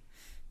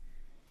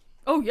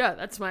 Oh yeah,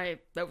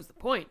 that was the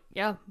point.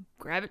 Yeah,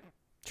 grab it,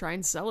 try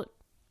and sell it.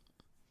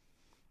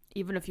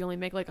 Even if you only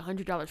make like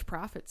 $100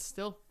 profit,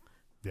 still.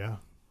 Yeah.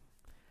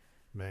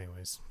 But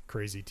anyways,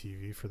 crazy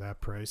TV for that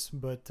price.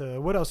 But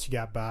what else you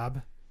got,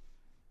 Bob?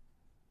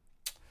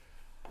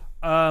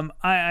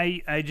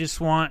 I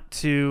just want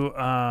to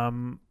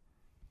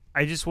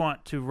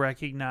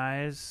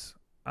recognize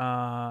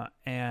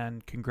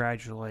and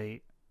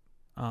congratulate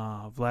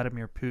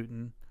Vladimir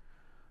Putin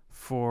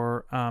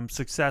for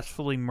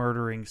successfully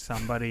murdering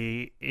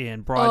somebody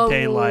in broad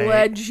daylight.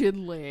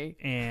 Allegedly.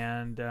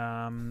 And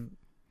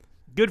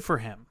good for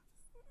him.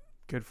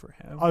 Good for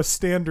him. A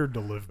standard to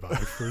live by,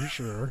 for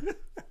sure.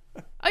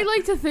 I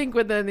like to think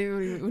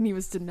when he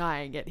was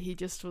denying it, he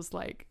just was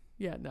like,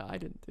 yeah, no, I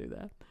didn't do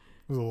that.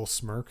 With a little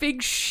smirk.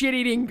 Big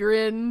shit-eating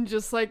grin,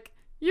 just like,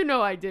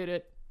 I did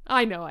it.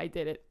 I know I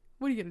did it.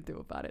 What are you going to do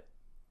about it?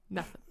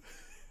 Nothing.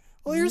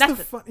 Well,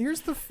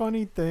 here's the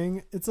funny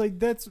thing. It's like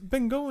that's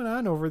been going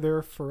on over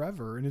there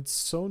forever, and it's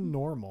so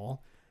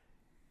normal.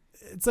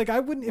 It's like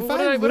I wouldn't. If what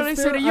did I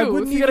say to you?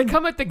 If you're gonna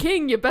come at the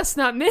king, you best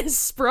not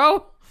miss,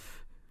 bro.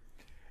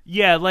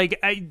 Yeah,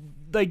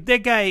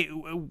 that guy.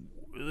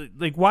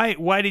 Like,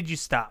 why did you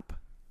stop?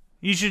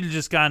 You should have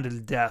just gone to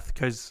the death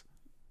because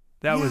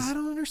that was. I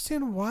don't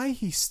understand why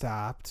he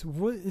stopped.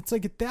 What? It's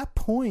like at that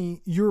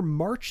point you're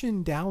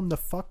marching down the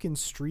fucking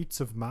streets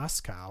of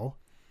Moscow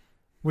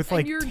with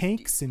like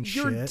tanks and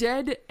shit. You're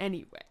dead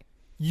anyway.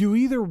 You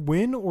either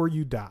win or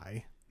you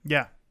die.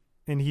 Yeah,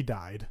 and he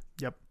died.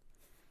 Yep.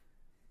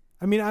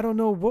 I mean, I don't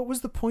know what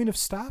was the point of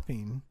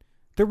stopping.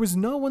 There was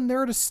no one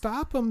there to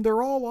stop him.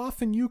 They're all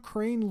off in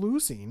Ukraine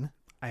losing.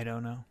 I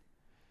don't know.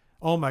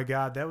 Oh my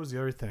God, that was the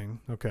other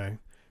thing. Okay.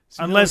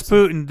 So unless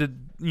Putin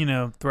did,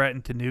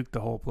 threatened to nuke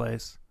the whole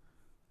place.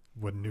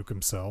 Wouldn't nuke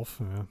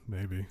himself. Yeah,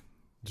 maybe.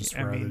 Just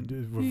I rather,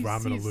 mean, if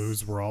I'm going to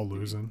lose, we're all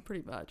losing.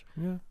 Pretty much.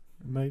 Yeah.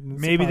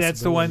 Maybe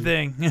that's the one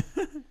thing.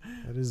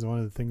 That is one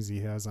of the things he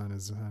has on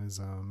his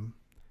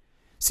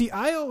See,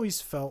 I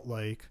always felt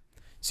like,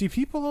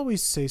 people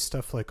always say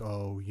stuff like,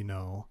 oh,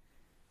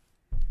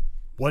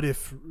 what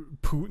if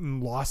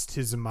Putin lost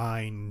his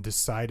mind and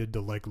decided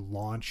to like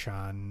launch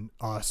on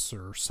us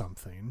or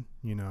something,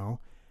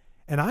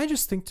 And I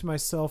just think to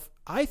myself,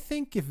 I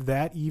think if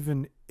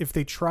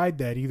they tried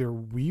that, either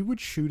we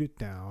would shoot it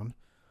down,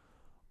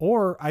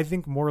 or I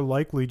think more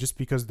likely just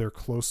because they're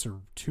closer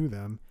to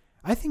them,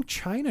 I think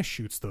China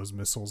shoots those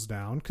missiles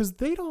down because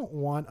they don't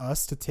want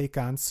us to take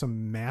on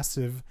some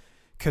massive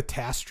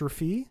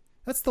catastrophe.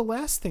 That's the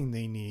last thing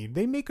they need.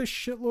 They make a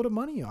shitload of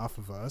money off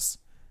of us.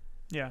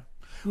 Yeah.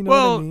 You know what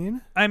I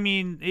mean? I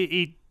mean,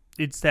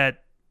 it's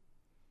that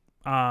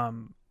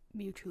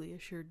mutually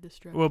assured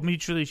destruction. Well,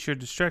 mutually assured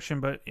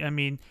destruction, but I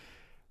mean,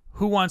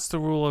 who wants to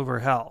rule over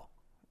hell?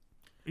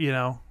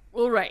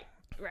 Well, right.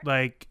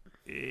 Like,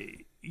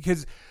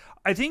 because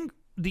I think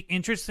the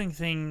interesting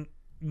thing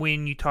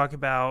when you talk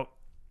about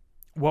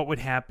what would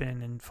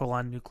happen in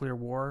full-on nuclear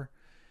war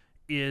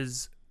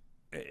is,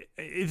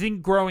 I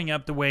think growing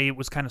up the way it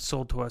was kind of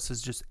sold to us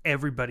is just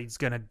everybody's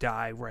going to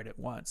die right at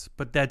once.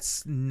 But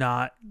that's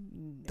not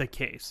the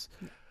case.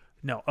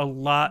 No, a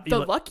lot. The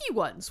lucky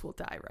ones will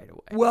die right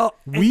away. Well,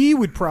 we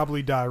would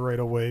probably die right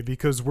away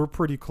because we're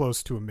pretty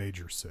close to a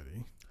major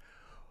city.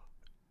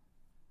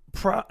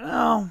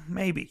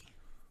 Maybe.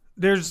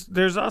 There's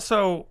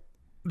a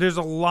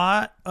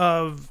lot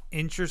of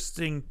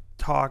interesting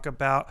talk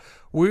about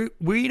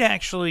we'd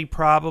actually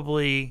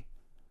probably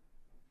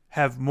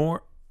have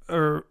more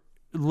or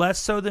less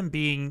so than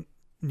being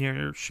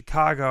near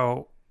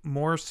Chicago,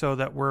 more so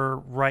that we're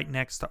right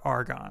next to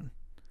Argonne.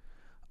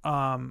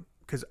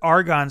 Because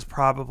Argonne's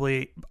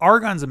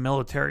a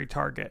military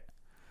target.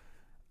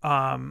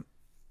 And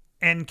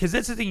because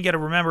that's the thing you got to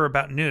remember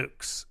about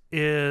nukes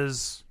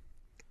is,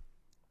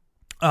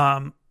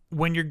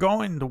 when you're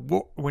going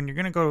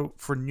to go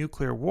for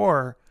nuclear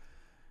war,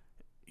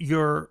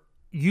 you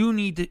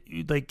need to,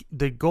 like,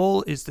 the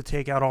goal is to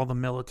take out all the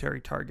military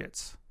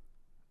targets,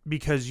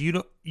 because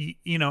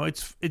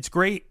it's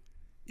great.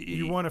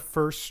 You want to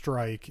first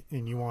strike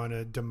and you want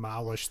to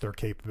demolish their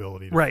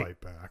capability to right.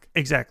 fight back.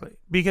 Exactly.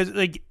 Because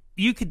like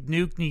you could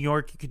nuke New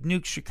York, you could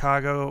nuke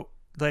Chicago.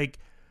 Like,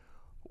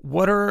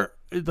 what are,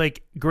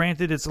 like,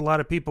 granted it's a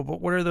lot of people,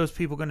 but what are those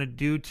people going to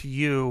do to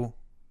you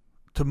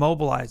to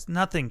mobilize?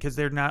 Nothing, because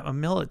they're not a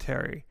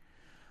military.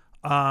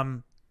 We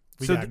got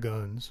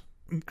guns.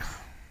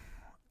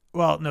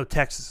 Well, no,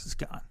 Texas is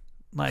gone.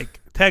 Like,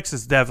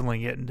 Texas definitely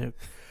getting nuked.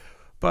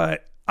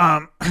 But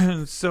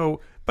sometimes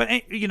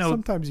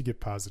you get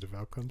positive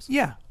outcomes.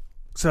 Yeah.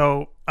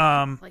 So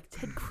like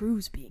Ted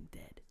Cruz being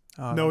dead.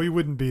 No, he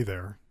wouldn't be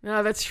there.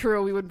 No, that's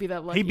true. We wouldn't be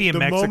that lucky. He'd be in the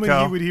Mexico. The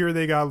moment he would hear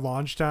they got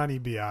launched on,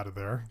 he'd be out of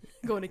there.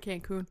 Going to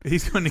Cancun.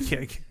 He's going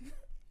to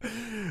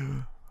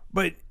Cancun.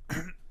 But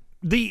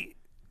the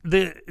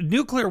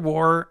nuclear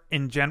war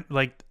in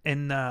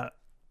the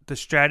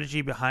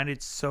strategy behind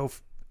it's so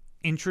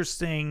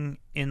interesting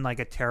in like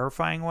a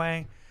terrifying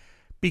way,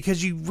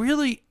 because you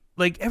really,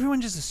 like,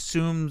 everyone just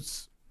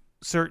assumes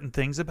certain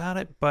things about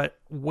it, but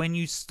when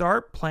you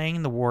start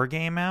playing the war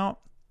game out,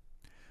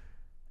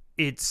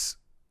 it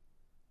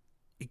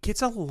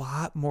gets a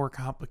lot more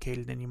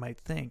complicated than you might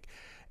think.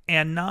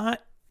 And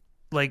not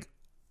like,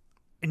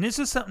 and this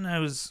is something I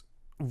was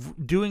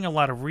doing a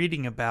lot of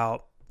reading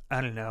about,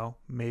 I don't know,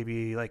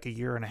 maybe like a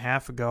year and a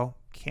half ago.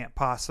 Can't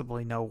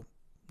possibly know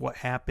what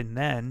happened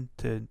then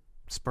to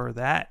spur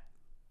that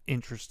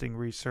interesting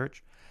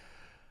research.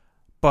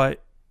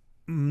 But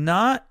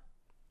not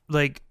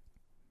like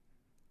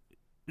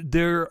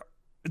the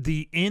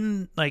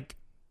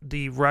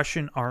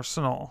Russian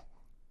arsenal,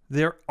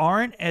 there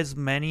aren't as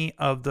many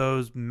of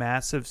those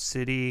massive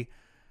city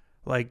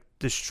like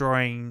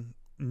destroying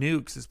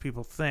nukes as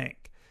people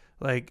think.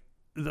 Like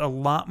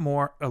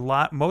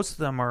most of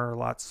them are a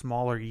lot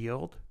smaller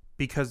yield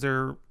because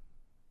they're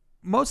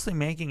mostly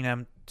making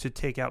them to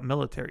take out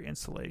military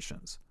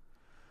installations.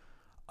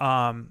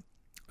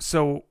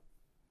 So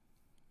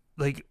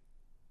like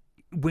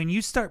when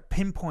you start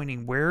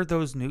pinpointing where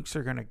those nukes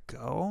are going to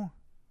go,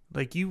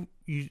 like you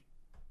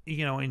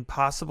know, in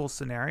possible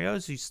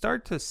scenarios, you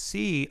start to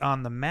see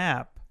on the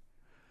map,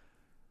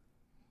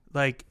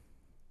 like,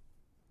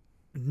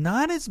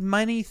 not as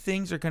many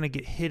things are going to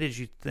get hit as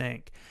you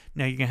think.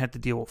 Now, you're going to have to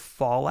deal with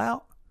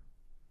fallout,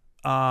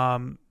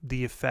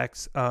 the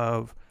effects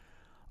of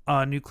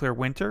nuclear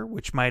winter,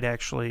 which might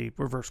actually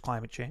reverse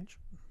climate change.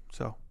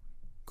 So,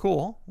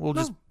 cool.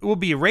 We'll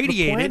be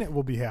irradiated. The planet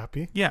will be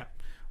happy. Yeah,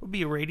 we'll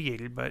be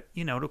irradiated, but,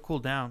 you know, it'll cool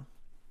down.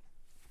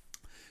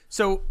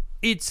 So,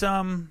 it's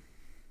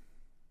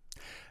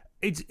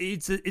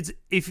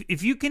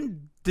if you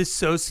can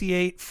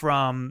dissociate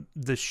from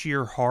the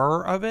sheer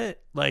horror of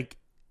it, like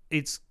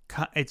it's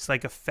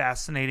like a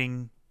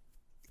fascinating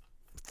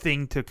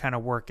thing to kind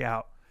of work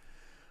out.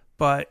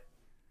 But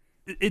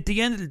at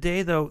the end of the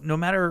day, though, no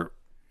matter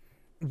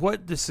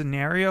what the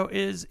scenario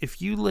is,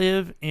 if you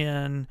live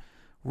in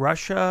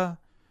Russia,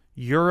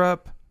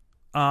 Europe,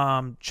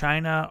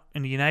 China,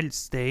 and the United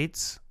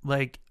States,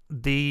 like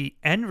the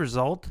end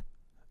result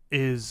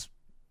is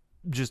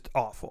just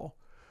awful.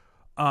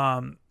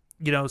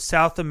 You know,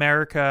 South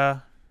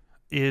America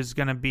is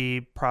going to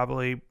be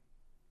probably,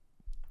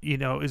 you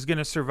know, is going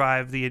to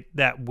survive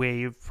that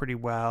wave pretty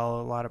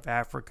well. A lot of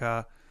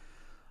Africa,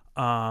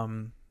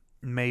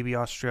 maybe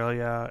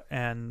Australia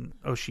and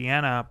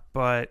Oceania,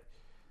 but,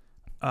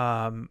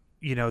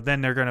 you know, then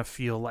they're going to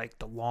feel like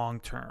the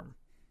long-term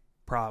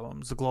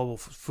problems, the global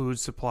food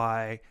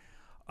supply,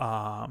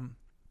 and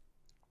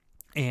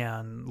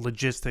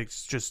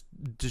logistics just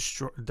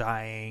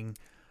dying.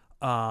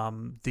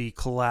 The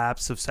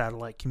collapse of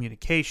satellite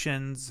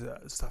communications,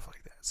 stuff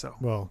like that. So,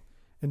 well,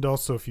 and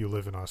also if you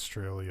live in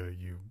Australia,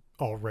 you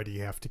already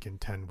have to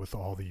contend with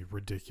all the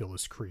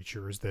ridiculous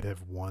creatures that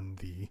have won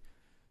the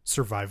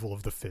survival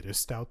of the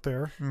fittest out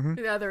there. Mm-hmm.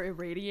 Now they're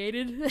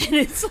irradiated, and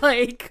it's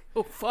like,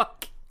 oh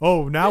fuck.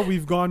 Oh, now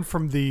we've gone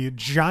from the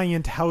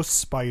giant house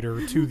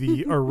spider to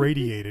the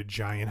irradiated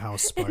giant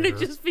house spider. And it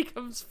just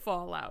becomes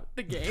Fallout,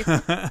 the game.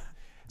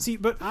 See,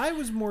 but I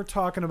was more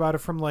talking about it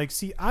from like,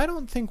 I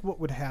don't think what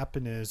would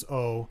happen is,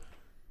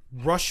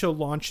 Russia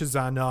launches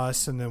on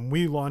us and then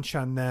we launch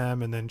on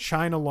them and then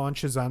China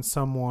launches on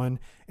someone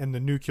and the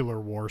nuclear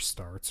war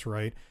starts,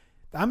 right?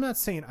 I'm not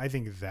saying I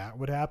think that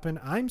would happen.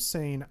 I'm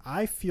saying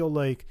I feel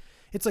like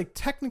it's like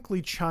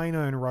technically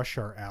China and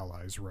Russia are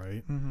allies,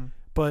 right? Mm-hmm.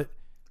 But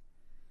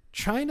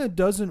China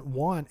doesn't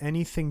want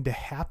anything to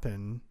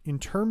happen in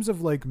terms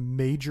of like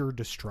major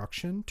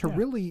destruction to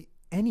really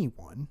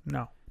anyone.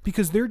 No.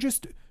 Because they're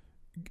just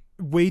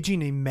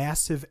waging a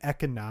massive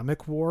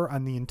economic war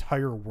on the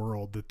entire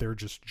world that they're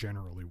just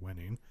generally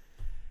winning.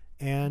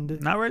 And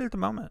not right at the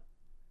moment.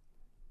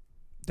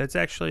 That's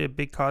actually a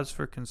big cause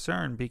for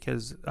concern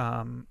because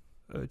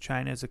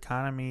China's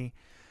economy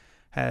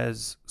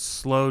has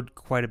slowed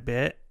quite a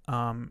bit,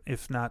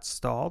 if not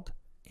stalled.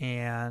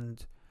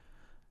 And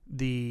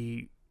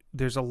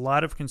there's a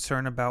lot of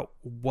concern about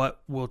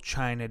what will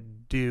China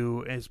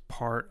do as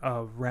part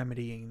of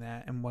remedying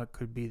that and what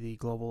could be the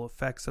global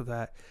effects of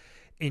that.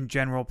 In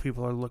general,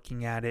 people are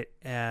looking at it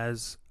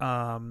as,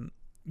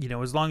 you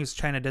know, as long as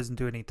China doesn't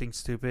do anything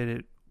stupid,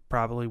 it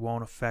probably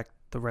won't affect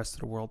the rest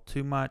of the world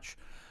too much.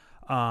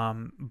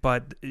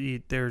 But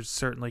there's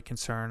certainly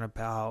concern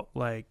about,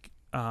 like,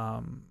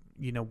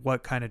 you know,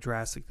 what kind of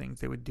drastic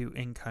things they would do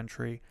in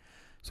country.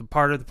 So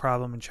part of the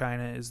problem in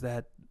China is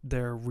that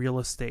their real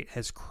estate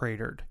has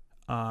cratered.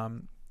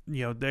 You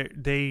know,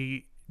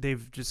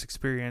 they've just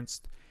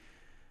experienced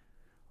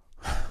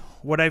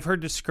what I've heard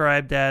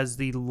described as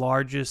the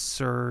largest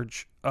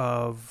surge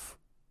of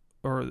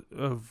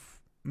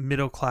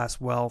middle class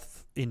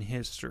wealth in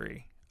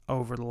history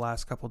over the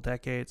last couple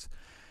decades,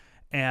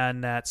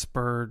 and that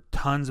spurred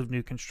tons of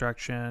new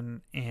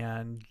construction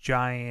and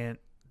giant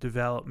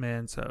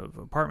developments of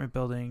apartment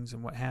buildings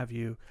and what have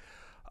you.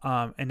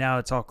 And now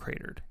it's all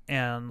cratered,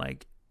 and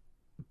like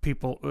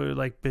people,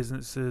 like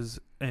businesses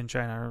in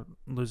China, are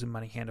losing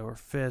money hand over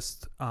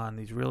fist on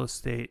these real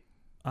estate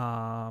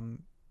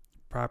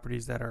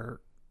properties that are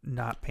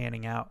not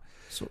panning out.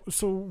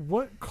 So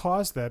what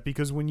caused that?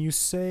 Because when you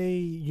say,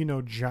 you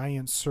know,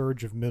 giant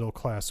surge of middle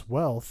class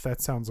wealth,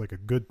 that sounds like a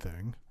good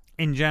thing.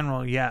 In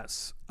general,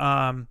 yes.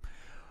 I'm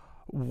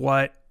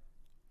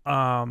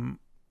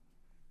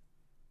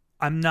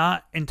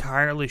not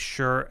entirely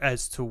sure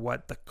as to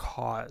what the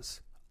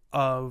cause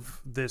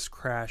of this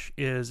crash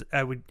is.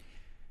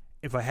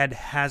 If I had to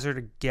hazard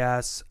a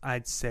guess,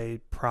 I'd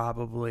say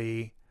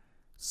probably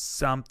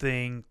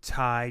something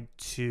tied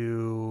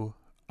to,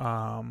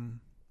 a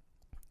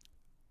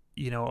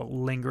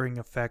lingering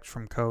effect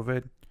from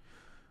COVID.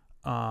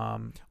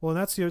 Well, and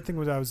that's the other thing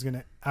I was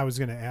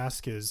gonna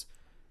ask is,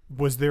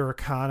 was their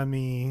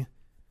economy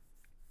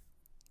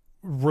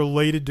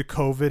related to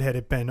COVID? Had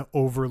it been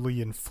overly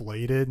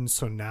inflated, and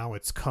so now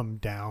it's come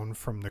down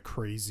from the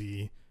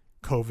crazy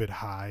COVID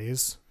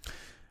highs?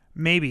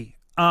 Maybe.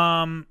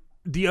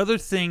 The other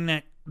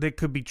thing that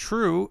could be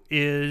true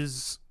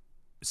is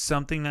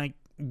something like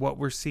what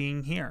we're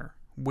seeing here,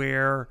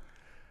 where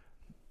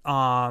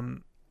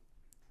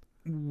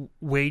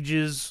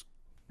wages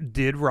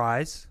did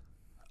rise,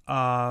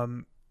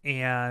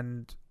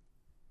 and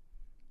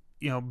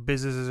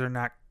businesses are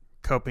not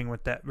coping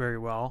with that very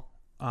well.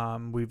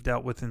 We've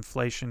dealt with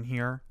inflation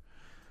here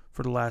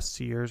for the last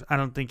 2 years. I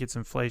don't think it's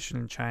inflation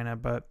in China,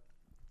 but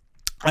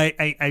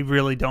I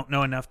really don't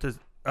know enough to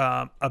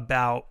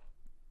about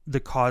the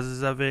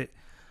causes of it.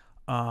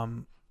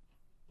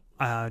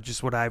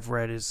 Just what I've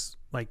read is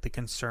like the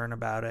concern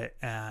about it,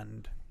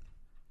 and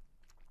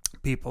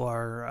people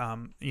are,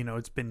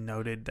 it's been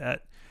noted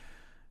that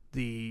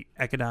the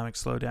economic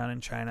slowdown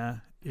in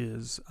China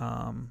is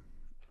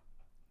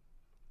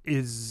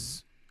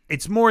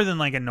it's more than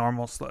like a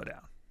normal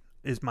slowdown,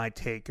 is my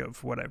take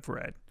of what I've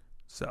read.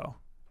 So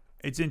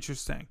it's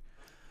interesting.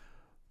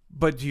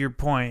 But to your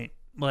point,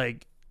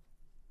 like,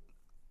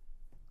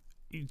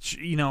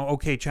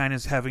 okay,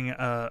 China's having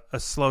a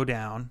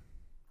slowdown.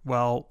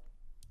 Well,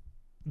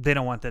 they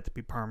don't want that to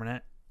be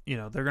permanent.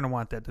 They're going to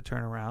want that to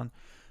turn around.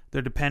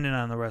 They're dependent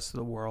on the rest of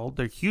the world.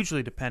 They're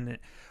hugely dependent,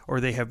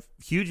 or they have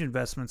huge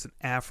investments in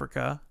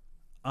Africa.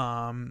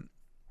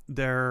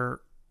 Their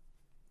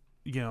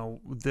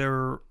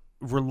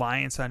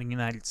reliance on the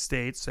United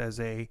States as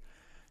a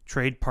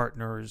trade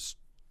partner is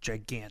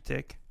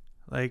gigantic.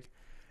 Like,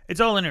 it's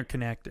all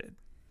interconnected.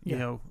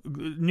 Yeah.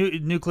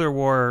 Nuclear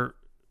war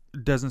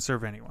doesn't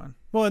serve anyone.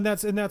 Well, and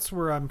that's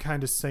where I'm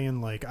kind of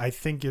saying, like, I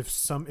think if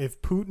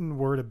Putin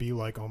were to be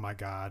like, oh my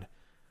God,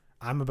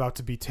 I'm about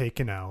to be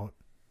taken out,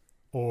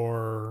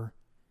 or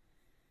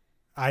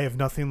I have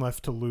nothing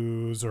left to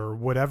lose, or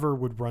whatever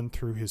would run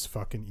through his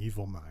fucking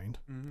evil mind,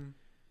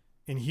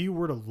 and he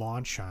were to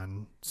launch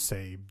on,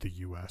 say, the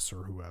U.S.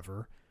 or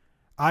whoever,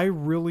 I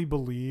really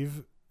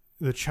believe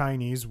the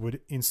Chinese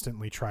would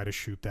instantly try to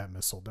shoot that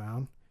missile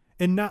down,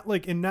 and not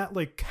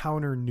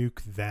counter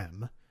nuke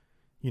them.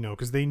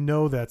 Because they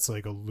know that's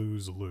like a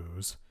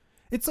lose-lose.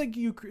 It's like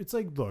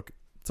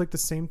the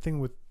same thing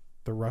with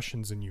the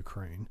Russians in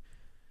Ukraine.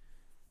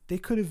 They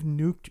could have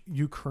nuked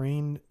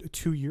Ukraine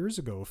 2 years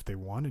ago if they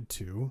wanted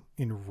to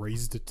and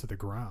razed it to the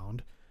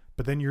ground.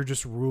 But then you're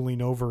just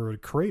ruling over a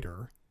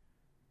crater.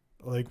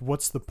 Like,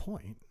 what's the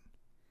point?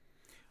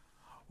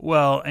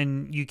 Well,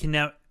 and you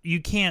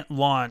can't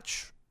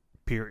launch,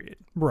 period.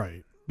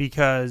 Right.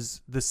 Because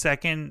the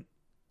second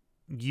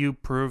you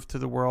prove to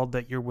the world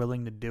that you're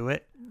willing to do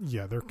it,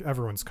 yeah,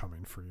 everyone's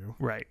coming for you.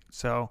 Right.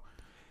 So,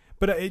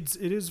 but it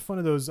is one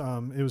of those.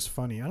 It was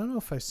funny. I don't know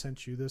if I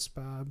sent you this,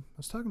 Bob. I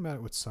was talking about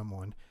it with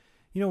someone.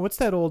 What's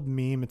that old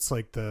meme? It's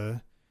like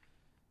the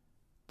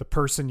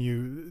person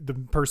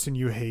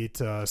you hate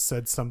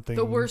said something.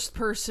 The worst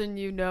person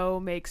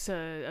makes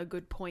a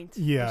good point.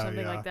 Yeah, or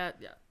something yeah. like that.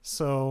 Yeah.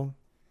 So,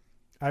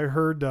 I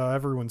heard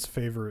everyone's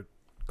favorite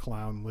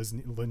clown,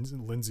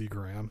 Lindsey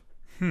Graham,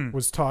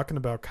 was talking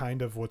about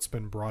kind of what's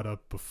been brought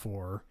up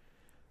before.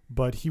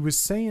 But he was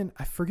saying,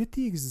 I forget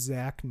the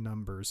exact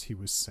numbers he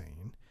was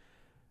saying.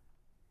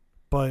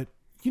 But,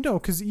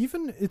 because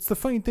even, it's the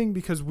funny thing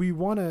because we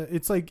want to,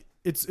 it's like,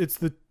 it's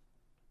the,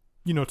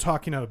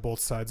 talking out of both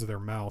sides of their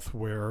mouth,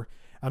 where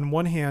on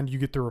one hand, you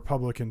get the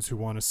Republicans who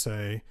want to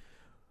say,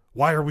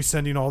 why are we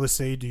sending all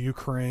this aid to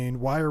Ukraine?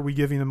 Why are we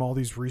giving them all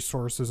these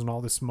resources and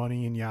all this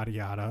money and yada,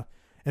 yada?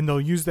 And they'll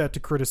use that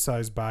to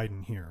criticize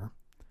Biden here.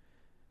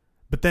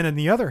 But then on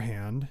the other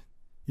hand,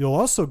 you'll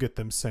also get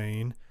them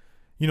saying,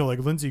 like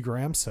Lindsey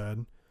Graham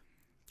said,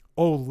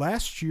 oh,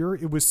 last year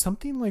it was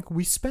something like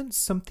we spent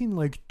something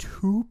like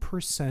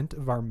 2%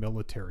 of our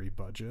military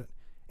budget.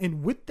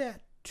 And with that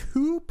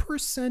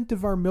 2%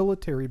 of our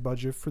military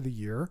budget for the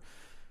year,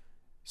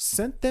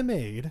 sent them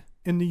aid,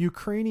 and the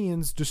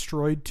Ukrainians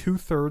destroyed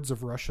 2/3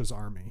 of Russia's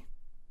army.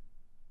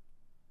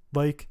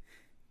 Like,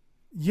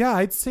 yeah,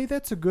 I'd say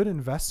that's a good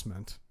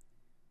investment.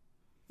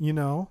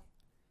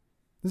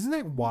 Isn't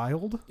that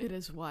wild? It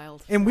is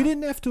wild. And we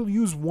didn't have to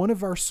use one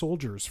of our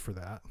soldiers for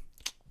that.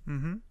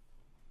 Mm-hmm.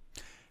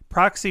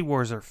 Proxy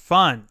wars are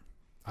fun.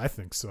 I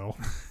think so.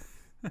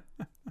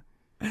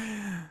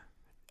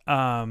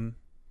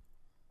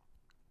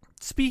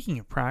 Speaking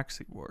of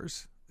proxy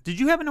wars,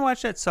 did you happen to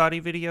watch that Saudi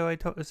video I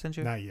sent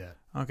you? Not yet.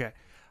 Okay.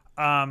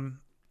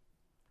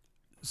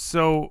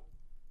 So,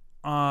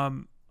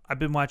 I've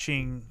been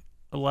watching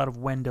a lot of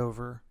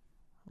Wendover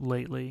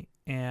lately,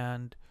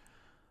 and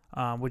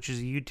which is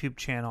a YouTube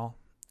channel,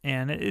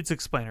 and it's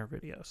explainer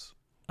videos.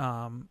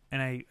 And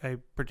I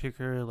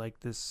particularly like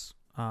this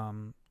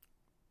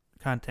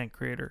content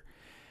creator.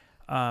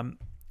 And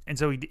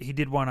so he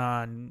did one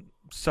on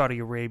Saudi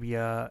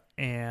Arabia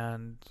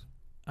and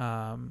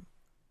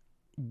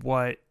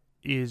what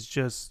is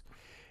just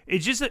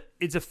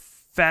it's a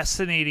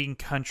fascinating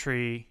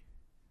country.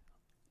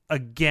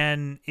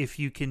 Again, if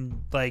you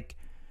can like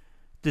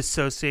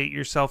dissociate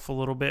yourself a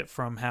little bit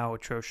from how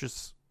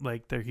atrocious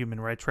like their human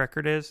rights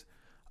record is,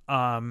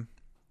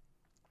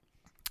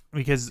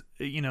 because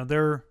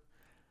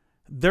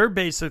they're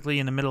basically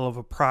in the middle of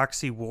a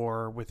proxy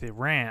war with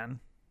Iran,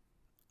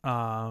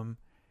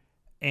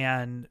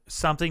 and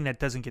something that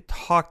doesn't get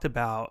talked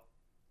about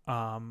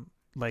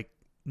like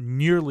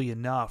nearly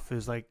enough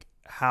is like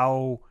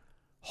how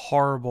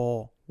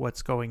horrible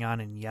what's going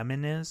on in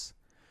Yemen is,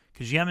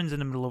 because Yemen's in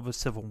the middle of a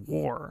civil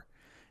war,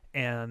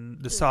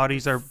 and the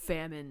Saudis are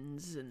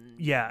famines and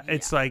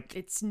it's like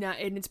it's not,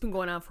 and it's been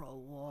going on for a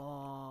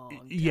long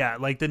time. Yeah,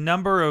 like the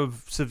number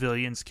of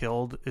civilians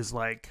killed is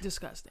like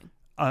disgusting,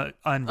 unreal.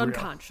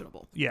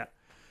 unconscionable. Yeah,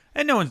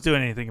 and no one's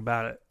doing anything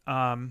about it.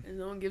 And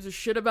no one gives a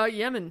shit about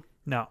Yemen.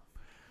 No.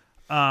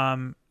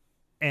 And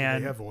do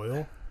they have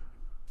oil?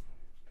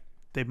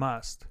 They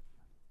must.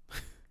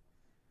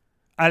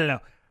 I don't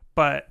know,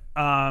 but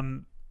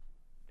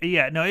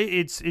yeah, no,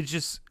 it's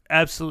just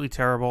absolutely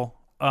terrible.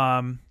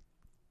 And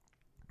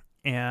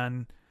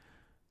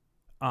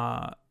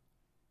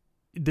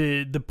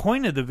the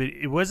point of the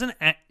video,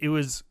 it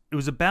was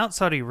about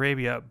Saudi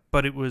Arabia,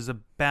 but it was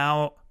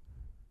about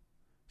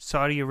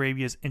Saudi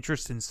Arabia's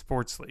interest in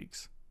sports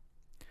leagues.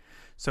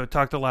 So it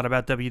talked a lot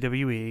about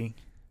WWE,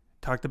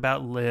 talked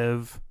about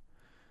Live,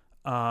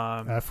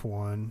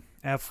 F1.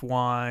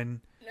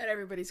 Not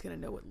everybody's gonna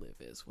know what Live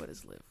is. What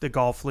is Live? The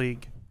golf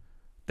league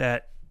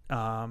that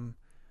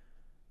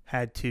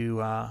had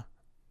to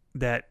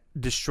that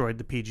destroyed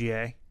the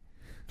PGA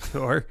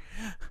Tour.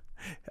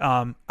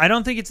 I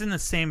don't think it's in the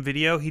same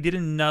video. He did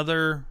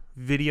another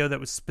video that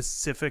was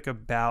specific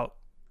about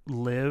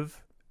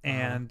Live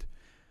and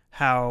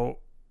how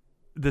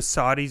the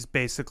Saudis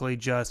basically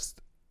just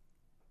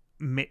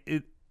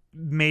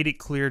made it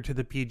clear to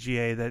the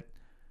PGA that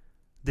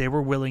they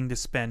were willing to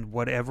spend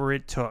whatever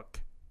it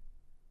took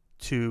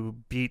to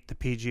beat the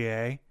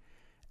PGA,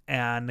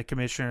 and the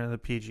commissioner of the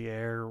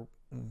PGA, or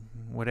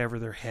whatever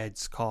their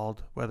head's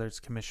called, whether it's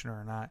commissioner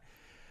or not,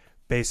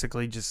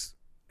 basically just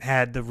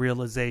had the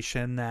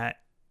realization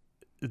that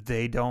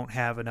they don't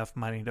have enough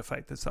money to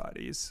fight the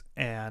Saudis,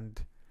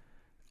 and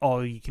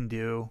all you can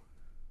do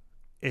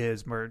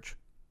is merge.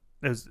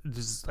 This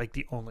is like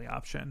the only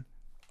option,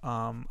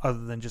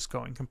 other than just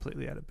going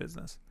completely out of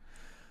business.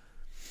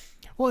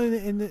 Well,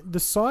 and the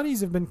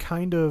Saudis have been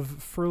kind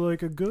of, for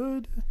like a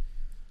good,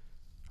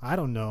 I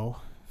don't know,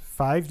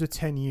 5 to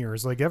 10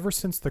 years, like ever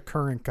since the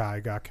current guy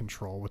got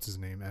control. What's his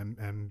name?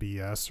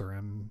 MBS or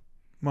M?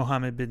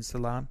 Mohammed bin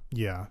Salam.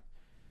 Yeah.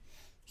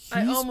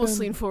 I almost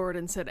leaned forward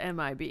and said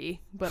MIB,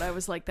 but I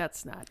was like,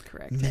 that's not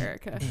correct,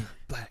 Erica. Men in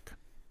black.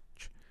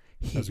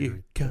 That's Here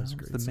great. comes That's a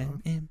the great men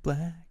song. in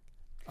black.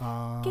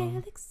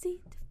 Galaxy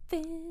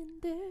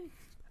Defender.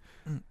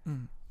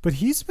 But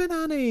he's been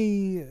on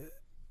a...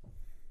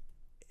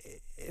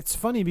 It's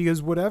funny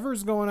because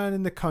whatever's going on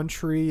in the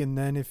country, and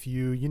then if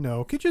you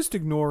could just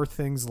ignore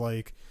things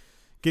like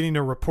getting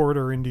a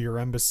reporter into your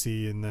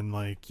embassy and then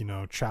like,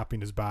 chopping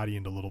his body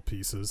into little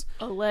pieces.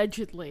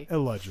 Allegedly.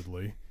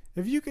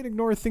 If you can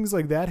ignore things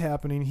like that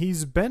happening,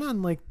 he's been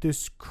on like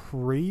this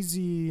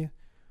crazy...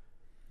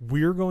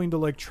 We're going to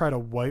like try to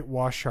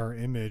whitewash our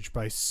image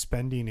by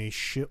spending a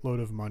shitload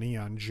of money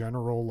on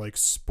general like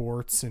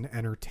sports and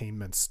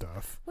entertainment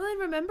stuff. Well, and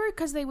remember,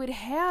 because they would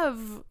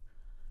have...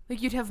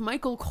 Like, you'd have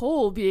Michael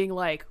Cole being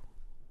like,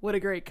 what a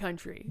great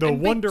country. The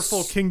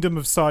wonderful kingdom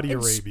of Saudi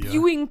Arabia.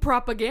 Spewing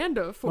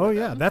propaganda for them.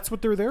 Yeah, that's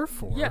what they're there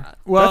for. Yeah.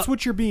 Well, that's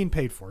what you're being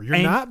paid for. You're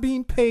not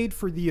being paid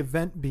for the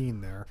event being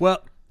there.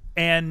 Well,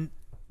 and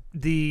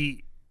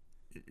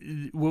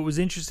what was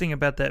interesting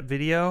about that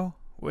video,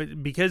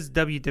 because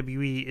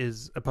WWE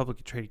is a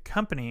publicly traded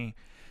company,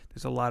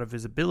 there's a lot of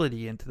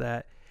visibility into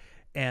that.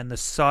 And the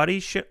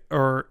Saudi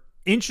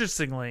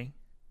interestingly,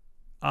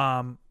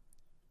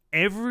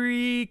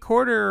 every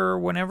quarter or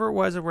whenever it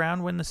was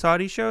around when the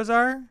Saudi shows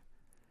are,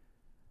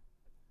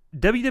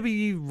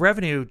 WWE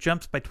revenue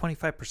jumps by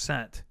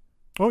 25%.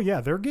 Oh,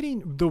 yeah. They're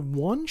getting the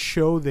one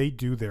show they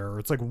do there.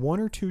 It's like 1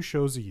 or 2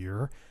 shows a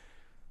year.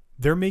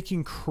 They're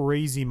making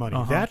crazy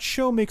money. That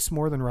show makes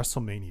more than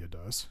WrestleMania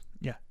does.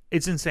 Yeah.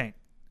 It's insane.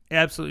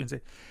 Absolutely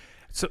insane.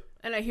 So,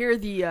 and I hear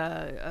the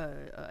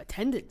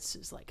attendance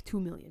is like 2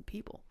 million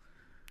people.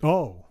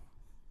 Oh.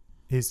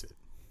 Is it?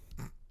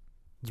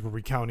 Were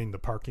we counting the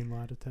parking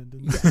lot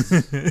attendance?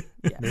 Yes.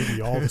 Yeah.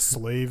 Maybe all the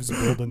slaves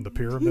building the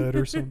pyramid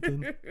or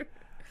something?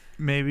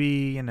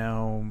 Maybe,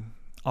 all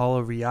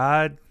of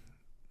Riyadh,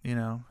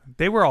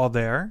 they were all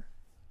there.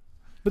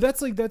 But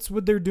that's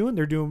what they're doing.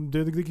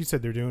 Like you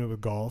said, they're doing it with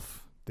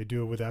golf. They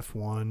do it with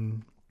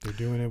F1. They're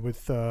doing it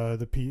with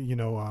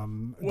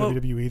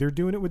WWE. They're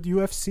doing it with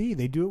UFC.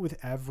 They do it with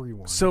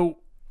everyone. So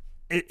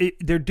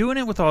they're doing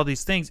it with all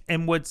these things.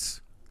 And what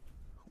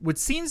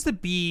seems to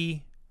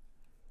be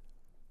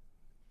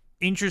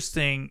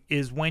interesting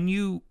is when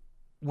you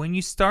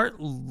start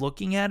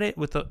looking at it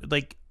with a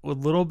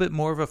little bit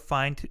more of a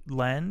fine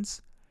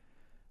lens,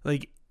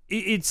 like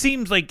it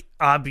seems like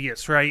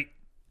obvious, right?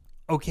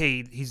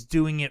 Okay, he's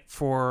doing it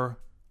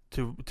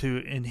to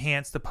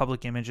enhance the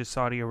public image of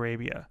Saudi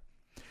Arabia.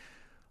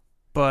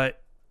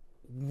 But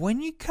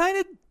when you kind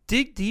of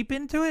dig deep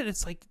into it,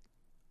 it's like,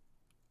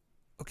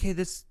 okay,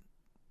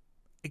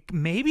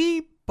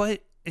 maybe,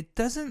 but it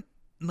doesn't,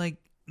 like,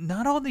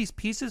 not all these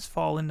pieces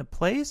fall into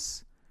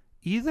place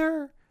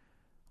either.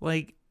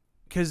 Like,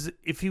 because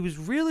if he was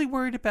really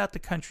worried about the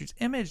country's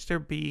image,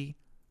 there'd be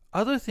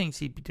other things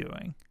he'd be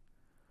doing.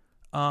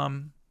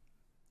 And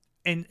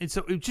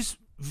so it's just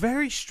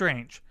very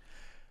strange.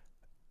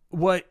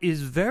 What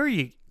is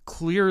very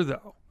clear,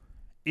 though,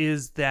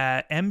 is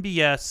that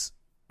MBS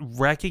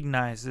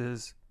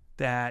recognizes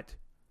that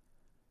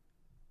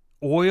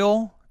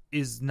oil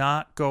is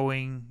not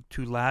going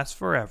to last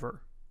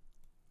forever.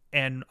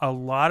 And a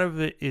lot of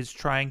it is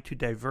trying to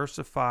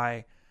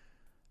diversify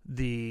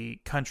the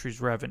country's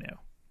revenue.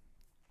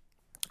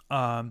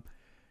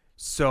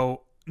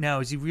 So now,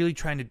 is he really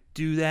trying to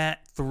do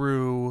that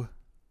through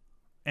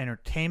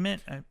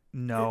entertainment?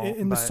 No.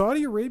 And the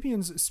Saudi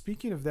Arabians,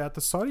 speaking of that,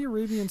 the Saudi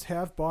Arabians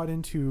have bought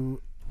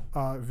into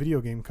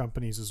video game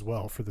companies as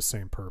well for the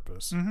same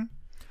purpose. Mm-hmm.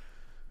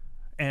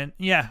 And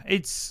yeah,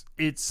 it's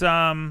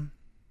a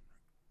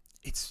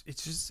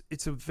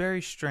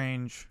very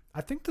strange.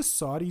 I think the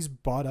Saudis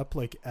bought up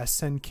like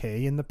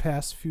SNK in the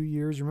past few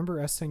years. Remember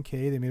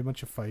SNK? They made a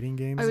bunch of fighting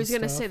games. I was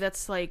going to say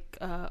that's like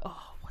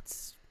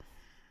what's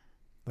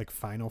like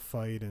Final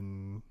Fight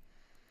and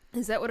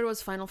is that what it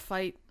was? Final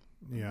Fight.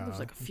 Yeah, there's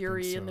like a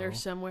Fury in there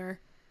somewhere.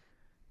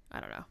 I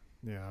don't know.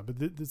 Yeah, but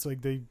it's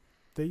like they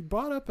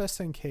bought up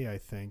SNK, I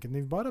think, and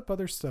they've bought up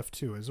other stuff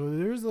too. And so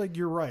there's like,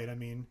 you're right. I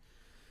mean,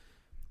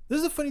 this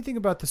is a funny thing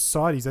about the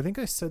Saudis. I think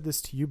I said this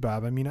to you,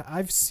 Bob. I mean,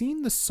 I've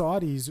seen the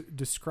Saudis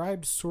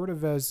described sort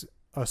of as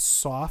a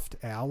soft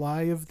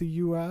ally of the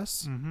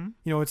U.S. Mm-hmm.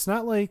 You know, it's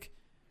not like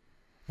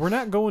we're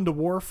not going to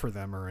war for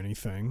them or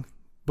anything,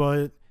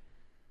 but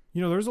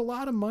you know, there's a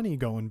lot of money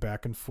going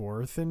back and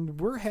forth, and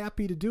we're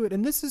happy to do it.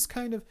 And this is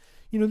kind of,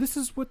 you know, this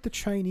is what the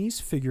Chinese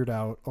figured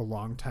out a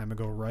long time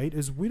ago, right?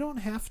 Is we don't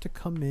have to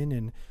come in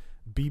and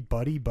be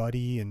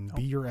buddy and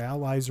be your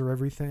allies or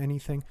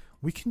anything.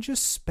 We can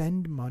just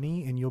spend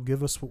money, and you'll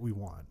give us what we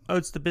want. Oh,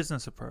 it's the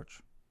business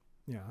approach.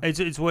 Yeah, it's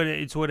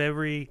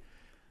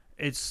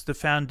the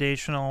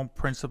foundational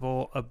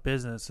principle of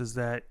business is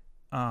that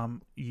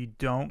you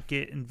don't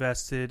get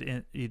invested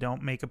in, you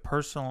don't make a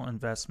personal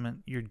investment.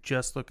 You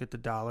just look at the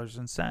dollars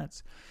and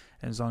cents.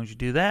 And as long as you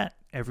do that,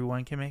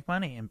 everyone can make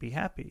money and be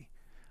happy.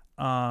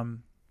 But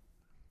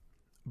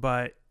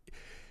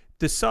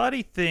the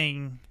Saudi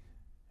thing,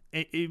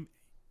 the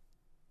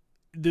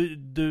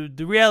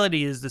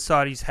reality is the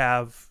Saudis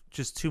have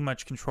just too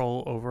much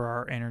control over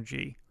our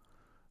energy.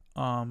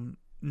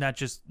 Not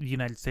just the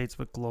United States,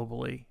 but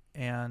globally.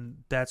 And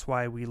that's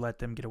why we let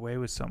them get away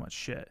with so much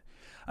shit.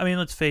 I mean,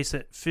 let's face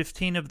it,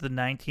 15 of the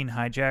 19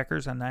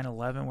 hijackers on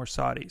 9/11 were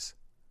Saudis.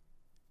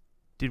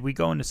 Did we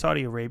go into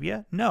Saudi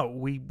Arabia? No,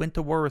 we went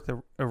to war with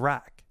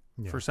Iraq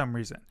for some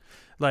reason.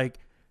 Like,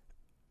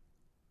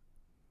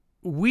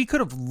 we could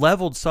have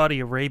leveled Saudi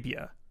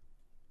Arabia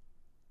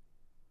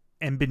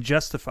and been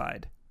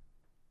justified,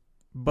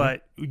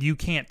 but you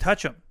can't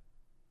touch them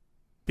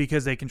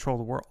because they control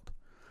the world,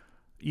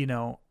 you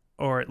know,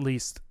 or at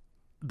least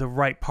the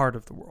right part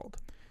of the world.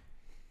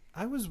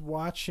 I was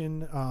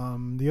watching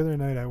the other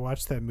night. I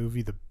watched that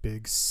movie, The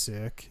Big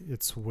Sick.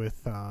 It's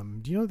with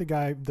do you know the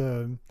guy? I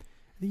think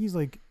he's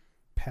like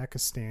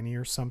Pakistani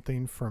or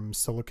something from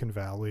Silicon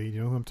Valley. Do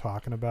you know who I'm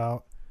talking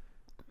about?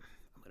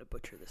 I'm gonna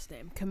butcher this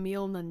name.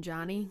 Camille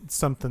Nanjiani.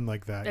 Something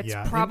like that. That's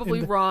yeah,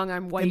 probably wrong.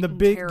 I'm white. And the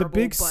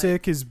Big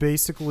Sick is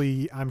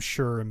basically, I'm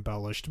sure,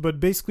 embellished, but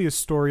basically a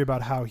story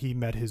about how he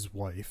met his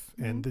wife,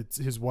 and it's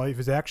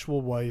his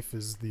actual wife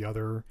is the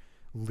other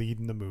lead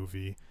in the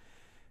movie.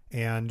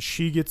 And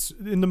she gets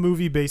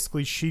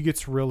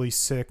really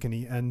sick, and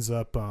he ends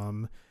up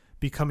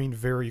becoming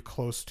very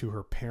close to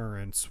her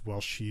parents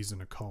while she's in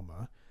a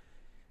coma.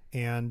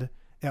 And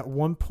at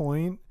one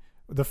point,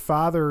 the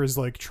father is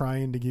like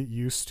trying to get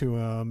used to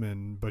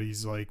him, but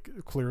he's like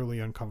clearly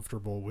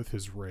uncomfortable with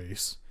his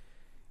race.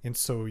 And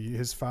so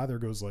his father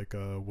goes like,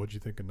 "What'd you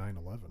think of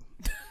 9/11?"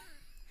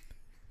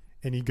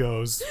 And he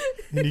goes,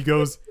 "I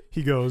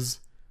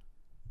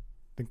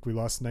think we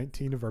lost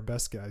 19 of our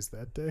best guys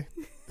that day."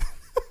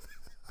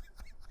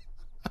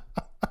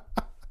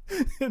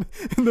 and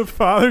the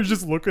father's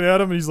just looking at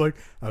him, and he's like,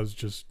 I was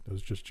just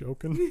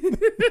joking.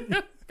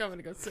 I'm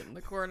gonna go sit in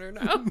the corner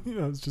now.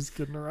 I was just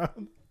kidding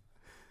around.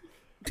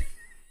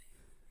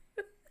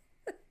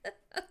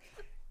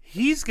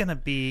 He's gonna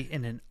be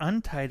in an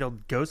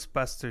untitled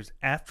Ghostbusters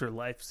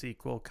Afterlife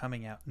sequel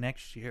coming out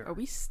next year. Are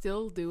we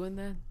still doing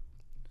that?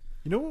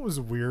 You know what was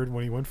weird?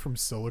 When he went from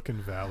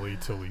Silicon Valley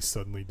till he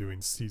started doing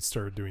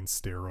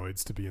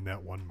steroids to be in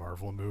that one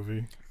Marvel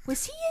movie.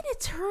 Was he in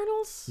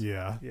Eternals?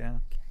 Yeah. Yeah.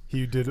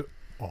 He did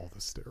all the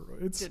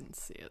steroids. Didn't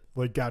see it.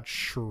 Like, got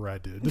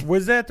shredded.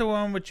 Was that the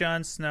one with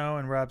Jon Snow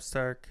and Robb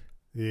Stark?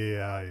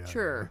 Yeah.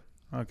 Sure.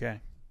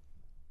 Okay.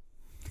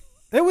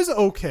 It was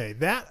okay.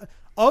 That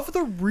of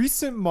the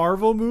recent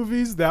Marvel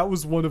movies, that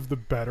was one of the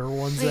better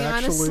ones.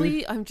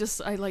 Honestly, I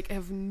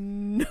have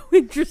no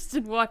interest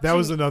in watching. That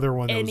was another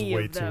one that was any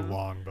way of too them.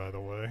 long, by the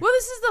way. Well,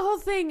 this is the whole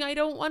thing. I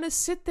don't want to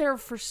sit there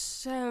for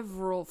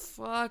several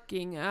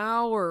fucking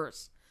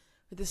hours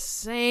with the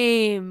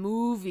same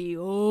movie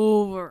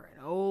over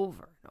and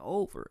over and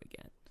over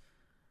again.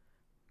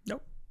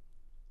 Nope.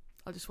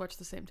 I'll just watch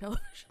the same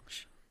television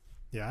show.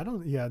 Yeah, I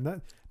don't. Yeah,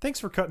 thanks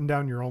for cutting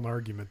down your own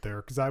argument there,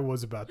 because I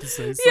was about to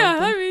say something. Yeah,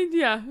 I mean,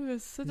 yeah, it You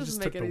doesn't just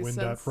make took any the wind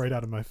sense. right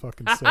out of my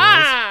fucking sails.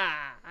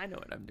 I know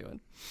what I'm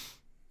doing.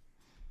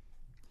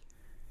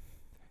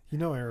 You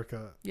know,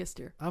 Erica, Yes,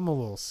 dear. I'm a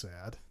little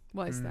sad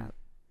Why is that?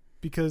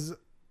 because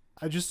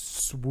I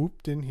just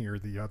swooped in here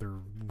the other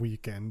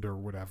weekend or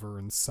whatever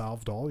and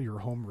solved all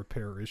your home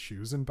repair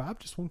issues, and Bob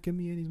just won't give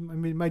me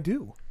my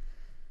due.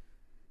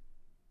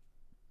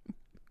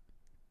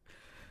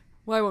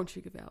 Why won't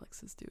you give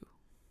Alex his due?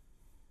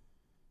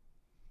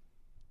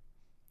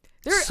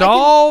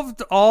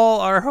 Solved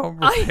all our home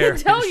I repair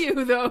can tell issues.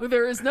 you, though,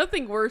 there is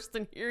nothing worse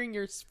than hearing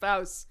your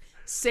spouse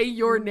say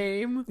your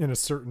name In a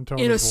certain tone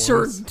in of a voice.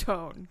 certain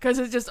tone. Because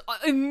it's just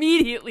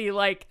immediately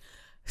like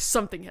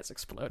something has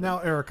exploded. Now,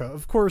 Erica,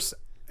 of course,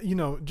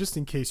 just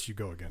in case you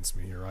go against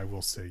me here, I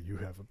will say you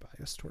have a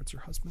bias towards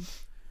your husband.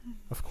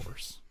 Of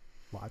course.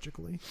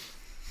 Logically.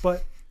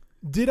 But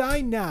did I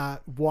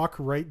not walk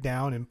right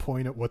down and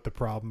point at what the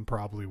problem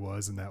probably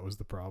was, and that was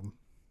the problem?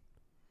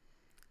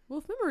 Well,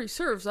 if memory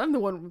serves, I'm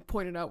the one who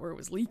pointed out where it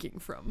was leaking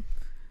from.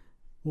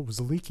 Well, it was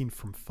leaking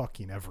from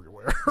fucking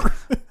everywhere.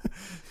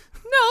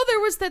 No, there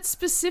was that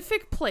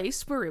specific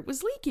place where it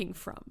was leaking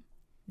from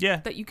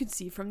Yeah. that you could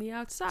see from the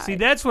outside. See,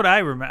 that's what I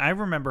remember. I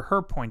remember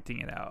her pointing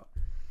it out.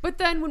 But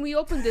then when we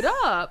opened it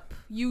up,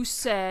 you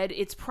said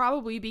it's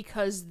probably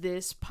because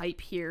this pipe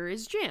here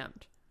is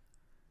jammed.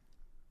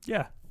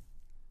 Yeah.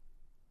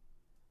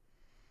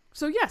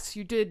 So yes,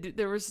 you did.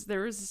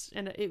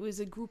 And it was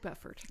a group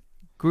effort.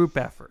 Group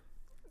effort.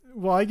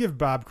 Well, I give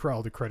Bob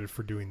Krell the credit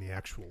for doing the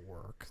actual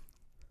work.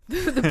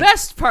 The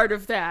best part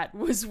of that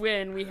was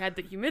when we had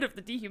the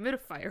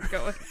dehumidifier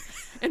going,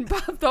 and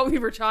Bob thought we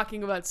were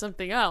talking about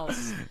something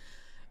else.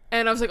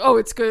 And I was like, "Oh,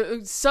 it's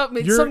good."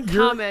 Made some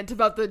comment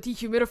about the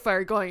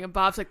dehumidifier going, and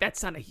Bob's like,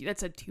 "That's a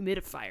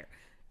humidifier."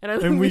 And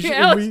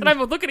Alex and I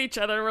look at each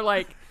other, and we're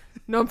like,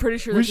 "No, I'm pretty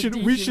sure that's a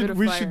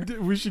dehumidifier."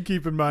 we should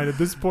keep in mind at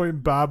this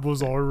point Bob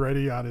was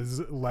already on his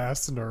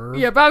last nerve.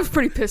 Yeah, Bob's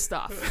pretty pissed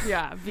off.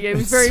 Yeah, he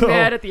was very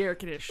mad at the air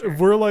conditioner.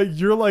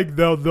 You're like,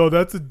 no,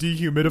 that's a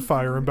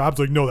dehumidifier, and Bob's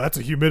like, no, that's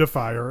a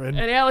humidifier, and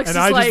Alex and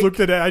is I like, just looked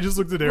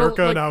at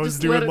Erica, and I was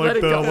just doing let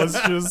it go. let's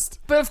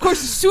just. But of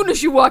course, as soon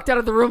as you walked out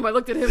of the room, I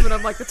looked at him and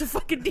I'm like, "That's a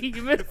fucking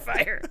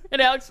dehumidifier."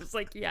 And Alex was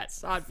like,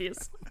 "Yes,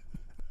 obvious."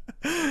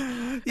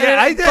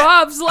 Yeah,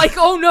 Bob's like,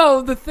 "Oh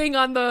no, the thing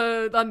on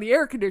the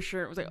air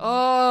conditioner." It was like,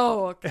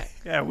 "Oh, okay."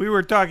 Yeah, we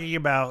were talking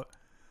about.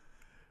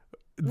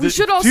 We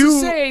should also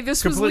say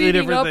this was completely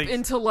leading different up things.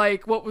 into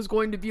like what was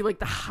going to be like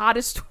the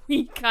hottest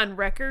week on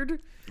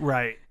record,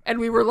 Right. and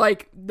we were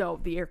like, "No,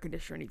 the air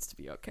conditioner needs to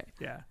be okay.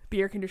 Yeah. The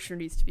air conditioner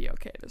needs to be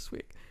okay this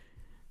week."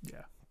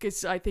 Yeah.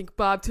 Because I think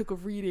Bob took a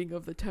reading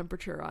of the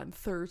temperature on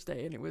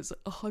Thursday, and it was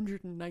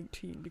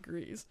 119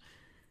 degrees.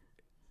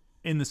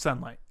 In the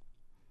sunlight.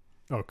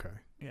 Okay.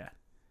 Yeah.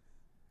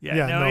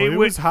 Yeah. No, it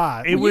was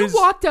hot. It When was. you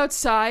walked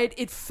outside,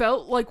 it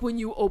felt like when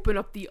you open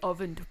up the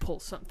oven to pull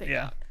something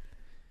out.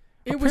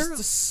 It was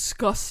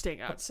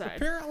disgusting outside.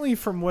 Apparently,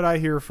 from what I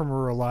hear from a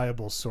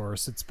reliable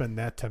source, it's been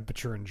that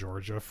temperature in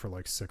Georgia for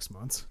like 6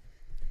 months.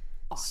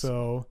 Awesome.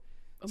 So,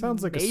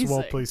 sounds like a swell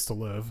Amazing. place to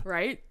live.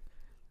 Right?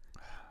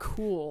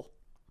 Cool.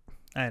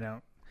 I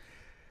don't.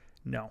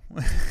 No.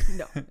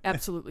 No,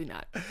 absolutely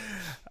not.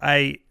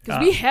 Because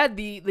we had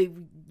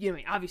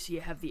obviously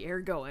you have the air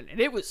going, and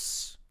it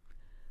was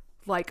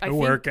like, I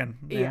think, working.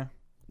 Yeah.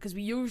 because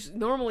we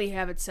normally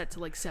have it set to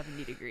like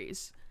 70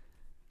 degrees.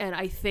 And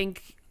I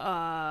think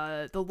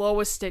the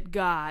lowest it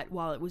got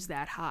while it was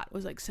that hot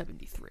was like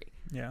 73.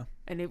 Yeah.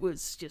 And it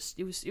was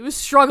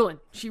struggling.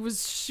 She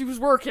was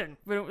working,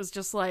 but it was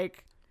just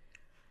like,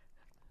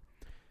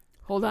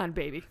 hold on,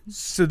 baby.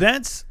 So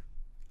that's,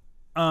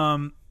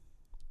 I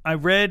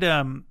read,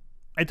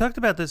 I talked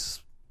about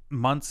this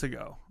months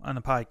ago on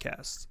the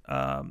podcast.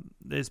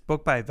 This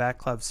book by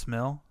Vaclav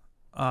Smil,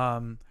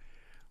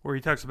 where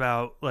he talks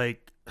about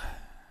like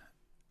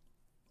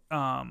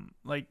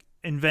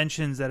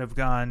inventions that have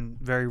gone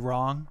very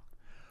wrong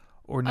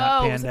or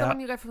not was panned that the out. one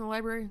you got from the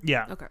library?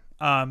 Yeah. Okay.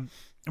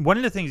 One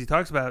of the things he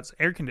talks about is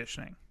air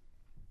conditioning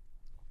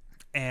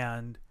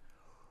and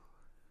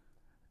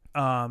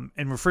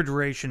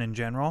refrigeration in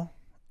general.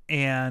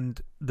 And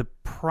the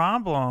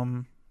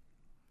problem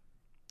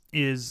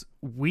is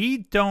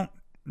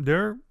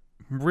there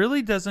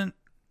really doesn't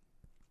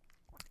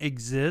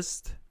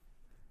exist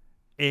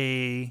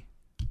a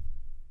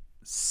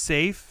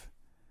safe,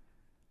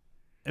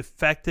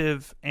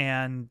 effective,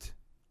 and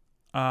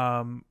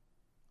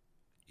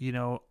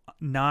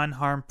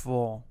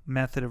non-harmful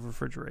method of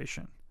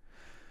refrigeration.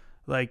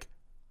 Like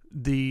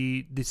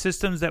the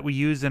systems that we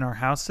use in our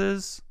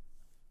houses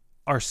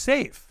are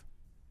safe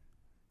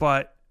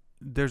but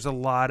there's a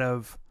lot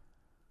of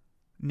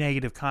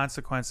negative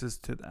consequences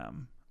to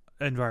them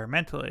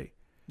environmentally.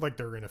 Like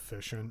they're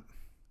inefficient.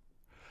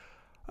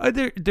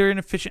 They're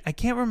inefficient. I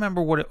can't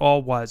remember what it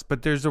all was,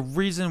 but there's a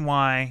reason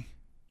why.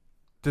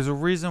 There's a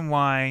reason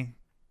why,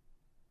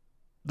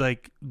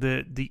 like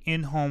the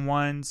in-home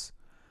ones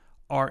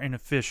are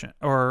inefficient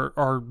or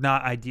are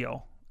not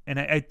ideal. And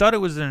I thought there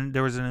was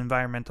an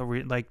environmental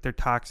like they're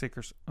toxic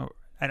or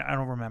I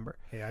don't remember.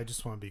 Hey, I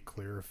just want to be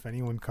clear. If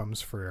anyone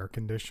comes for air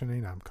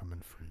conditioning, I'm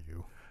coming for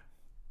you.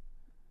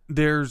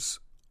 There's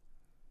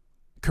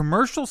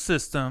commercial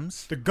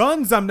systems. The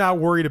guns I'm not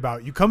worried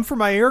about. You come for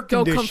my air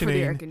Don't conditioning. come for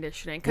the air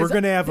conditioning. We're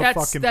going to have a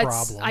fucking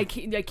that's, problem. I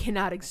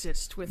cannot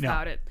exist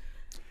without it.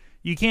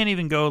 You can't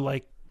even go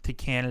like to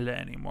Canada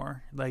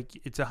anymore. Like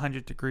it's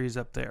 100 degrees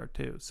up there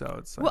too. So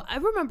it's like, Well, I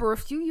remember a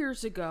few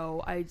years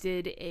ago I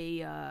did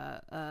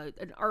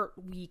an art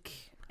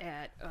week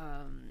at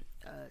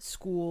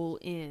school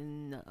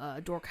in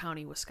Door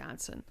County,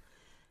 Wisconsin.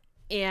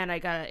 And I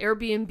got an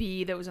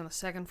Airbnb that was on the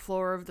second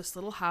floor of this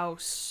little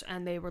house,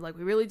 and they were like,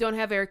 "We really don't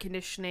have air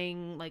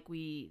conditioning. Like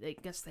I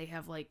guess they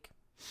have like,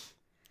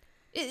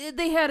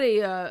 they had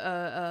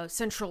a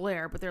central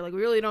air, but they're like,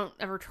 we really don't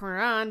ever turn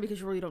it on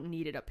because you really don't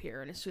need it up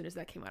here." And as soon as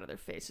that came out of their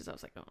faces, I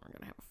was like, "Oh, we're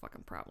gonna have a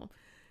fucking problem,"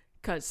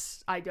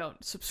 because I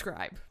don't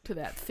subscribe to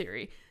that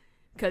theory.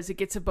 Because it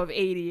gets above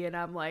 80, and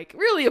I'm like,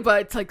 really above,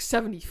 it's like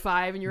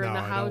 75, and you're in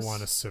the house. I don't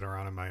want to sit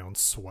around in my own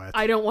sweat.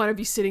 I don't want to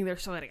be sitting there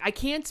sweating. I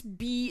can't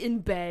be in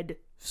bed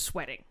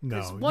sweating.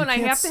 No, one, I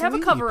have to have a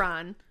cover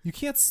on. You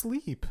can't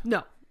sleep.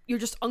 No, you're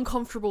just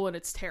uncomfortable, and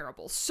it's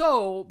terrible.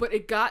 So, but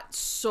it got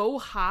so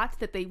hot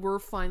that they were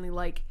finally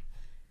like,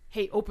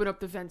 hey, open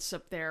up the vents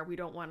up there. We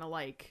don't want to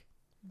like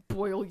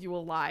boil you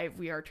alive.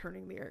 We are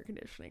turning the air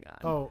conditioning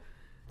on. Oh,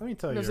 let me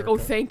tell you. And I was like,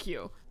 Erica, oh, thank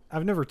you.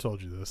 I've never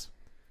told you this.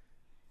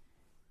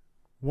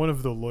 One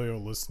of the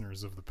loyal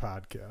listeners of the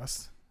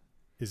podcast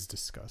is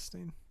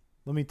disgusting.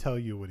 Let me tell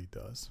you what he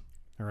does.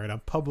 All right,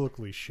 I'm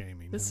publicly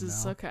shaming him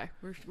now. Okay.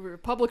 We're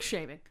public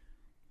shaming.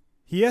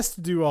 He has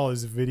to do all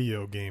his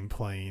video game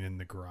playing in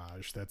the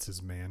garage. That's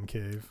his man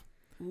cave.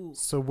 Ooh.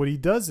 So what he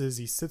does is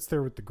he sits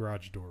there with the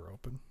garage door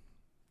open.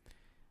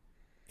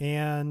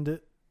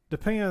 And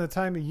depending on the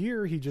time of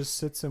year, he just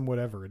sits in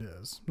whatever it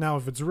is. Now,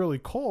 if it's really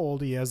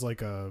cold, he has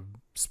like a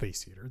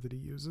space heater that he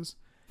uses.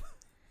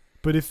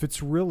 But if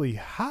it's really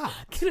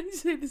hot... Can I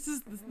say this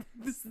is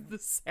the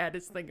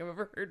saddest thing I've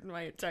ever heard in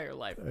my entire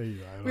life.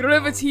 We don't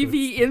have a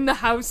TV in the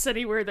house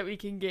anywhere that we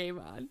can game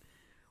on.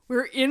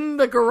 We're in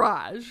the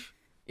garage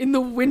in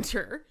the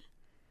winter.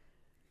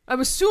 I'm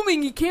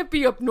assuming he can't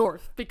be up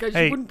north because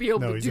you wouldn't be able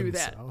to do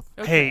that.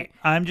 Okay. Hey,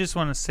 I just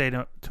want to say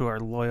to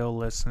our loyal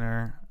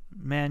listener,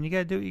 man, you got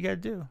to do what you got to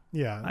do.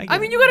 Yeah. I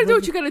mean, you got to do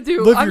what you got to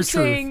do. I'm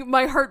saying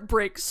my heart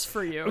breaks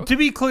for you. To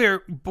be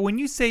clear, but when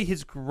you say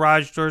his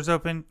garage door's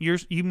open,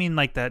 you mean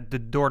like the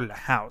door to the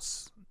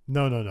house.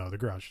 No, the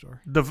garage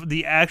door.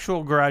 The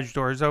actual garage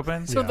door is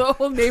open? So the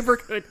whole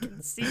neighborhood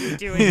can see you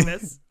doing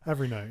this.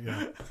 Every night,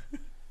 yeah.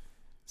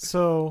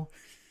 So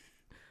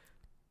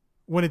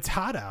when it's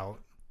hot out,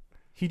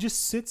 he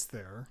just sits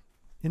there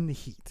in the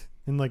heat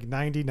in like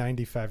 90,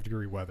 95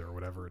 degree weather or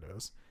whatever it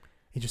is.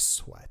 He just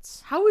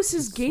sweats. How is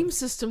his game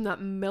system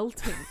not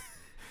melting?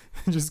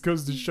 It just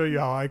goes to show you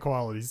how high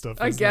quality stuff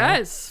is. I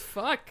guess.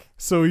 Now. Fuck.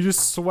 So he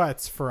just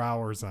sweats for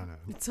hours on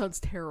end. It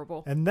sounds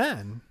terrible. And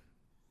then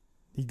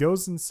he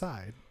goes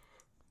inside.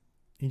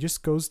 He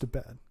just goes to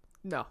bed.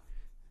 No.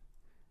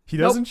 He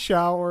doesn't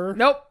shower.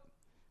 Nope.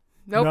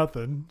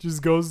 Nothing.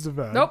 Just goes to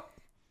bed. Nope.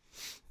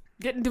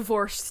 Getting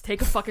divorced.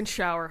 Take a fucking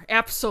shower.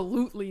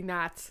 Absolutely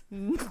not.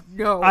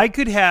 No. I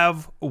could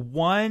have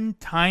one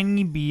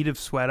tiny bead of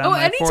sweat on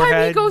my anytime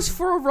forehead. he goes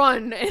for a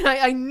run, and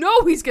I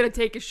know he's going to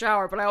take a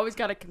shower, but I always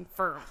got to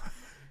confirm.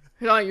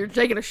 You're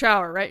taking a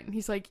shower, right? And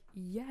he's like,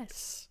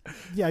 yes.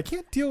 Yeah, I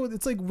can't deal with it.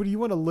 It's like, what do you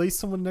want to lay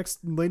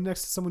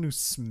next to someone who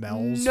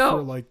smells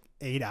for like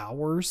 8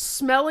 hours?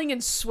 Smelling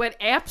and sweat?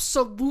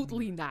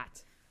 Absolutely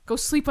not. Go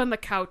sleep on the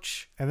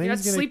couch. And then you're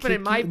he's not sleeping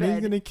in my bed. And then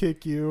he's going to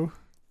kick you.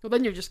 Well,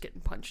 then you're just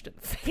getting punched in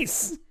the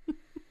face.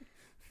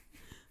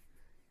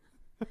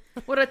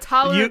 What a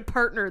tolerant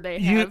partner they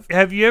have.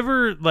 Have you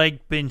ever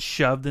been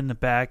shoved in the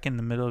back in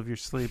the middle of your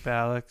sleep,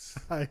 Alex?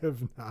 I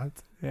have not.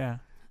 Yeah.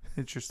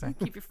 Interesting.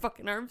 Keep your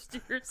fucking arms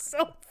to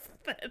yourself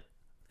then.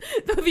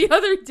 Though the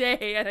other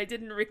day, and I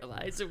didn't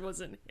realize it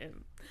wasn't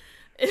him.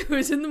 It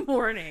was in the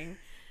morning,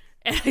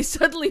 and I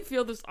suddenly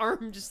feel this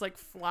arm just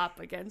flop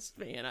against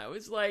me, and I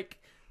was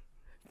like,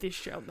 this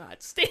shall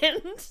not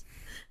stand.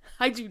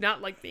 I do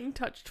not like being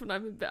touched when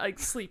I'm in bed,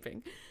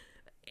 sleeping.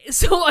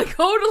 So I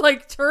go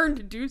to turn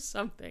to do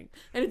something,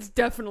 and it's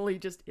definitely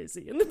just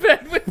Izzy in the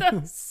bed with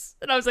us.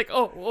 And I was like,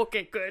 oh,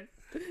 okay, good.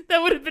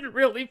 That would have been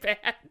really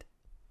bad.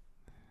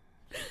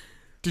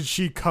 Did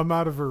she come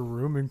out of her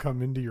room and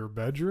come into your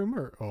bedroom?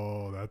 Or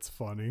oh, that's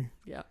funny.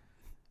 Yeah.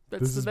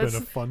 This has been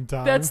a fun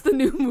time. That's the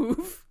new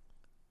move.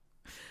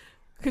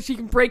 Because she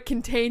can break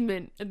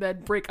containment and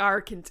then break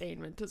our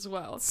containment as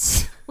well.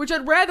 Which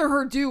I'd rather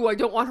her do. I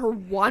don't want her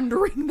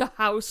wandering the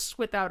house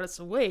without us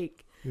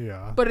awake.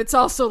 Yeah. But it's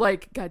also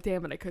like, God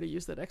damn it, I could have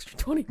used that extra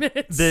 20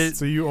 minutes.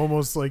 So you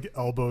almost like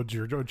elbowed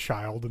your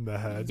child in the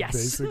head, Yes.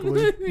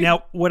 basically.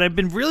 Now, what I've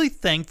been really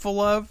thankful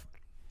of,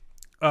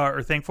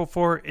 or thankful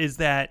for, is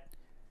that,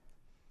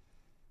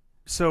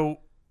 so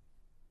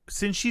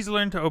since she's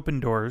learned to open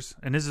doors,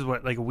 and this is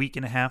what, like a week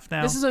and a half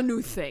now? This is a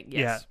new thing,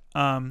 yes.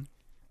 Yeah.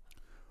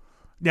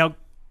 Now,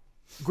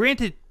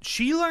 granted,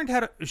 she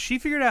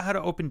figured out how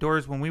to open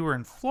doors when we were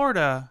in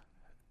Florida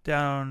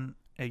down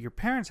at your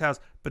parents' house,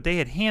 but they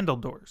had handle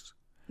doors.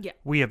 Yeah.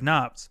 We have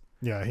knobs.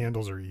 Yeah,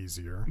 handles are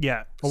easier.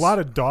 Yeah. A lot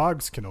of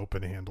dogs can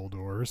open handle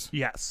doors.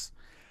 Yes.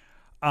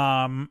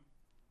 But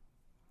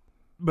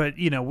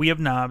we have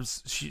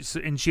knobs.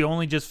 She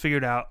only just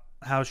figured out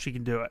how she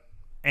can do it.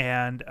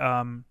 And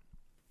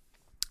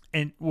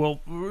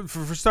well,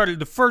 for started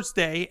the first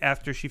day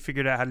after she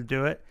figured out how to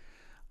do it,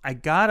 I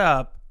got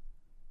up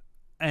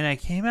and I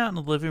came out in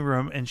the living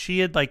room, and she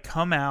had like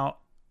come out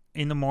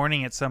in the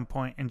morning at some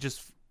point and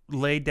just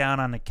laid down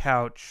on the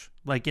couch,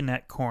 like in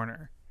that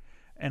corner.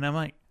 And I'm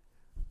like,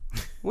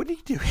 what are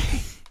you doing?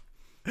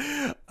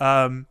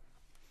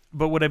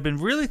 But what I've been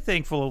really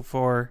thankful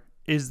for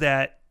is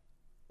that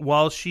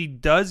while she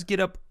does get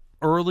up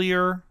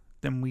earlier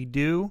than we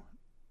do,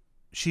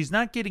 she's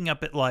not getting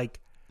up at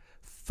like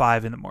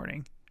 5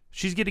 a.m.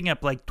 She's getting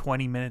up like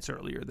 20 minutes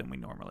earlier than we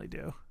normally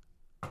do.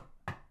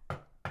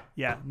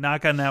 Yeah,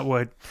 knock on that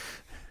wood.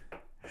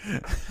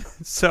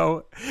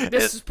 So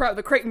this is probably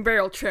the crate and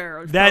barrel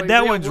chair.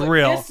 That one's wood.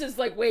 real. This is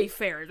like way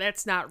fair.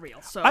 That's not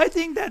real. So I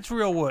think that's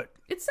real wood.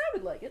 it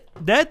sounded like it.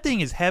 That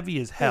thing is heavy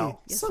as hell. Hey,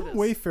 Yes, some it is.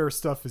 Wayfair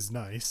stuff is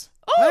nice.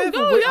 Oh, I have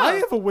yeah. I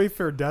have a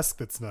Wayfair desk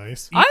that's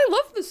nice. I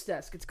love this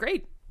desk. It's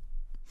great.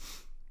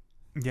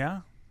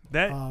 Yeah,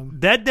 that Um,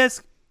 that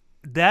desk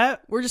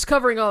that We're just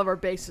covering all of our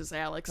bases,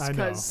 Alex. I know.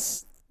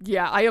 Because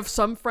I have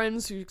some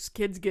friends whose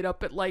kids get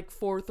up at like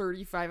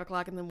 4:30, 5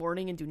 o'clock in the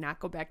morning and do not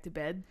go back to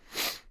bed.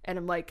 And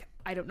I'm like,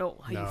 I don't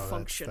know how No, you that's-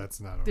 function. that's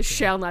not okay. This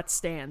shall not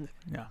stand.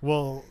 yeah.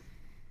 Well,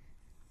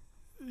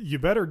 you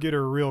better get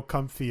her real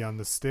comfy on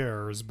the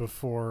stairs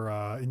before,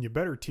 and you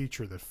better teach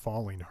her that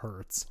falling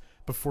hurts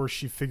before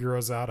she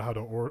figures out how to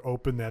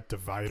open that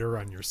divider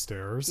on your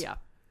stairs. Yeah.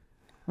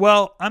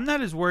 Well, I'm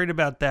not as worried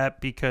about that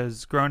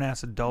because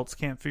grown-ass adults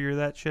can't figure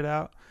that shit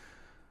out.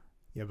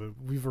 Yeah, but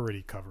we've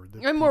already covered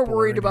that. I'm more people are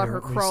worried about her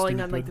inherently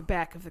crawling on like the stupid.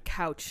 back of the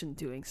couch and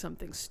doing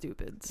something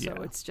stupid. So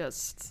Yeah. it's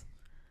just.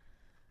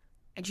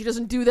 And she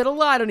doesn't do that a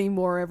lot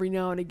anymore. Every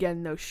now and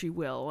again, though, she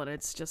will. And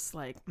it's just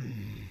like.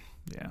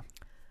 Yeah.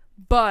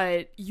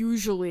 But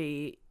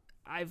usually,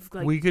 I've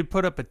like. We could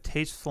put up a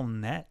tasteful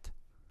net.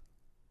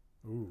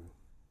 Ooh,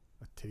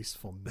 a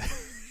tasteful net.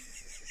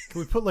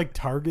 Can we put like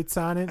targets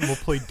on it and we'll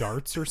play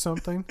darts or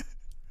something?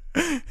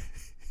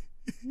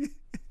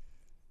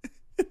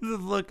 The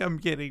look I'm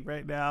getting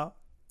right now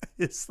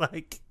is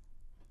like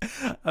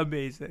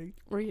amazing.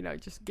 Or,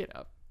 just get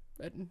up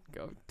and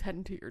go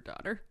tend to your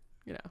daughter,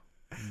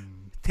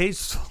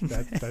 Tasteful.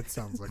 That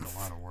sounds like a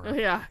lot of work.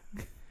 Yeah.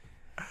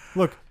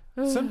 Look,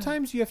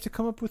 sometimes you have to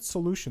come up with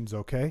solutions,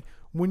 okay?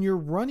 When you're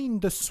running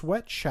the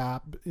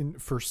sweatshop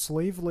for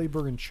slave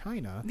labor in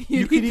China,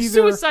 You need the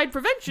suicide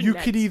prevention You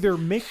nets. could either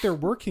make their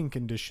working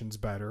conditions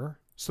better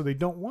so they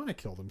don't want to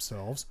kill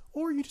themselves,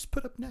 or you just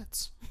put up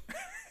nets.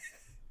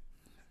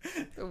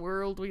 The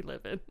world we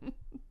live in.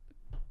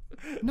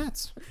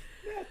 Nets.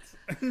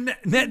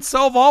 Net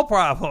solve all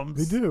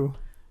problems. They do.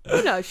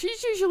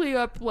 She's usually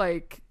up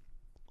like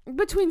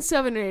between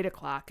 7 and 8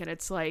 o'clock, and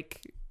it's like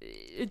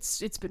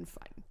it's been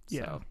fine.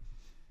 Yeah. So.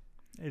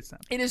 It's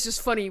not. It is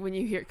just funny when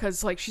you hear,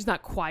 because like she's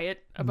not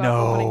quiet about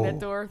opening that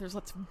door. There's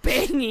lots of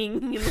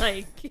banging, and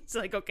like it's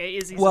like, okay,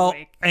 Izzy's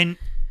awake, and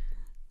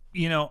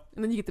and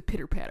then you get the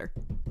pitter patter.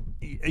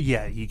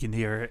 yeah, you can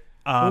hear it.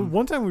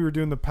 One time we were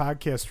doing the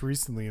podcast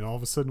recently, and all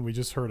of a sudden we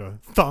just heard a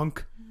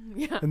thunk.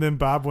 Yeah, And then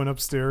Bob went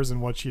upstairs,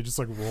 and she just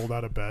like rolled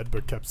out of bed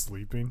but kept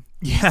sleeping.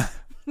 Yeah.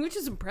 which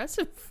is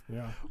impressive.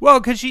 Yeah. Well,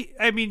 because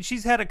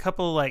she's had a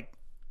couple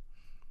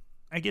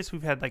I guess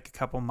we've had like a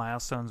couple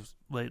milestones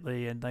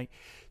lately, and like,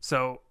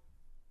 so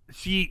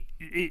she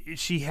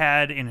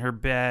had in her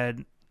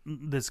bed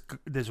this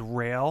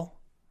rail,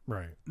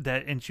 Right.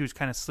 and she was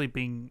kind of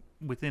sleeping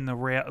within the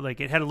rail, like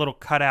it had a little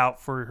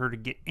cutout for her to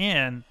get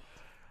in,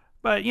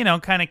 but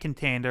kind of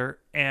contained her.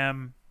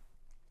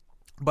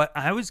 But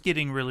I was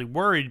getting really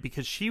worried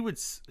because she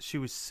was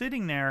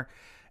sitting there,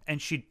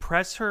 and she'd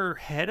press her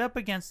head up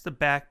against the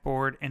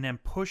backboard and then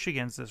push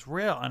against this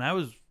rail, and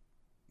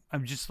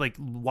I'm just like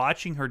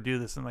watching her do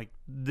this, and like,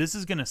 this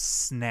is gonna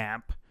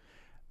snap,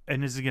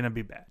 and this is gonna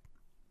be bad.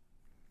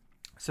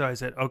 So I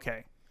said,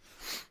 okay,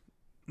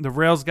 the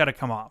rail's got to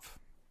come off.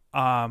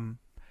 And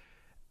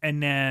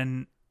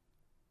then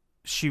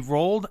she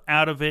rolled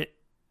out of it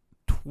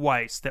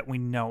twice that we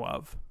know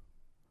of.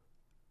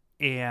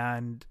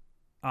 And,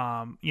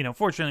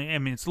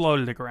 fortunately, it's low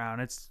to the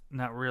ground. It's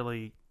not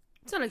really.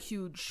 It's not a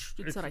huge.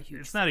 It's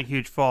not a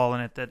huge fall,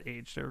 and at that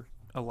age they're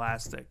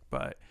elastic.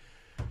 But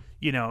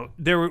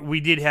we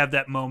did have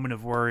that moment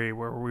of worry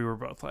where we were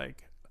both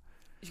like,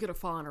 she's gonna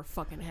fall on her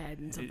fucking head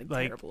and something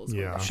Like, terrible is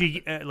yeah. going to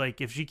She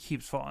like if she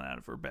keeps falling out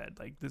of her bed,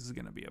 like this is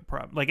gonna be a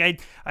problem. Like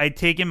I'd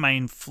taken my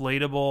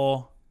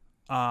inflatable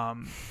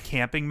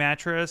camping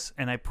mattress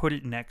and I put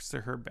it next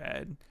to her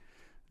bed,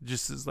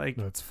 just as like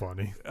That's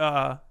funny.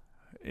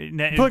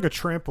 it, Put like a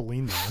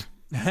trampoline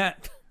there.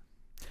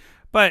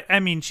 but I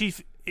mean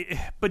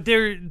but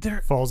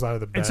they're Falls out of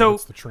the bed. And so-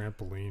 it's the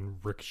trampoline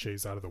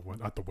ricochets out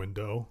the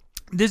window.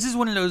 this is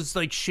one of those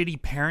like shitty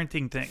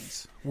parenting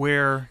things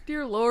where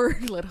Dear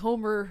Lord, let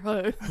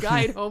Homer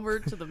guide Homer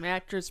to the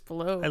mattress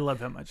below. I love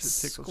how much it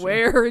tickles you.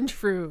 Square and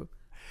true.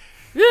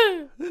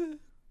 Oh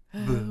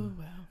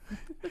wow.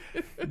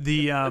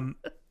 The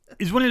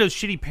is one of those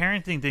shitty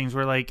parenting things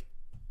where like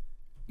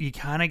you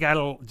kind of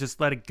gotta just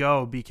let it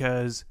go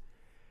because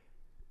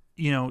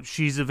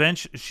she's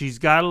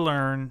got to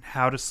learn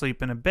how to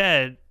sleep in a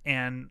bed,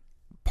 and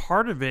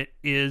part of it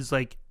is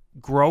like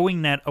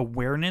growing that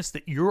awareness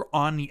that you're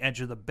on the edge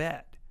of the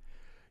bed.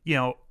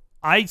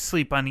 I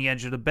sleep on the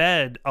edge of the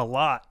bed a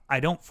lot. I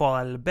don't fall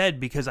out of the bed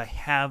because I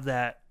have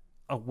that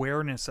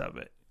awareness of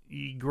it.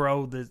 You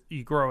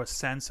grow a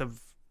sense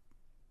of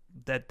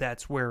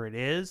that's where it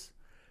is.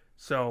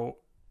 So,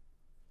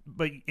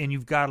 and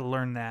you've got to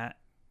learn that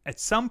at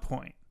some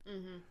point.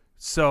 Mm-hmm.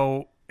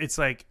 So it's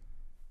like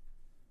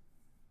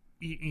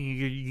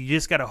you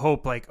just got to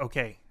hope, like,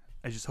 okay,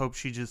 I just hope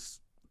she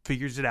just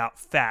figures it out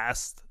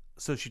fast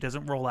so she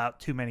doesn't roll out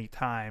too many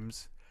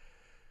times,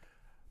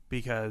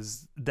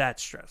 because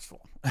that's stressful.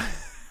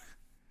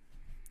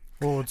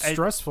 Well, what's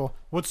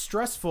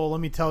stressful, let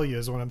me tell you,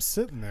 is when I'm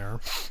sitting there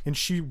and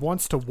she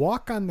wants to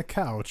walk on the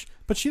couch,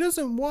 but she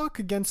doesn't walk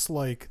against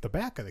like the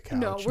back of the couch.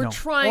 No, we're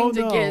trying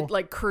to no. get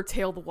like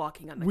curtail the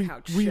walking on the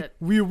couch shit.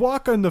 We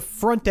walk on the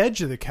front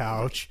edge of the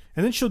couch,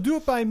 and then she'll do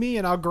it by me,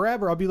 and I'll grab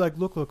her. I'll be like,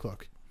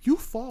 look. You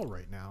fall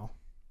right now.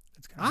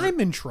 I'm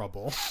in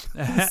trouble.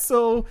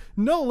 So,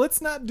 no,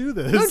 let's not do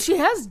this. No, she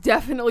has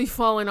definitely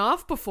fallen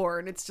off before,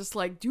 and it's just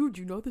like, dude,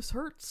 this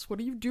hurts. What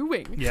are you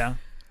doing? Yeah.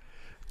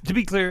 To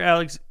be clear,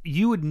 Alex,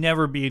 you would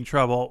never be in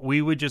trouble.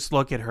 We would just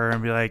look at her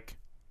and be like,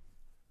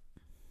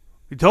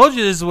 we told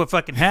you this is what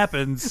fucking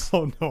happens.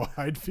 Oh, no,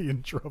 I'd be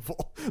in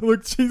trouble.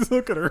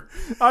 Look at her.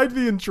 I'd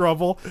be in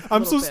trouble.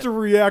 I'm supposed to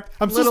react.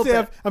 I'm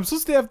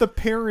supposed to have the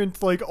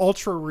parent, like,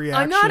 ultra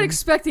reaction. I'm not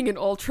expecting an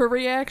ultra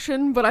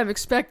reaction, but I'm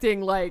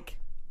expecting, like,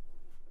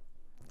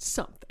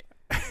 something.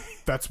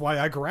 That's why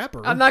I grab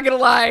her. I'm not going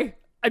to lie.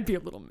 I'd be a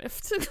little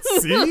miffed.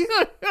 See?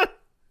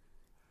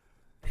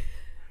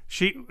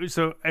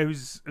 So I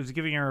was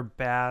giving her a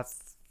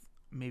bath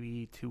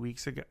maybe 2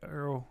 weeks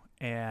ago,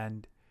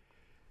 and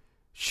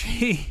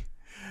she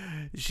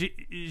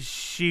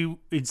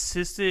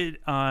insisted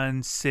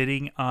on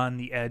sitting on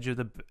the edge of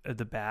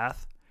the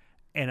bath,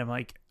 and I'm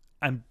like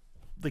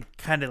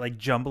kind of like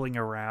jumbling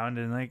around,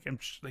 and like I'm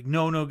just like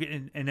no,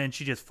 and then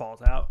she just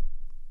falls out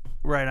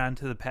right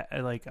onto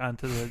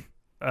the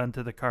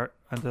onto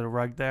the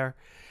rug there,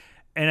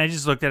 and I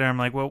just looked at her. I'm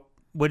like, well,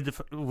 what did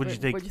you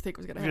think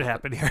was gonna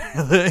happen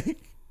here?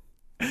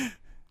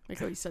 Like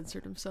how he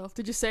censored himself.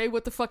 Did you say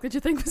what the fuck did you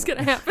think was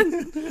gonna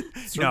happen?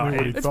 No,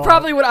 it's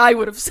probably what I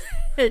would have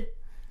said.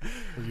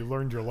 Well, you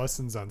learned your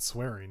lessons on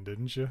swearing,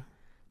 didn't you?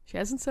 She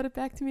hasn't said it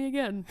back to me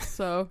again,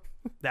 so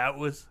that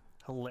was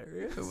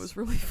hilarious. It was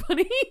really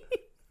funny.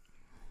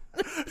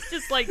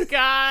 Just like,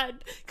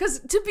 God, because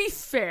to be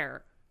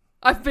fair,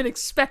 I've been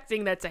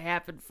expecting that to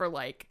happen for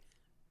like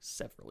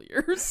several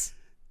years.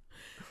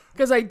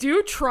 Because I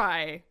do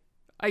try.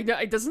 I know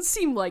it doesn't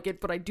seem like it,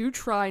 but I do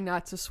try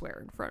not to swear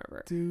in front of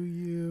her. Do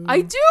you?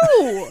 I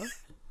do.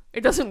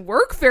 It doesn't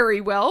work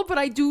very well, but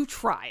I do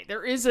try.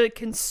 There is a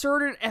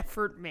concerted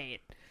effort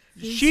made.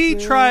 She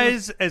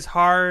tries as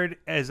hard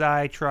as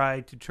I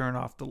try to turn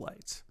off the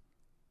lights.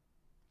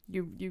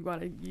 You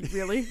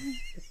really?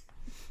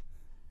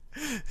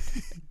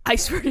 I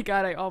swear to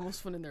God, I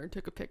almost went in there and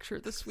took a picture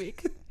this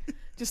week.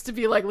 Just to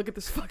be like, look at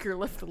this fucker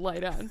left the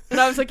light on. And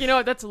I was like, you know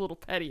what? That's a little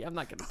petty. I'm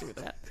not going to do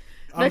that.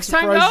 Next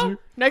time, though,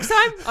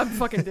 I'm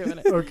fucking doing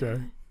it. Okay.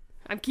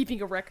 I'm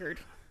keeping a record.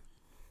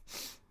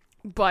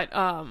 But,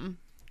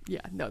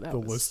 yeah, no, that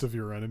was... The list of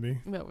your enemy?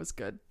 That was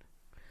good.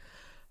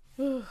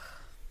 I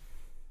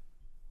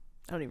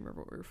don't even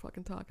remember what we were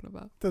fucking talking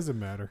about. Doesn't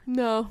matter.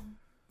 No.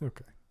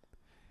 Okay.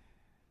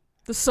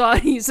 The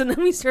Saudis, and then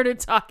we started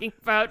talking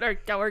about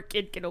how our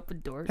kid can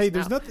open doors. Hey,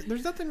 there's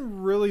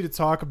nothing really to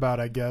talk about,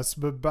 I guess.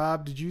 But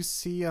Bob, did you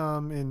see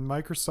in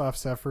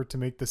Microsoft's effort to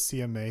make the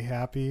CMA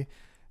happy,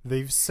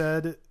 they've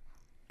said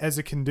as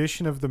a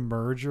condition of the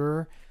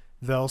merger,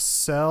 they'll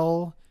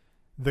sell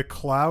the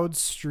cloud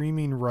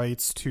streaming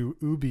rights to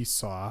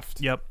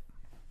Ubisoft. Yep.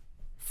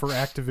 For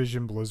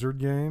Activision Blizzard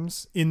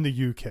games in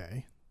the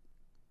UK.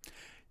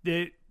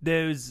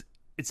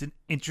 It's an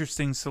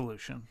interesting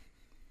solution.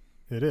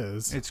 It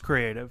is. It's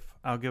creative.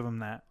 I'll give them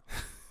that.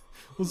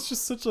 Well, it's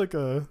just such like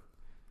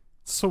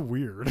so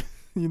weird.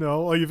 You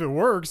know, like if it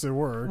works, it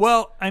works.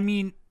 Well, I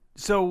mean,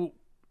 so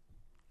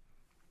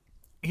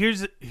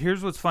here's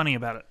what's funny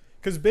about it.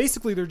 Because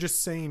basically they're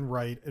just saying,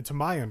 right, to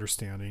my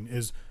understanding,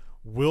 is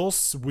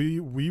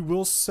we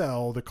will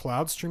sell the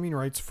cloud streaming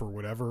rights for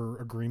whatever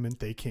agreement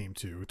they came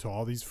to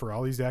all these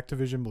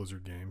Activision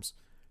Blizzard games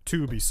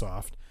to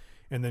Ubisoft,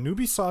 and then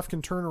Ubisoft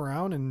can turn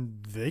around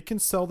and they can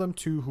sell them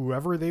to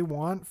whoever they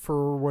want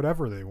for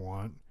whatever they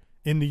want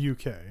in the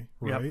UK,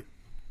 right? Yep.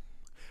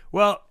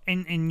 Well,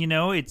 and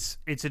it's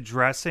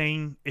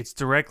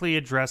directly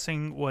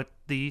addressing what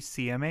the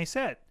CMA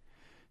said,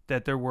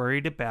 that they're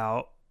worried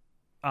about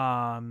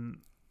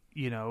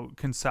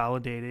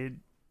consolidated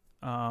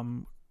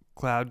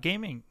cloud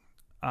gaming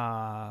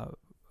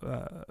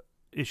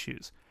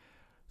issues.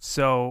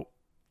 So,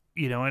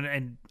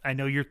 and I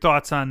know your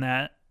thoughts on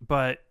that,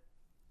 but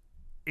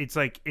it's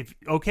like,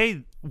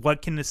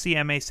 what can the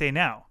CMA say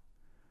now?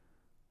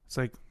 It's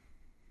like,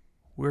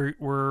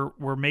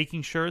 we're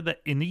making sure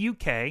that in the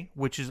UK,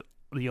 which is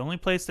the only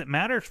place that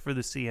matters for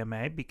the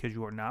CMA because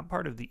you are not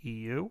part of the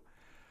EU,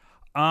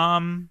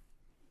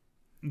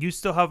 you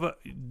still have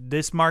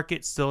this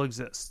market still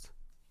exists.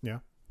 Yeah.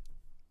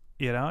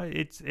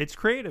 It's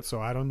creative. So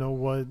I don't know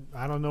what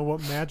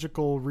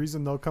magical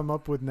reason they'll come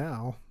up with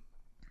now.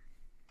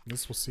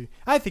 This we'll see.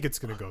 I think it's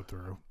going to go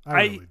through.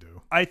 I really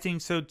do. I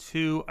think so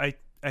too. I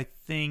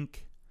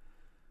think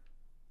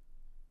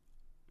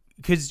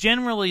because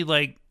generally,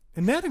 like,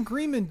 and that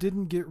agreement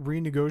didn't get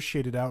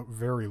renegotiated out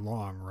very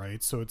long,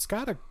 right? So it's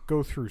got to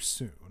go through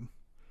soon.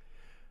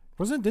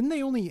 Didn't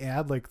they only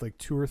add like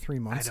 2 or 3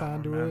 months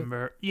onto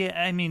it?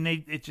 Yeah, I mean,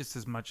 it's just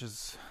as much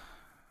as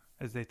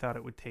they thought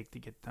it would take to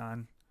get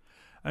done.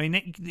 I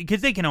mean,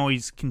 because they can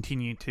always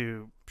continue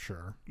to,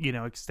 sure,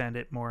 extend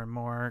it more and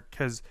more.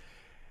 Because,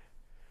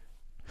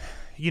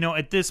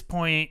 at this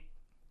point,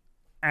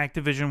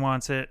 Activision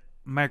wants it,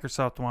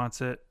 Microsoft wants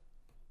it.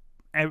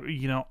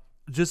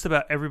 Just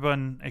about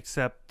everyone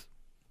except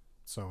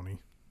Sony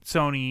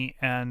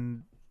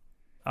and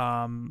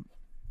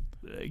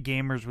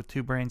gamers with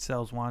 2 brain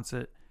cells wants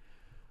it.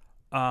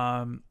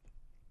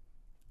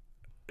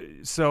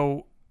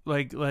 So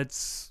like,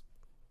 let's,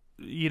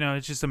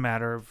 it's just a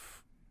matter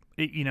of,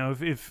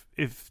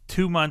 if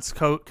 2 months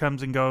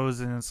comes and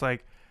goes and it's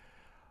like,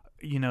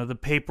 the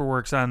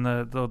paperwork's on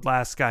the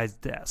last guy's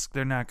desk,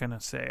 they're not going to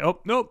say, oh,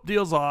 nope,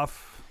 deal's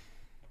off.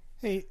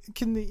 Hey,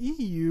 can the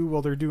EU,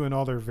 while they're doing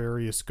all their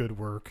various good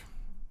work,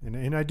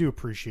 and I do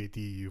appreciate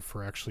the EU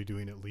for actually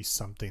doing at least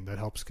something that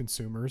helps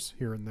consumers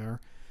here and there,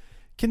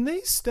 can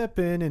they step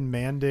in and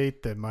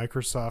mandate that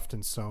Microsoft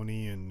and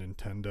Sony and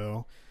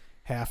Nintendo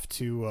have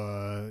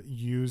to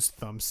use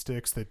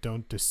thumbsticks that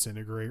don't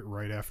disintegrate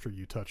right after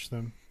you touch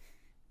them?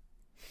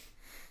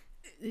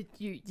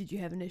 Did you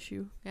have an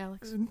issue,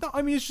 Alex? No,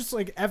 I mean, it's just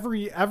like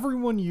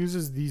everyone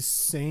uses these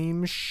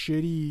same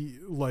shitty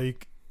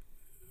like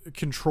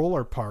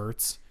controller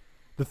parts,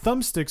 the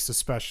thumbsticks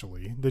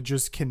especially, that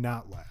just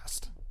cannot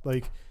last.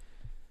 Like,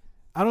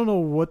 I don't know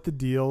what the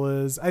deal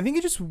is. I think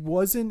it just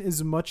wasn't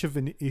as much of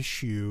an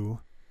issue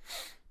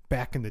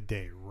back in the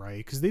day,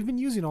 right? Because they've been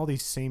using all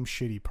these same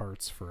shitty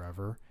parts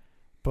forever.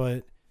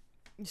 But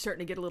you starting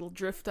to get a little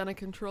drift on a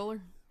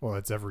controller? Well,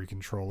 it's every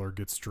controller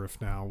gets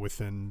drift now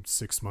within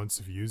 6 months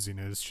of using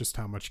it. It's just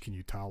how much can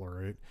you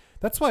tolerate.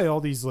 That's why all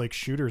these like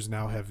shooters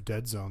now have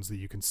dead zones that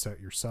you can set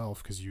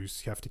yourself, because you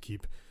have to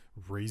keep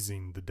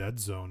raising the dead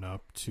zone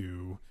up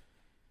to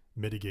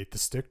mitigate the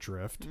stick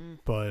drift.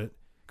 But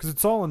because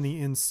it's all on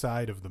the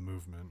inside of the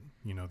movement,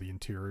 the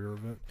interior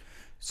of it.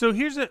 So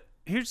here's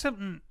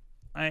something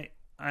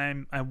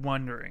I'm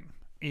wondering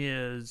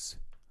is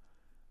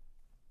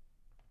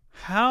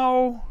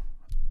how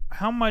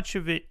much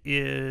of it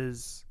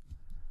is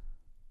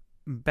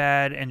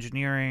bad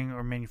engineering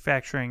or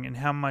manufacturing, and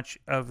how much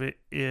of it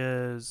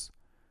is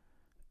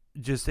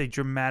just a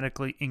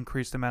dramatically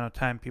increased amount of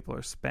time people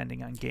are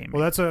spending on gaming.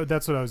 Well,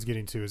 that's what I was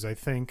getting to. Is I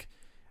think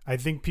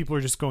people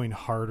are just going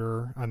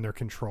harder on their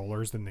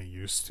controllers than they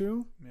used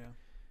to.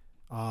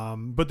 Yeah.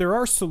 But there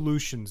are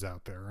solutions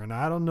out there, and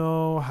I don't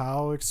know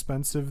how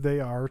expensive they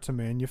are to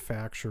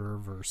manufacture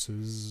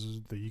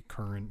versus the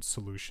current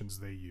solutions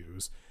they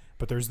use.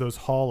 But there's those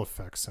Hall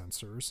effect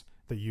sensors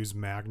that use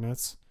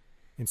magnets,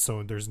 and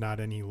so there's not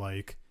any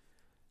like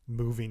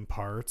moving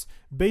parts.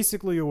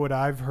 Basically, what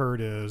I've heard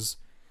is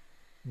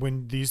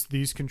when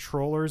these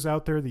controllers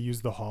out there that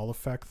use the Hall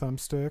effect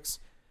thumbsticks,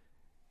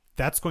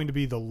 that's going to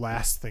be the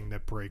last thing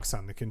that breaks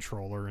on the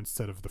controller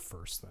instead of the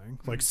first thing.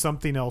 Like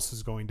something else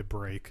is going to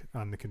break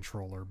on the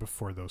controller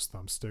before those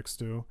thumbsticks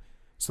do.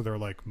 So they're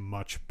like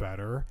much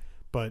better.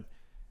 But,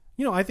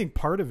 I think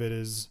part of it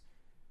is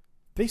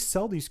they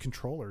sell these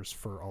controllers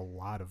for a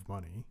lot of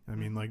money. I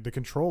mean, like the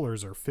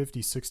controllers are $50,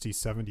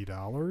 $60,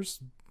 $70.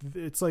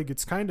 It's like,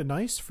 it's kind of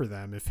nice for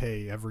them if,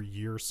 hey, every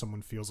year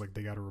someone feels like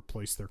they got to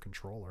replace their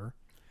controller.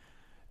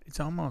 It's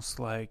almost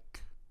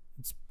like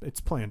it's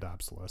planned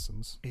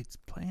obsolescence. It's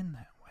planned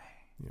that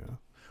way. Yeah.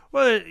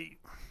 Well,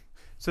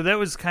 so that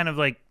was kind of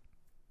like,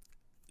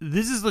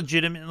 this is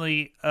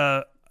legitimately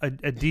a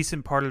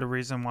decent part of the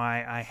reason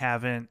why I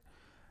haven't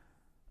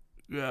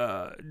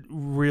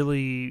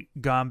really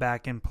gone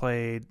back and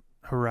played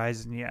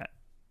Horizon yet.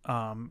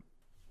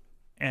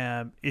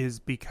 Is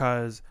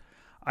because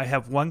I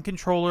have one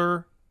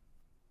controller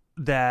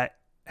that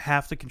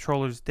half the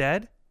controller's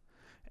dead,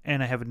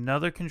 and I have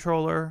another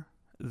controller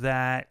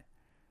that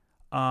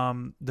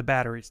the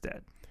battery's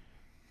dead.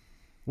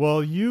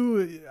 Well,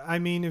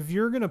 if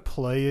you're going to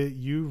play it,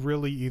 you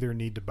really either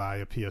need to buy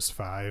a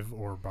PS5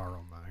 or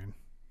borrow mine.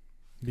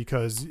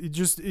 Because it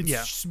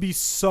just be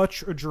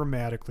such a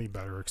dramatically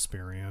better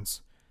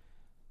experience.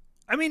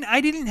 I mean,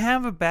 I didn't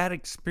have a bad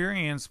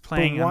experience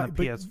playing on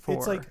the PS4.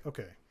 It's like,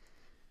 okay.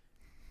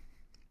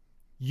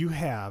 You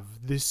have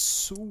this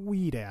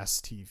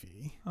sweet-ass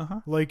TV.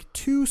 Like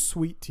 2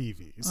 sweet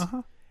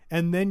TVs.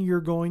 And then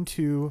you're going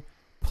to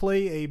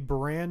play a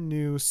brand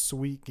new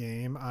sweet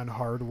game on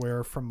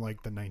hardware from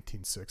like the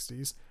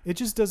 1960s. It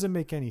just doesn't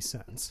make any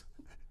sense.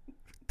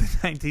 The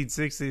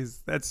 1960s.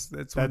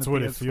 That's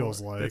what it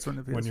feels like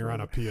when you're on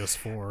a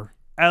PS4.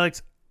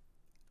 Alex,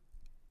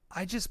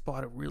 I just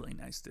bought a really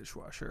nice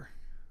dishwasher.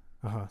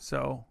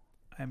 So,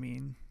 I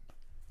mean,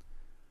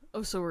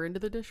 oh, so we're into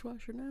the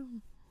dishwasher now?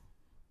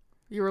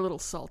 You were a little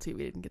salty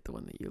we didn't get the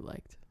one that you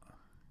liked.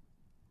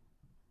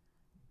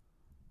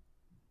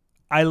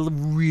 I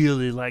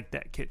really like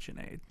that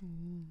KitchenAid.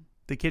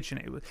 The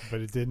KitchenAid was,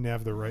 but it didn't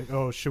have the right.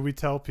 Oh, should we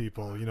tell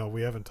people?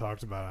 We haven't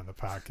talked about it on the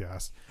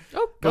podcast.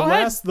 Oh, go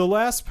ahead. The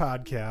last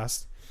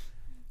podcast,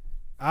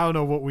 I don't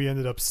know what we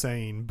ended up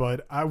saying,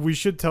 but we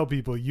should tell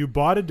people you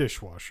bought a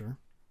dishwasher.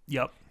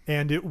 Yep.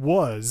 And it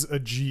was a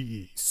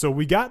GE. So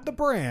we got the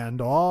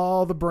brand.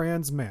 All the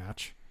brands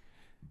match.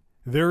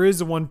 There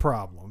is one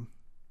problem.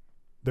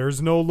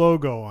 There's no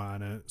logo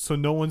on it, so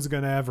no one's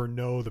going to ever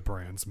know the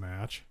brands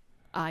match.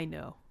 I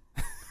know.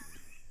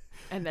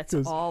 And that's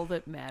all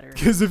that matters.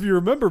 Because if you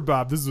remember,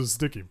 Bob, this is a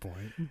sticking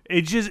point.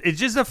 It's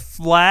just a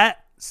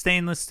flat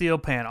stainless steel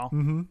panel.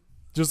 Mm-hmm.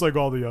 Just like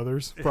all the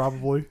others,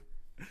 probably.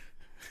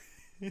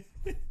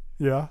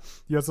 Yeah?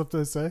 You have something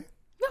to say?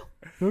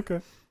 No.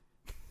 Okay.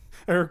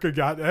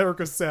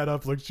 Erica sat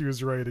up like she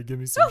was ready to give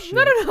me some shit.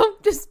 No.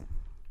 Just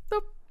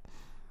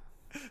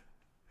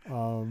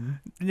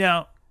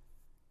Now,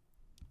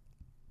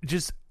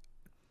 just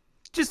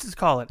to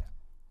call it,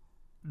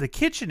 the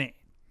KitchenAid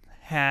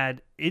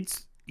had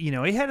its,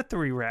 it had a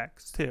 3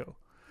 racks too.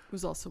 It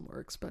was also more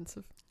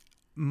expensive.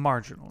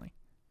 Marginally.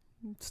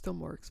 Still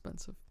more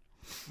expensive.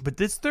 But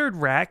this 3rd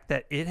rack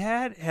that it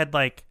had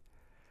like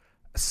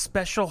a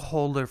special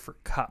holder for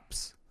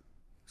cups.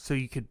 So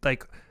you could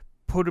like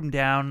put them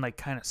down like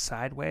kind of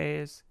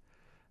sideways,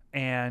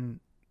 and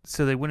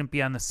so they wouldn't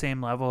be on the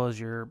same level as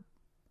your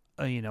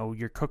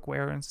your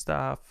cookware and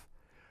stuff.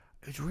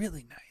 It was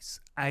really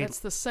nice. That's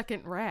the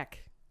 2nd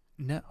rack.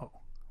 No.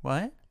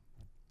 What?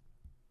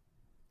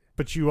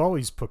 But you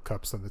always put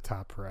cups on the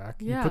top rack.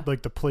 Yeah. You put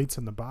like the plates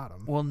on the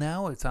bottom. Well,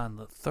 now it's on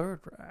the 3rd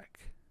rack.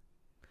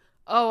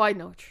 Oh, I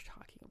know what you're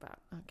talking about.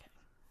 Okay.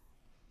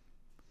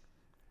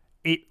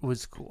 It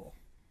was cool.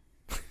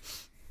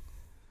 It's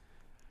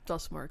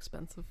also more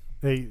expensive.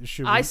 Hey,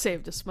 I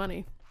saved us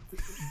money.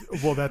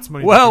 Well, that's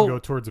money that can go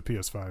towards a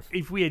PS5.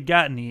 If we had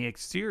gotten the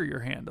exterior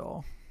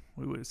handle,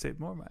 we would have saved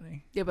more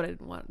money. Yeah, but I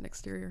didn't want an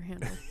exterior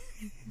handle.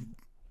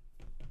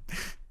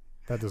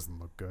 That doesn't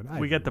look good.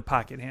 We got the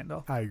pocket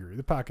handle. I agree.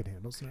 The pocket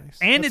handle's nice.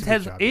 And it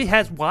has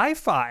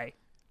Wi-Fi.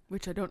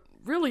 Which I don't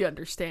really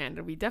understand,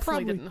 and we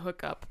definitely didn't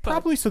hook up. But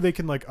Probably so they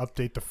can like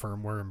update the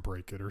firmware and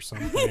break it or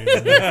something.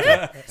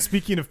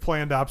 Speaking of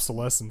planned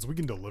obsolescence, we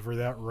can deliver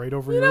that right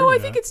over your I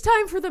internet. think it's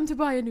time for them to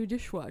buy a new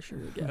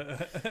dishwasher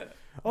again.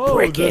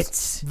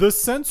 Brickets. The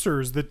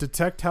sensors that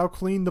detect how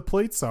clean the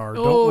plates are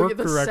don't work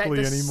correctly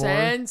anymore.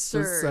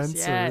 Sensors. The sensors.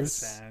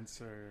 Yes.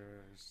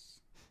 Sensors.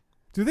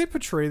 Do they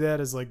portray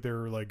that as like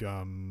they're like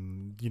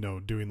doing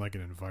like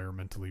an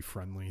environmentally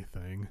friendly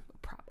thing?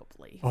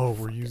 Probably. Oh,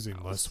 we're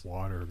using less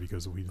water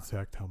because we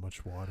detect how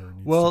much water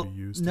needs to be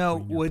used to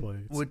clean your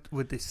plates.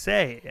 What they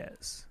say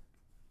is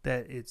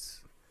that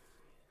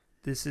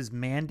this is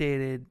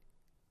mandated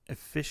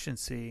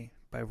efficiency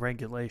by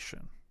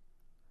regulation.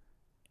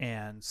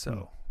 And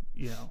so,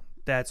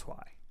 that's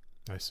why.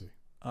 I see.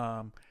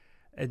 And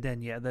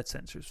then that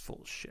sensor's full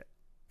of shit.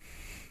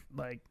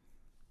 Like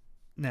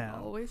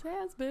now. Always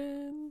has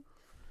been.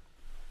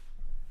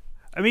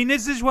 I mean,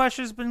 this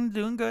dishwasher's been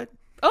doing good.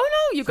 Oh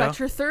no, you got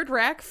your 3rd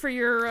rack for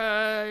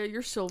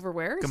your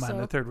silverware. Come on,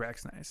 the 3rd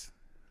rack's nice.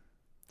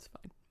 It's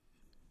fine.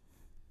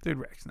 3rd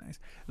rack's nice.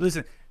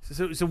 Listen,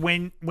 so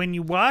when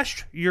you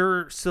wash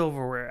your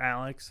silverware,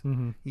 Alex,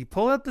 you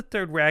pull out the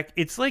 3rd rack.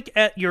 It's like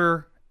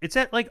it's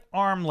at like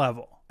arm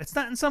level. It's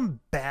not in some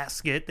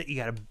basket that you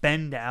got to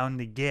bend down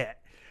to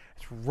get.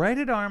 It's right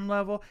at arm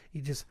level.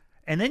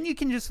 And then you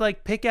can just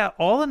like pick out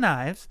all the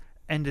knives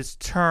and just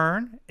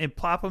turn and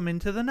plop them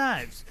into the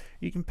knives.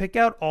 You can pick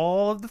out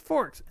all of the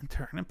forks and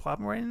turn and plop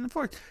them right in the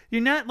forks.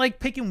 You're not like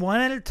picking one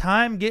at a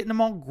time, getting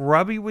them all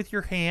grubby with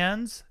your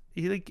hands.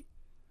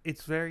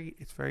 It's very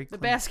clean. The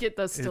basket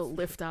does still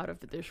lift out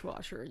of the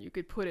dishwasher, and you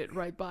could put it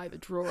right by the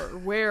drawer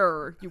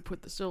where you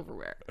put the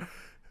silverware.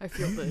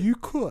 You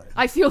could.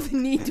 I feel the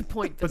need to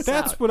point this out. But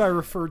that's what I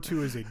refer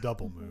to as a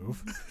double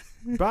move.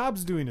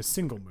 Bob's doing a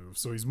single move,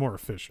 so he's more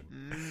efficient.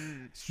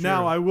 Sure.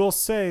 Now, I will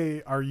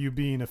say, are you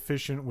being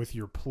efficient with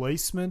your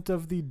placement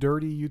of the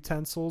dirty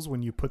utensils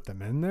when you put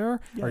them in there?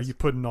 Yes. Are you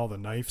putting all the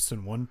knives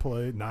in one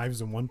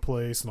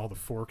place and all the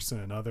forks in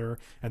another?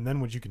 And then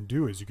what you can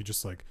do is you could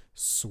just like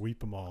sweep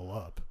them all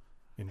up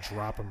and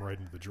drop them right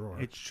into the drawer.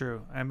 It's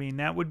true. I mean,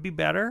 that would be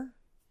better.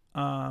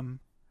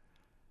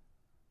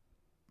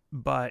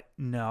 But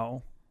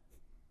no.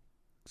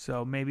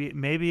 So maybe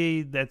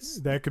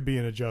that could be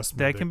an adjustment.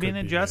 That can be an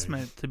could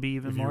adjustment to be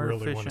even more if you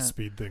really efficient. want to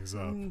speed things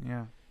up.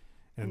 Yeah.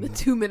 And The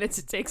 2 minutes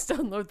it takes to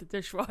unload the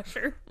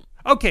dishwasher.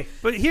 Okay,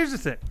 but here's the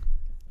thing.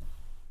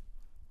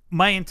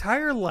 My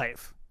entire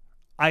life,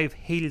 I've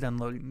hated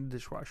unloading the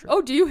dishwasher.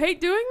 Oh, do you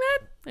hate doing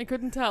that? I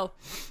couldn't tell.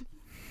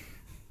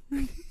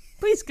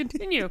 Please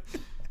continue.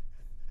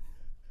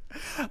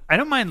 I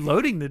don't mind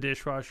loading the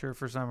dishwasher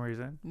for some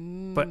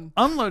reason, but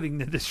unloading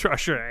the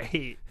dishwasher I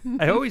hate.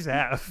 I always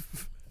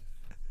have.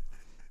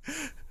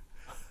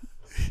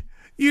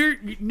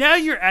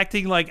 You're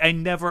acting like I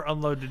never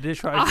unload the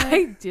dishwasher.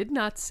 I did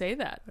not say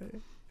that.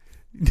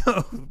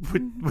 No,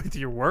 with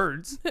your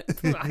words.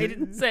 I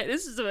didn't say it.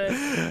 This is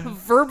a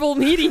verbal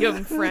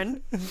medium,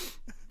 friend.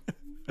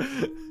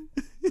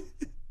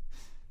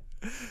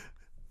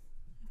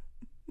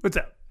 What's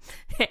up?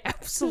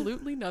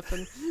 Absolutely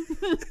nothing.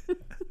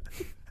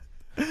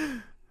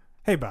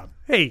 hey, Bob.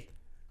 Hey.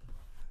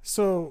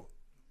 So,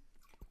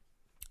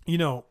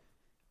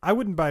 I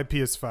wouldn't buy a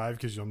PS5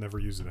 because you'll never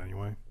use it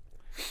anyway.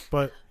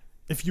 But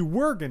if you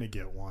were going to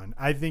get one,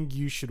 I think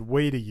you should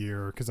wait a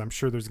year because I'm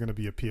sure there's going to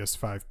be a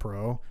PS5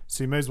 Pro.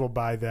 So you may as well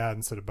buy that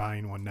instead of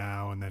buying one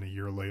now, and then a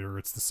year later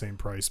it's the same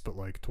price but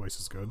like twice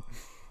as good.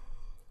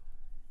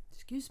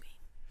 Excuse me.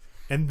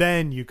 And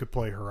then you could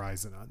play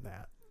Horizon on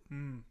that.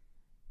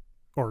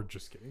 Or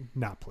just kidding,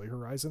 not play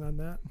Horizon on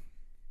that.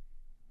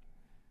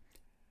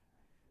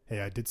 Hey,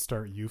 I did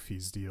start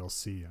Yuffie's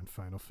DLC on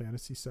Final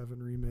Fantasy VII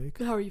Remake.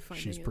 How are you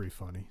finding She's it? pretty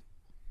funny.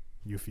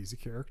 Yuffie's a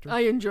character.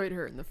 I enjoyed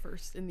her in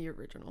the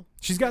original.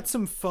 She's got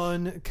some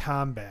fun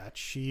combat.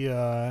 She,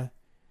 because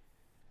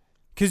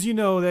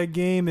that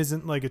game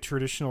isn't like a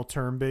traditional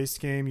turn-based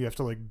game. You have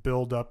to like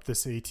build up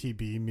this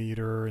ATB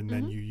meter, and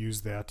then you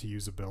use that to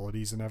use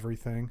abilities and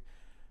everything.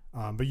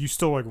 But you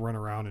still like run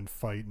around and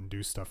fight and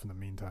do stuff in the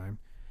meantime.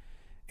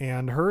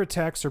 And her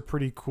attacks are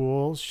pretty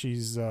cool. She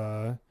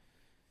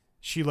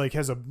like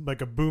has a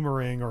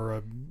boomerang or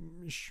a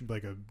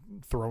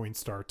throwing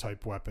star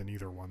type weapon,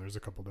 either one. There's a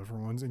couple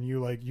different ones, and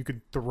you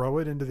could throw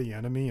it into the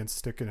enemy and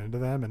stick it into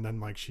them, and then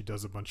like she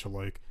does a bunch of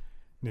like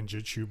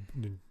ninjutsu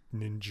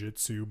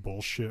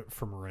bullshit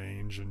from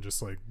range and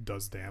just like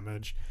does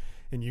damage.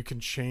 And you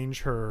can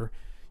change her.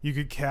 You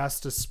could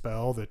cast a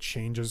spell that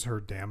changes her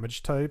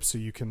damage type, so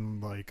you can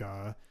like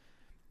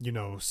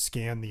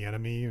scan the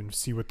enemy and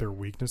see what their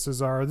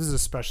weaknesses are. This is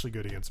especially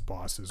good against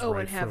bosses. Oh,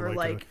 right? and have For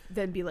her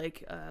then be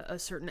like a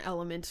certain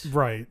element.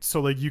 Right. So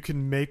like you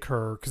can make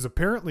her, because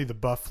apparently the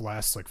buff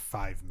lasts like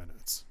 5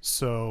 minutes.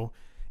 So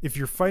if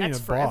you're fighting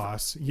That's a forever.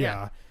 boss,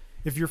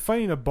 if you're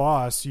fighting a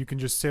boss, you can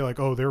just say like,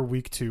 oh, they're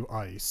weak to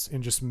ice,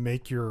 and just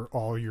make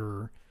all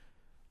your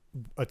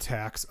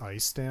attacks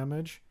ice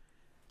damage.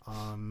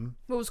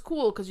 What was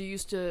cool because you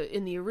used to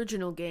in the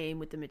original game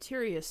with the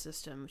materia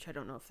system, which I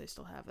don't know if they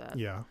still have that.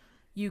 Yeah.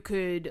 You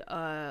could,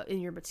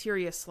 in your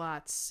materia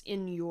slots,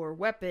 in your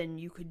weapon,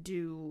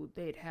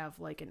 they'd have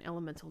like an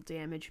elemental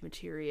damage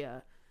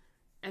materia,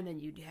 and then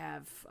you'd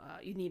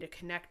need a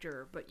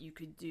connector, but you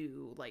could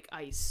do like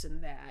ice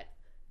and that,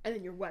 and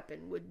then your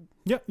weapon would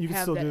you can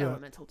have still that do that.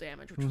 elemental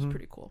damage, which was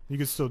pretty cool. You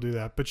could still do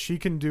that, but she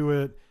can do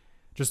it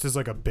just as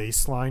like a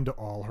baseline to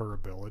all her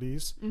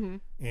abilities.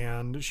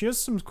 And she has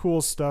some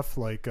cool stuff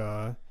like,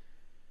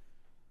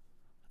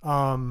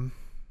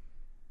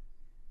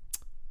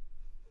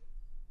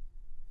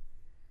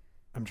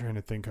 I'm trying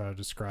to think how to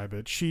describe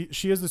it. She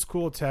has this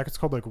cool attack. It's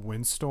called like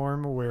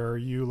Windstorm, where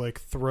you like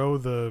throw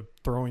the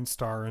throwing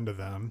star into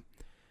them,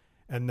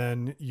 and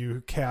then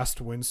you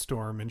cast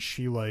Windstorm, and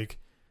she like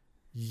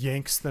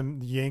yank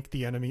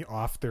the enemy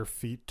off their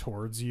feet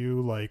towards you,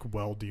 like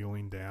while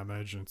dealing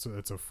damage. And so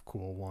it's a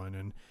cool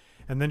one.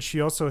 And then she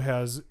also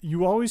has,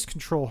 you always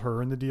control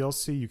her in the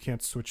DLC. You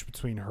can't switch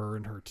between her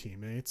and her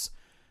teammates.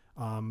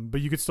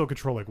 But you could still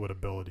control like what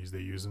abilities they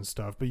use and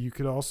stuff. But you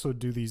could also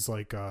do these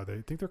like I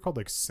think they're called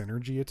like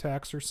synergy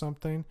attacks or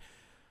something,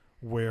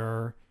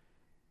 where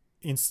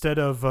instead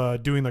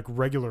of doing like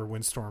regular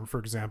Windstorm, for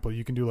example,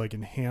 you can do like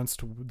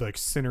enhanced like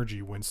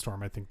synergy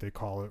Windstorm, I think they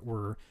call it,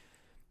 where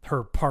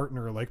her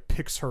partner like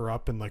picks her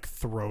up and like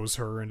throws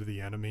her into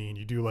the enemy, and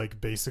you do like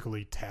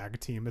basically tag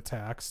team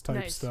attacks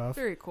type stuff.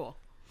 Very cool.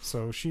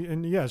 So she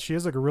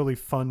has like a really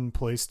fun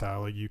play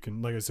style. Like you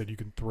can, like I said, you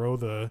can throw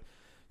the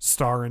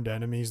star into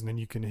enemies, and then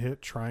you can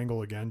hit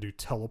triangle again to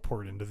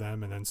teleport into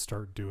them, and then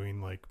start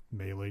doing like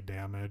melee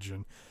damage.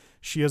 And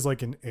she has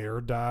like an air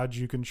dodge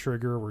you can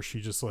trigger where she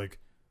just like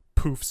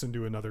poofs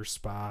into another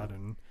spot.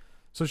 And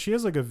so she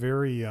has like a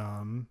very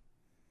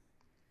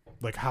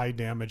like high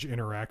damage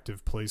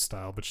interactive play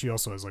style, but she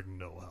also has like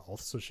no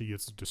health, so she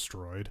gets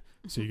destroyed.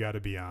 So you got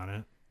to be on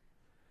it.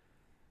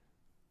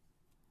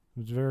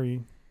 It was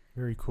very,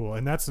 very cool.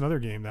 And that's another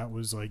game that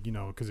was like,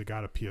 because it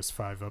got a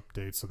PS5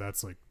 update, so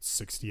that's like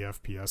 60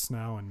 FPS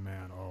now. And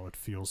man, it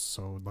feels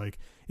so like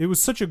it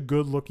was such a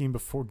good looking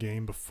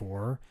game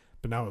before,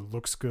 but now it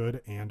looks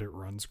good and it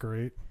runs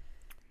great.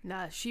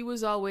 Nah, she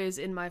was always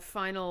in my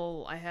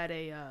final. I had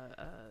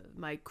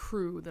my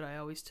crew that I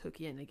always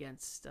took in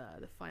against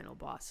the final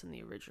boss in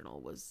the original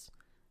was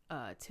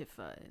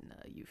Tifa and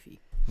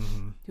Yuffie,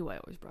 who I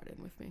always brought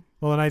in with me.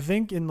 Well, and I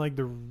think in like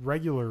the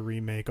regular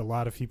remake, a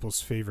lot of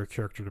people's favorite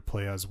character to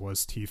play as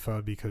was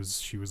Tifa because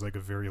she was like a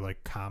very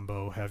like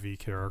combo heavy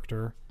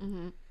character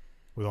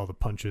with all the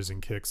punches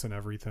and kicks and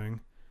everything.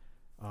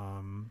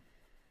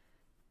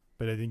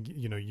 But I think,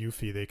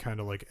 Yuffie, they kind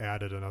of like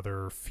added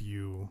another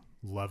few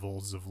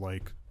levels of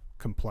like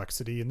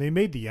complexity and they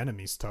made the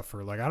enemies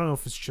tougher. Like, I don't know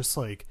if it's just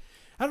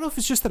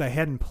that I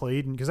hadn't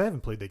played, because I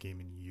haven't played that game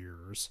in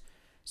years.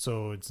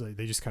 So it's like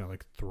they just kind of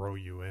like throw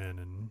you in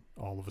and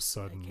all of a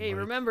sudden, like, hey,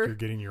 remember, you're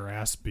getting your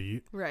ass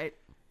beat. Right.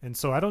 And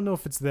so I don't know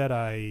if it's that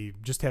I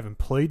just haven't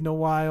played in a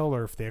while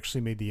or if they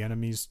actually made the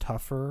enemies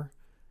tougher,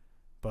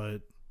 but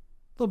a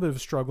little bit of a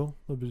struggle.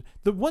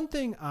 The one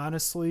thing,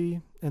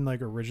 honestly, in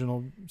like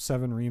original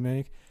 7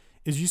 remake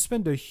is you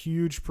spend a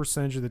huge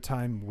percentage of the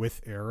time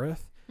with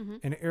Aerith,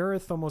 and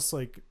Aerith almost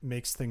like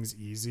makes things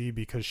easy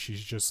because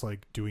she's just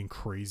like doing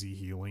crazy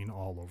healing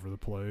all over the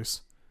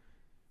place.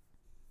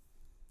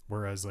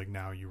 Whereas like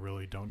now you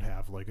really don't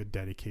have like a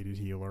dedicated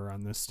healer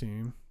on this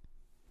team.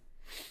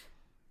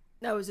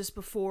 Now, is this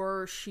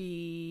before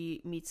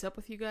she meets up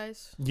with you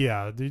guys?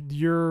 Yeah,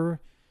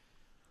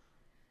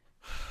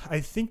 I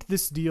think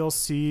this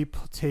DLC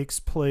takes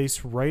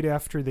place right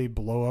after they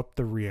blow up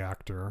the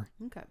reactor.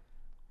 Okay.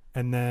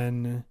 And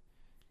then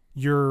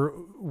you're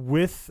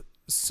with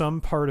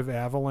some part of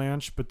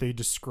Avalanche, but they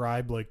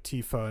describe like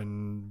Tifa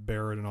and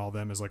Barrett and all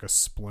them as like a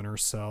splinter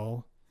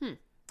cell.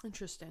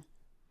 Interesting.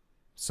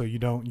 So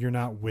you're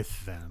not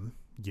with them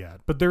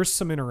yet, but there's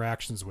some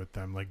interactions with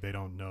them. Like they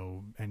don't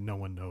know, and no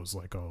one knows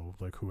like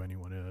who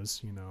anyone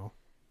is.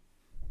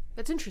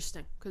 That's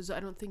interesting because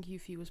I don't think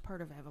Yuffie was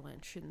part of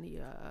Avalanche in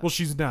the. Uh, Well,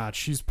 she's not.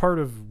 She's part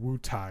of Wu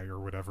Tai or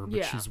whatever, but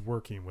Yeah. she's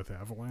working with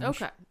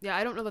Avalanche. Okay. Yeah,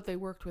 I don't know that they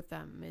worked with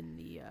them in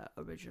the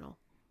original.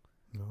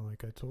 No,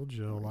 like I told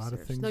you, a lot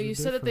of things. No, are you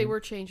said that they different. were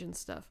changing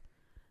stuff.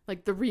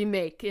 Like the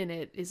remake in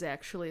it is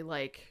actually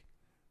like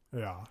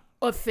Yeah.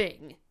 a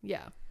thing.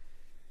 Yeah.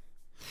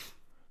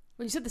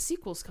 When you said the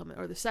sequel's coming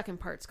or the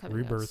second part's coming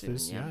out Rebirth soon,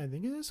 is, yeah, I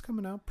think it is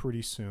coming out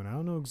pretty soon. I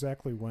don't know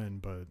exactly when,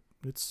 but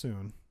it's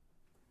soon.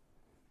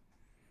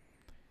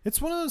 It's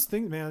one of those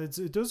things, man.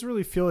 It does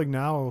really feel like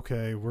now,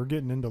 okay, we're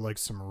getting into like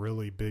some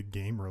really big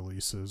game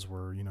releases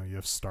where, you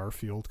have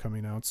Starfield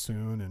coming out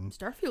soon. And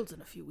Starfield's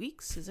in a few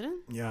weeks, isn't it?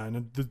 yeah,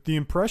 and the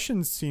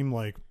impressions seem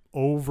like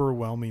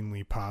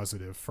overwhelmingly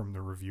positive from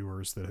the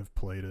reviewers that have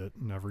played it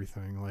and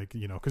everything. Like,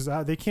 because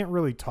they can't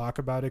really talk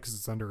about it because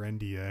it's under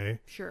NDA.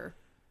 Sure.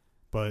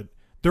 But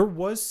there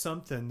was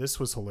something,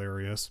 this was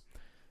hilarious.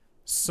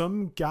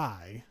 Some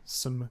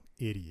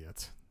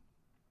idiot.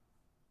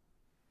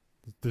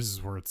 This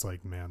is where it's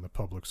like, man, the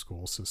public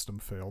school system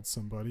failed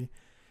somebody.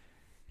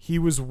 He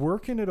was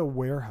working at a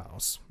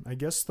warehouse. I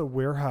guess the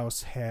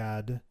warehouse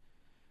had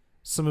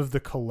some of the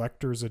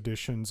collector's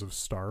editions of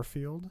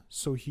Starfield.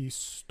 So he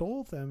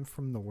stole them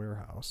from the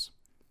warehouse.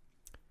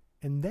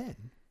 And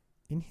then,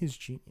 in his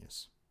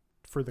genius,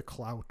 for the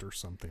clout or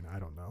something, I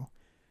don't know,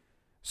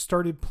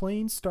 started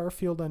playing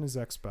Starfield on his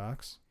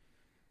Xbox,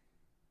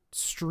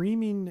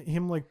 streaming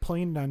him like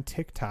playing it on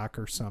TikTok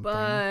or something.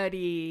 Buddy.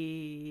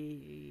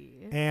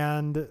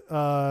 And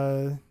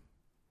I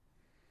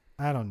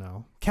don't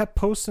know. Kept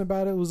posting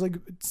about it. It was like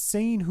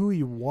saying who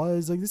he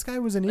was. Like this guy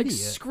was an like idiot.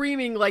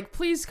 Screaming like,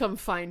 please come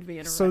find me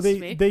and arrest So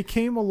me. they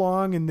came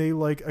along and they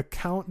like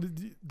account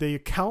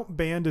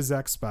banned his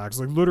Xbox.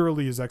 Like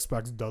literally his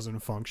Xbox doesn't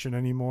function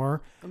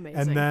anymore. Amazing.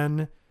 And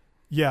then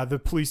the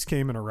police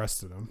came and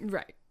arrested him.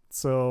 Right.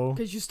 So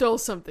because you stole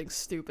something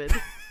stupid.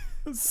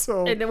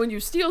 And then when you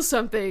steal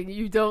something,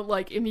 you don't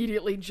like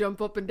immediately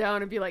jump up and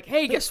down and be like,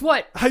 hey, guess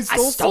what? I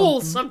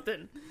stole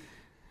something.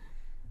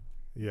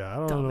 Yeah,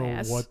 I don't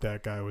Dumbass. know what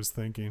that guy was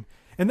thinking.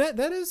 And that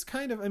is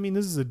kind of, I mean,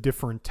 this is a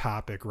different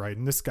topic, right?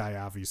 And this guy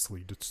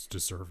obviously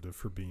deserved it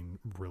for being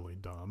really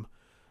dumb.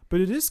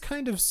 But it is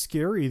kind of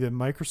scary that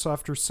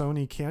Microsoft or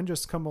Sony can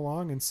just come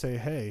along and say,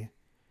 hey,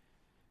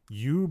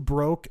 you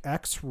broke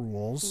X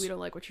rules. We don't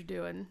like what you're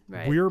doing,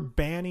 right? We're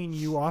banning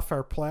you off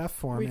our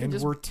platform, and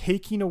we're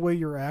taking away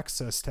your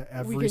access to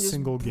every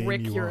single game you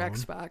own. brick your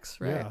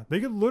Xbox, right? Yeah, they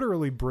could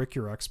literally brick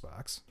your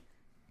Xbox.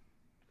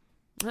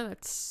 And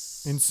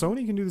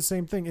Sony can do the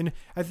same thing. And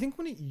I think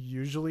when it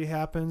usually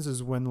happens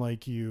is when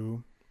like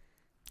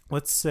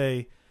let's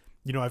say,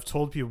 I've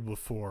told people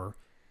before,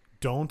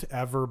 don't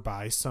ever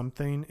buy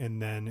something and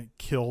then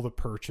kill the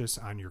purchase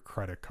on your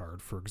credit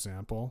card, for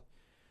example.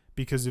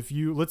 Because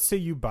let's say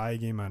you buy a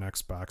game on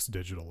Xbox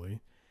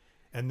digitally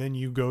and then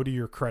you go to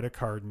your credit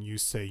card and you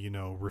say,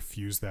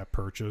 refuse that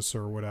purchase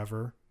or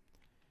whatever,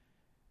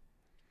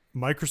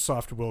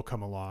 Microsoft will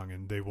come along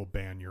and they will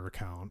ban your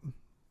account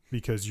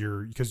because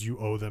you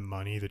owe them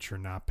money that you're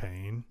not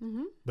paying.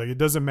 Mm-hmm. Like, it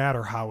doesn't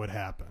matter how it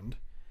happened.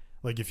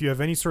 Like, if you have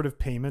any sort of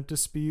payment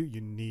dispute,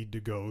 you need to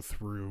go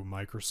through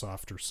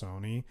Microsoft or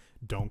Sony.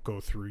 Don't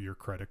go through your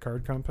credit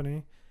card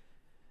company.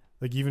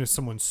 Like, even if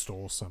someone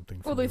stole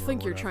something from Well, they you or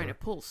think you're whatever. trying to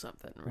pull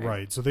something, right?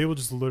 Right. So they will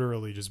just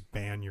literally just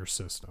ban your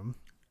system.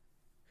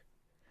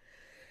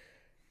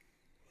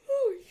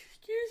 Oh,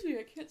 excuse me.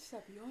 I can't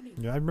stop yawning.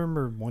 Yeah, I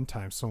remember one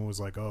time someone was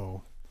like,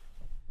 "Oh,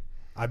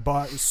 I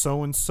bought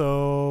so and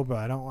so,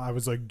 but I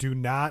was like, do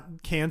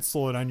not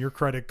cancel it on your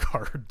credit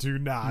card. Do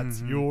not.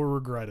 Mm-hmm. You will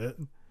regret it."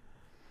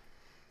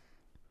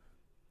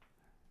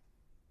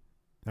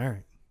 All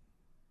right.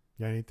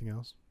 You got anything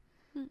else?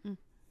 Mm-mm.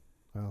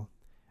 Well,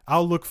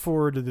 I'll look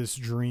forward to this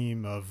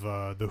dream of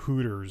the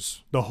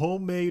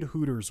homemade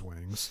Hooters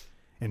wings,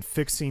 and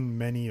fixing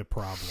many a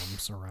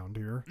problems around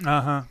here.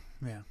 Yeah.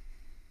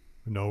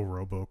 No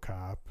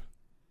Robocop.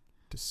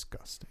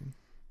 Disgusting.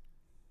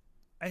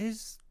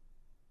 It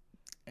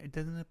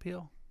doesn't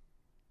appeal.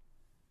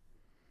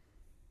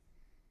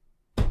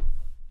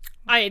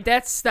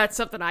 That's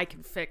something I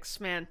can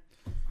fix, man.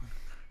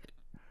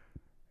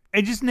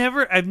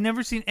 I've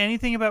never seen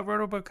anything about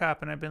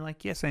Robocop, and I've been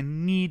like, yes, I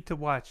need to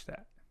watch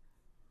that.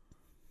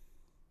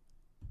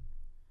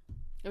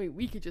 I mean,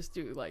 we could just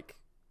do like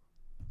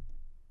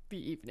the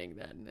evening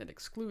then and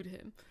exclude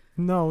him.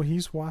 No,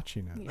 he's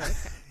watching it. Yeah,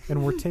 okay.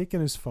 And we're taking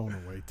his phone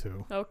away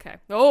too. Okay.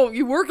 Oh,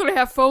 you were going to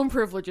have phone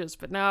privileges,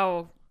 but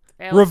now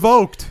Alex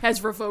Revoked.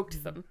 has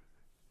revoked them.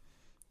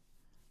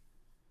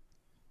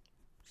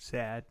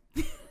 Sad.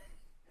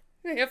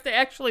 I have to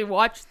actually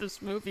watch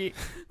this movie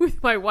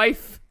with my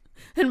wife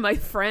and my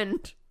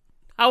friend.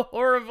 How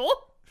horrible.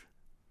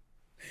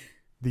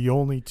 The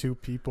only two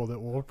people that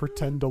will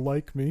pretend to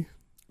like me.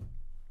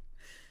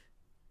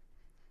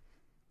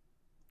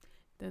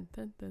 Dun,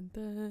 dun, dun,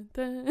 dun,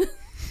 dun.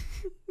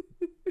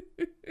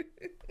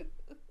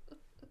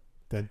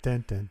 Dun,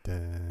 dun, dun,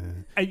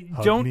 dun.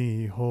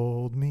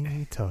 Hold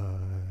me tight.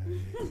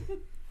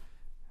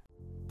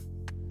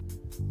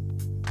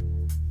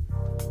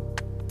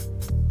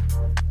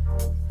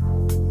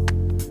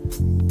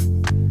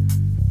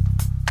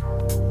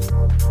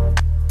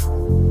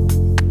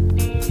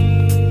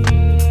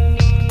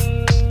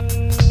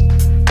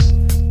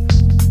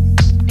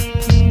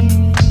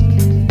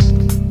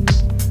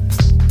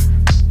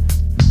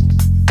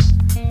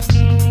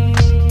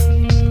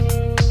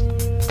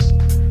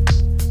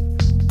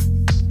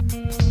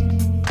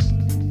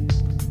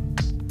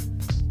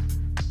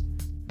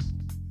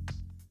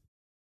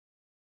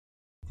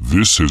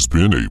 This has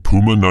been a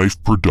Puma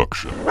Knife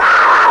production.